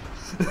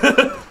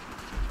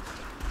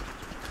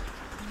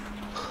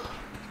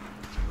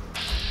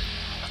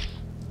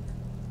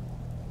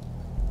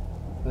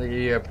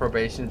 The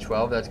probation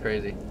 12, that's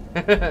crazy.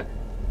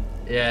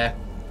 Yeah.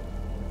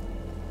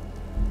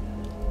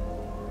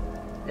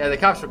 Yeah, the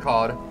cops were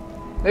called.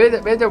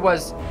 Maybe there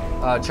was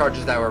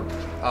charges that were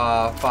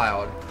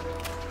filed,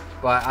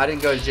 but I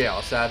didn't go to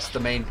jail, so that's the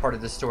main part of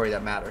the story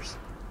that matters.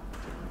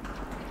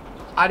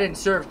 I didn't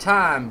serve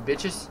time,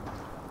 bitches.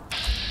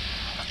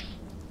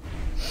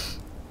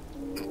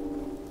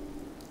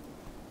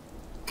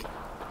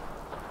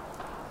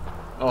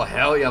 Oh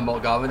hell yeah,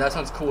 𝗦𝘁𝗶𝗺𝗀. That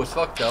sounds cool as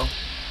fuck though.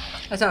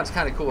 That sounds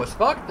kind of cool as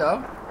fuck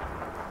though.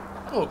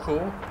 A little cool.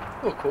 A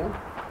little cool.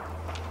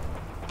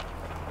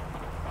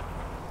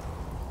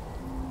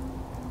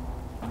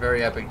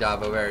 Very epic,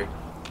 Davo, very.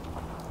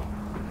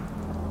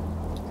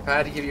 If I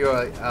had to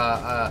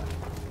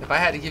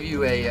give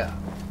you a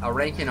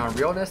ranking on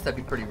realness, that'd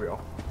be pretty real.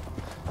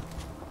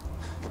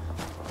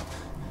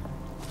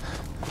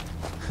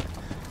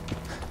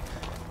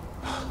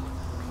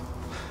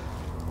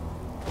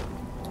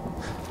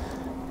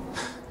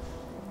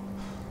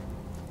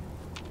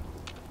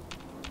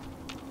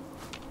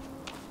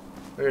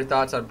 What are your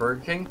thoughts on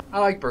Burger King? I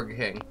like Burger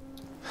King.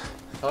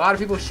 A lot of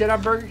people shit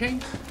on Burger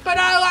King, but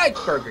I like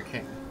Burger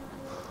King.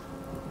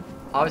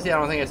 Obviously, I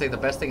don't think it's like the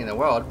best thing in the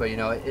world, but you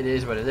know, it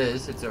is what it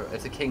is. It's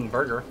a king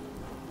burger.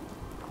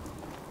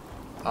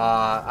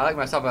 I like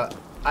myself, but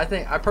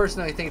I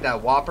personally think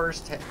that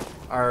Whoppers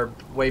are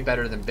way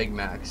better than Big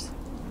Macs.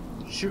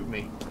 Shoot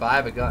me, but I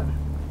have a gun.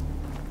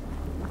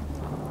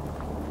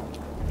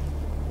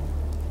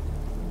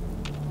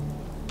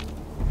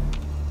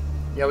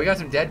 Yeah, we got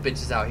some dead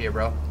bitches out here,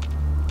 bro.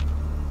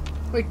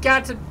 We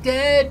got some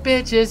dead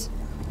bitches.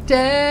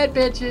 Dead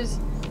bitches.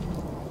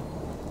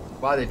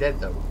 Why are they dead,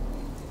 though?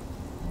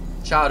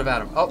 Child of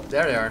Adam. Oh,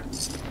 there they are.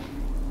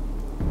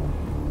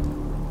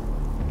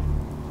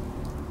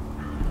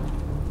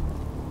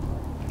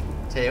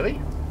 Taylor?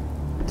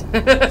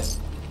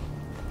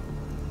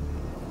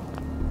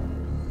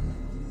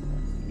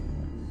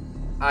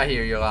 I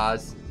hear you,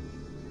 Oz. I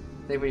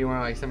think when you were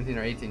like 17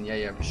 or 18.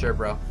 Yeah, for sure,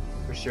 bro.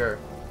 For sure.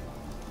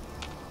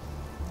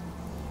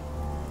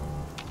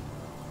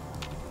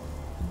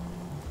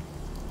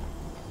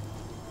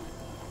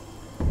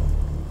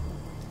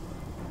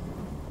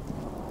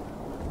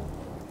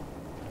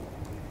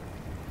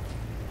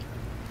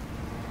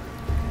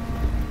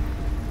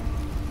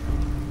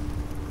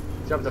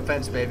 Jump the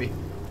fence, baby.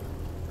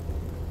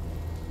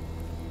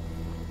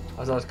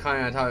 As I was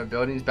climbing on top of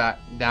buildings back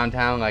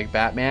downtown like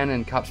Batman,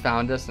 and cops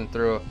found us and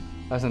threw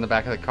us in the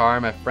back of the car.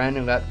 My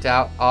friend leapt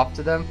out off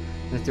to them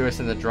and threw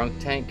us in the drunk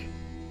tank.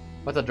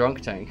 What's a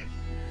drunk tank?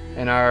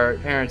 And our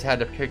parents had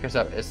to pick us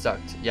up. It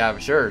sucked. Yeah, I'm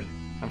sure.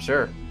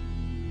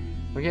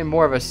 We're getting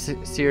more of a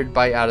seared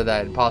bite out of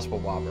that Impossible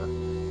Whopper.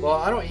 Well,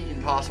 I don't eat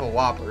Impossible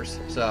Whoppers,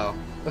 so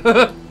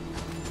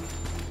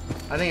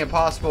I think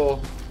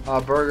Impossible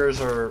burgers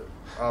are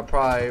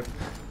probably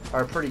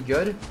pretty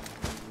good.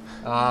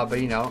 But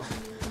you know,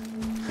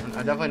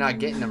 I'm definitely not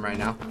getting them right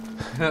now.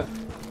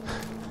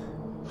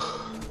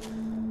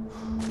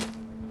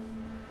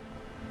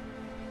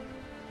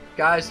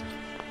 Guys,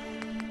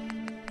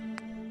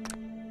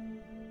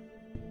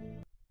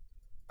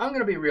 I'm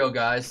gonna be real,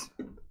 guys.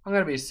 I'm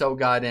gonna be so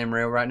goddamn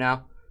real right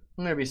now.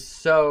 I'm gonna be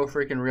so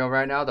freaking real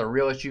right now. The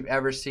realest you've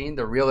ever seen,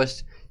 the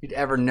realest you'd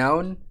ever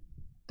known.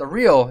 The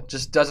real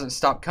just doesn't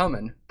stop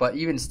coming. But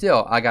even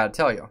still, I gotta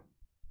tell you,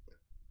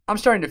 I'm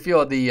starting to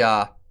feel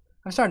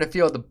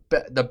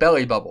the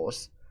belly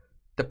bubbles,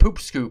 the poop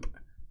scoop.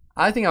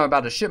 I think I'm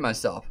about to shit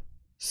myself.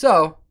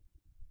 So,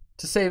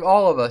 to save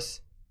all of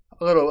us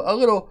a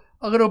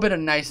little bit of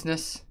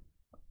niceness,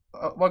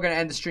 we're gonna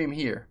end the stream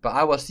here. But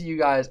I will see you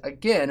guys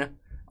again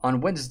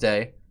on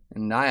Wednesday,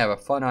 and I have a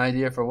fun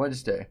idea for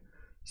Wednesday.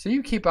 So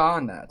you keep an eye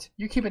on that.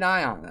 You keep an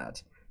eye on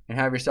that, and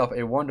have yourself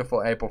a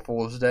wonderful April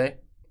Fool's Day.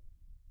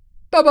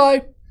 Bye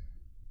bye.